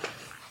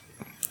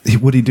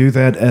would he do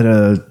that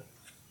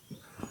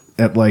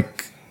at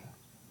like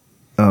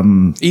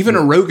even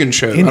a Rogan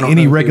show?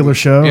 Any regular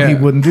show, he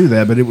wouldn't do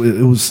that. But it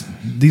was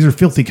these are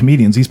filthy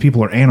comedians. These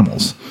people are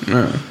animals.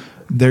 Yeah.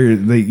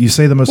 You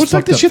say the most. What's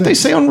like the shit they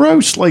say on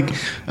roast? Like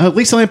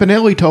Lisa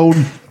Lampanelli told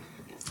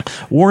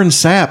Warren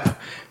Sapp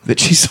that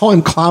she saw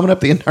him climbing up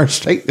the Empire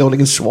State Building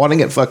and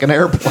swatting at fucking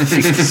airplanes.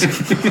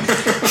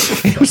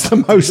 It was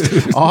the most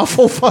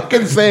awful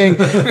fucking thing.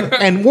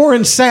 And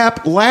Warren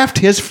Sapp laughed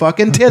his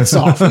fucking tits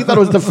off. He thought it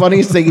was the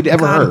funniest thing he'd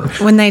ever heard.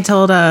 When they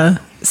told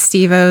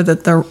Steve-O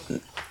that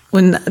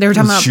when they were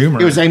talking about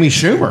Schumer. It was Amy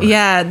Schumer.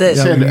 Yeah.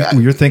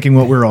 You're thinking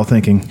what we're all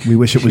thinking. We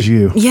wish it was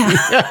you. Yeah.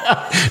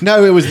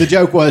 No, the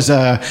joke was,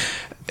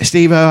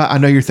 Steve, I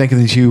know you're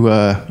thinking that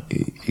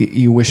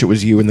you wish it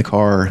was you in the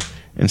car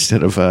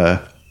instead of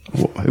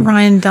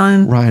Ryan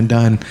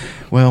Dunn.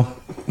 Well,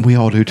 we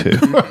all do too.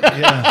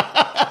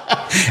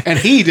 And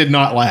he did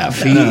not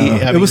laugh.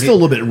 It was still a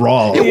little bit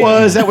raw. It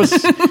was. That was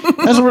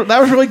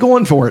really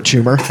going for it,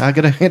 Schumer. I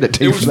gotta hand it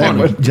to you for that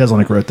one.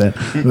 Jeselnik wrote that.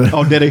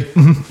 Oh, did he?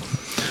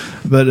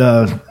 But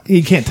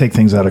you can't take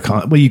things out of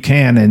context. Well, you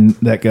can, and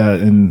that guy,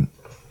 and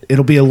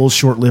it'll be a little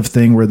short-lived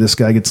thing where this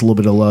guy gets a little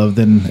bit of love,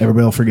 then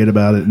everybody will forget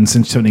about it. And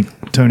since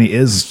Tony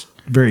is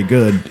very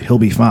good, he'll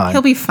be fine.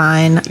 He'll be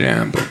fine.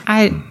 Yeah, but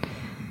I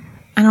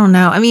don't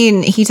know. I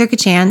mean, he took a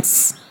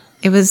chance.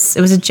 It was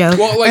a joke.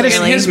 Well, like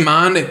in his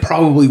mind, it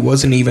probably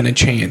wasn't even a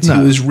chance. No.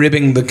 He was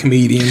ribbing the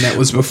comedian that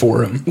was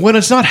before him. Well,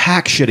 it's not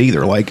hack shit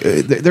either. Like,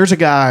 there's a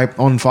guy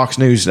on Fox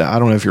News, I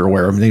don't know if you're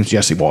aware of him, his name's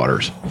Jesse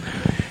Waters.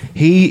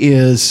 He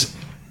is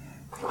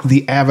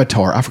the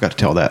avatar. I forgot to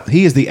tell that.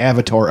 He is the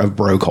avatar of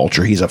bro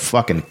culture. He's a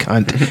fucking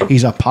cunt.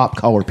 He's a pop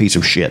collar piece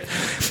of shit.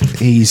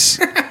 He's...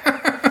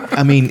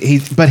 I mean,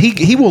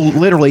 he will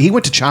literally, he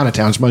went to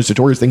Chinatown, it's the most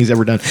notorious thing he's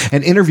ever done,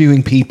 and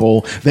interviewing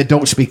people that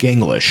don't speak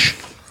English.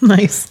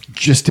 Nice.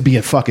 Just to be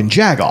a fucking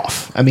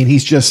jagoff. I mean,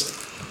 he's just,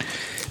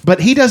 but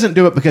he doesn't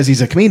do it because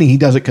he's a comedian. He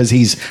does it because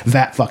he's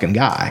that fucking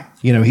guy.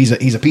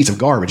 He's a piece of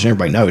garbage and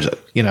everybody knows it,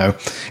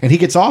 and he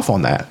gets off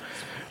on that.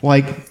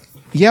 Like,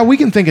 yeah, we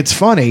can think it's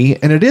funny,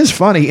 and it is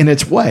funny in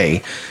its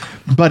way,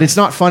 but it's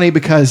not funny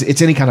because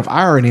it's any kind of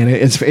irony in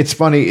it. It's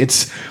funny.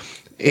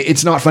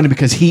 It's not funny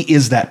because he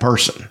is that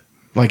person.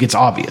 Like, it's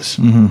obvious.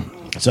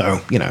 Mm-hmm.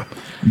 So, You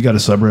got a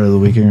subreddit of the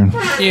week, Aaron?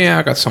 Yeah,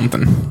 I got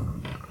something.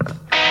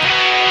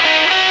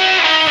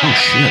 Oh,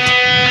 shit.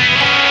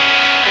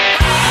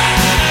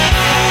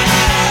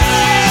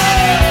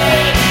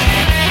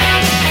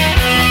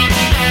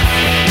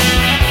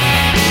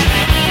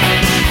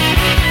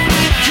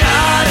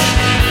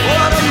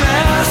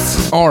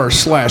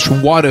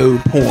 r/Watto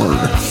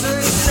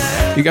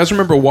porn. You guys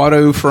remember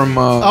Watto from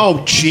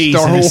oh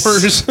Jesus. Star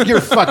Wars? You're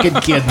fucking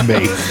kidding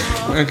me.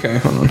 Okay,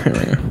 hold on. Here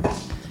we go.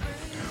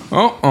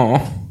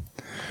 Oh.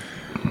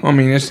 I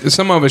mean,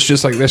 some of it's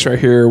just like this right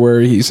here, where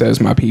he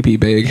says, "My pee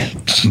big."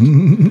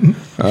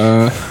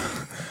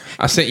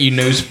 I sent you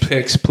nose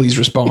pics. Please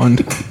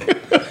respond.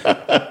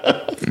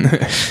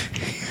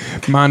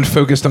 Mind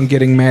focused on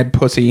getting mad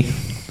pussy.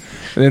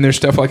 And then there's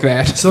stuff like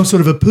that. Some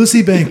sort of a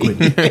pussy banquet.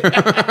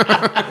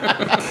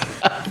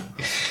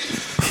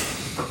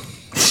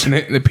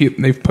 bus.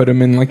 And they've put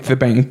him in like the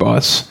bank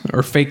bus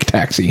or fake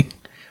taxi.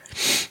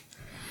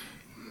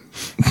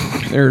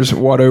 There's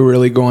Watto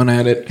really going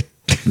at it.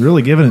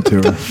 Really giving it to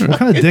her. What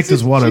kind of dick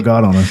does Watto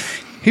got on her?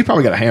 He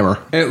probably got a hammer.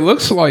 It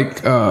looks like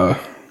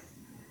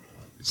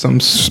some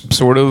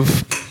sort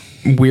of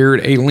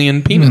weird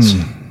alien penis.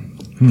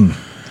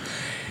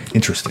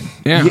 Interesting.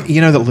 Yeah.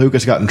 You know that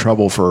Lucas got in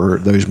trouble for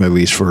those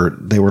movies for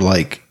they were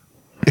like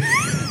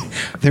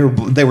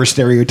they were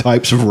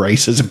stereotypes of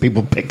races and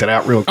people picked it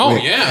out real quick. Oh,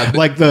 yeah.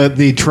 Like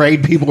the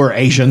trade people are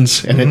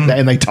Asians and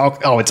and they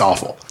talk. Oh, it's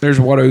awful. There's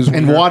Watto's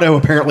and Watto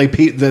apparently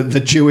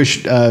the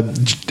Jewish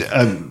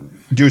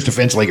Jewish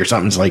Defense League or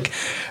something is like,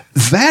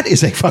 that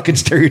is a fucking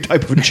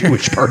stereotype of a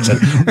Jewish person.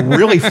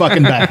 Really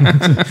fucking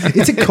bad.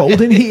 Is it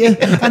cold in here?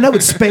 I know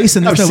it's space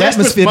and there's no Obsessed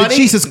with atmosphere, but money?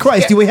 Jesus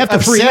Christ, do we have to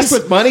freeze? Obsessed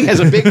with money, has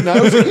a big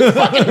nose. Are you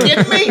fucking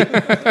kidding me?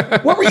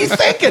 What were you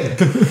thinking?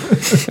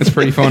 It's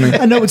pretty funny.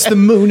 I know it's the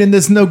moon and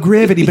there's no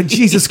gravity, but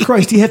Jesus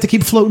Christ, you have to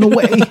keep floating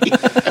away.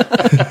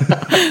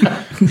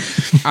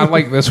 I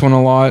like this one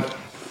a lot.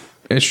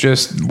 It's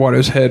just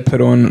Watto's head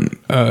put on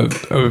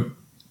a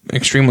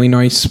extremely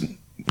nice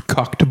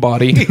cocked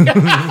body.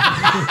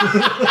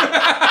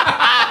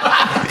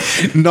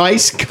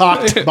 Nice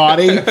cocked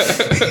body.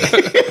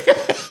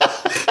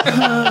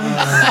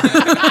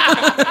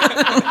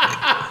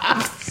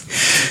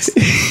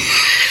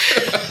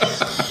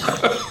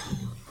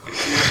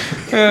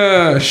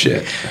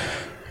 Shit.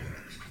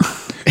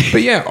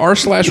 But yeah,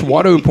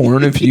 r/Watto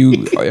porn if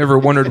you ever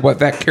wondered what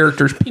that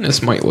character's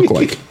penis might look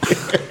like.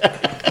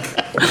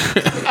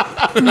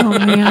 Oh,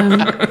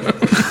 man.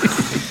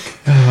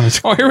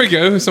 Oh, here we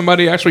go.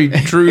 Somebody actually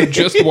drew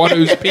just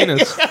Watto's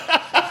penis.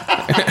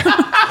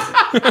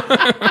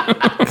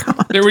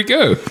 There we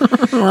go.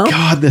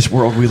 God, this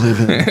world we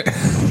live in.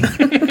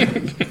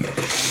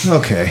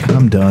 Okay,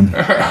 I'm done.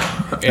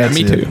 Yeah,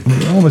 me too.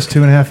 We're almost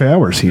 2.5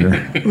 hours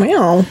here.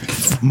 Wow.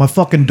 My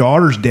fucking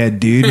daughter's dead,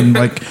 dude, and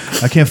like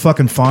I can't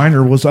fucking find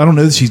her. I don't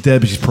know that she's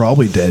dead, but she's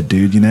probably dead,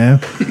 dude. You know.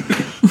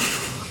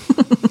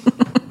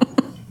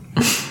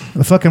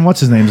 The fucking what's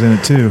his name's in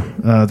it too.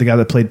 The guy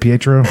that played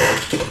Pietro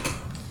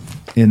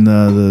in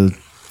the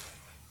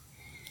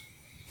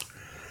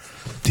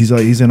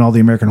he's in all the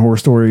American Horror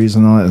Stories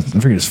and all that. I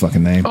forget his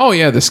fucking name. Oh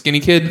yeah, the skinny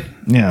kid.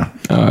 Yeah.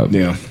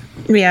 Yeah.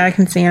 Yeah, I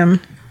can see him.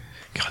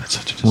 God, that's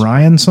such a disappointment.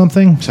 Ryan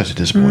something. Such a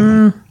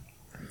disappointment.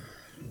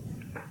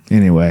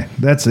 Anyway,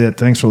 that's it.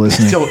 Thanks for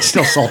listening.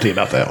 Still salty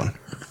about that one.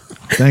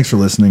 Thanks for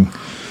listening.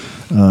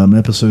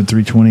 Episode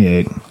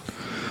 328.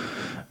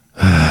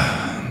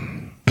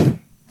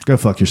 Go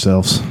fuck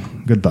yourselves.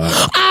 Goodbye.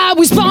 I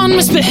was born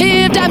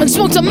misbehaved. I haven't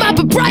smoked on my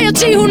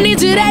propriety. Who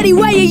needs it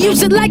anyway? You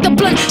use it like the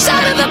blunt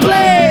side of the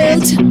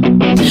blade.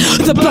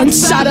 The blunt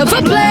side of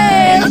a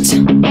blade.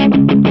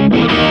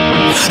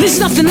 There's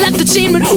nothing left to change.